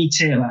you're Anthony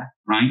Taylor,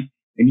 right,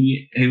 and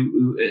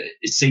who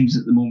it seems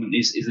at the moment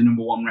is the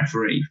number one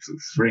referee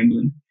for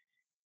England,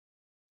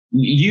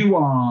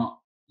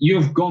 you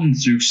have gone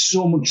through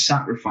so much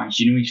sacrifice.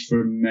 He's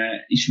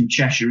from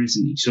Cheshire,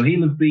 isn't he? So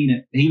he'll have been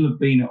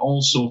at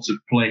all sorts of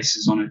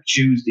places on a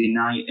Tuesday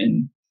night,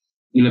 and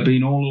he'll have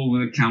been all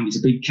over the county. It's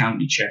a big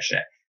county,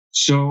 Cheshire.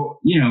 So,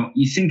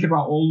 you think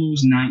about all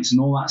those nights and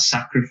all that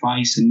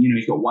sacrifice, and,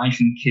 he's got wife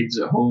and kids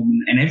at home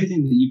and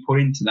everything that you put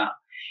into that.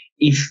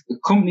 If a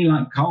company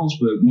like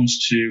Carlsberg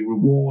wants to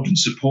reward and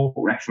support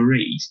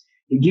referees,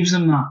 it gives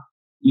them that,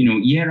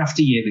 year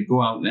after year, they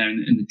go out there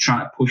and they try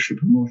to push for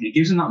promotion. It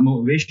gives them that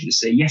motivation to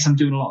say, yes, I'm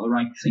doing a lot of the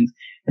right things,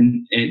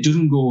 and it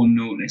doesn't go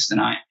unnoticed.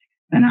 And I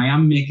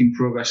am making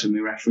progress with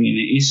my refereeing.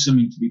 It is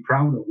something to be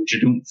proud of, which I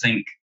don't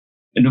think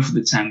enough of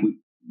the time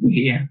we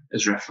hear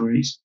as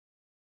referees.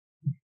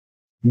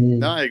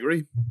 No, I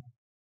agree.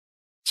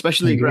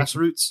 Especially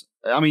grassroots.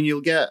 I mean,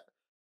 you'll get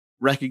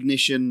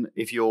recognition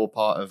if you're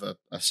part of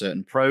a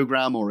certain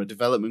program or a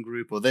development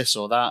group or this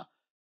or that.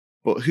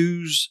 But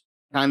who's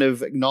kind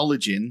of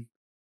acknowledging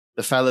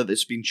the fella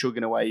that's been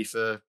chugging away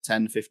for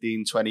 10,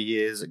 15, 20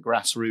 years at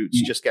grassroots,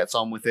 just gets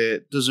on with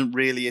it, doesn't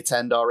really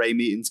attend RA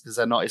meetings because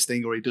they're not his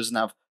thing, or he doesn't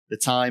have the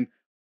time.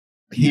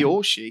 He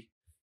or she,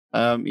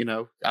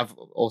 I've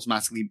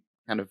automatically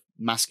kind of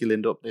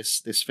masculined up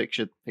this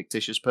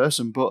fictitious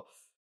person, but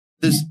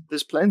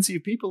there's plenty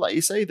of people, like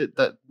you say,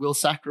 that will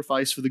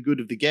sacrifice for the good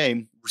of the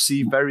game,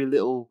 receive very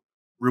little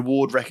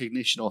reward,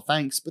 recognition, or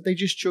thanks, but they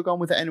just chug on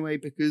with it anyway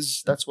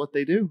because that's what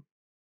they do.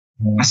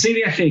 I see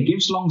the FA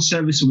gives long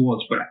service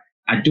awards, but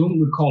I don't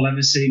recall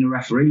ever seeing a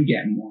referee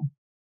getting one.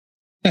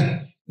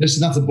 Listen,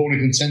 that's a bone of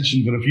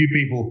contention for a few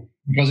people,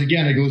 because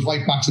again, it goes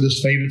right back to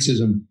this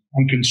favoritism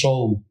and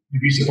control.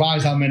 You'd be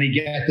surprised how many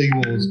get the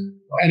awards.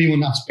 Anyone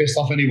that's pissed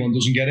off anyone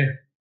doesn't get it.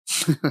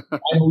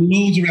 I know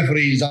loads of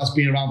referees that's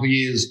been around for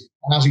years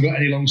and hasn't got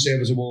any long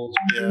service awards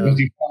because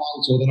they've come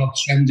out, or they're not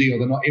trendy, or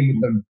they're not in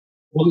with them.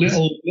 But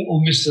little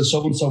Mr.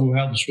 So-and-so who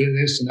helps with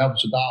this and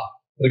helps with that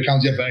for the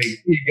county FA,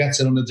 he gets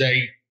it on the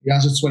day. He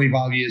has a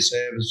 25 years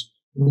service.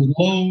 There's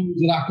loads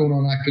of that going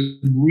on. I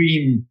could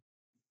ream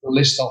the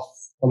list off.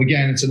 But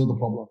again, it's another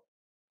problem.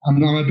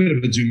 I'm a bit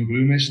of a doom and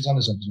gloom on this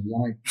episode,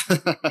 aren't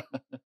I?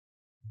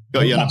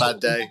 Got you on a bad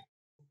day.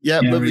 Yeah,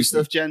 lovely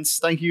stuff, gents.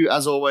 Thank you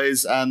as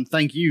always, and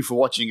thank you for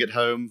watching at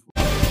home.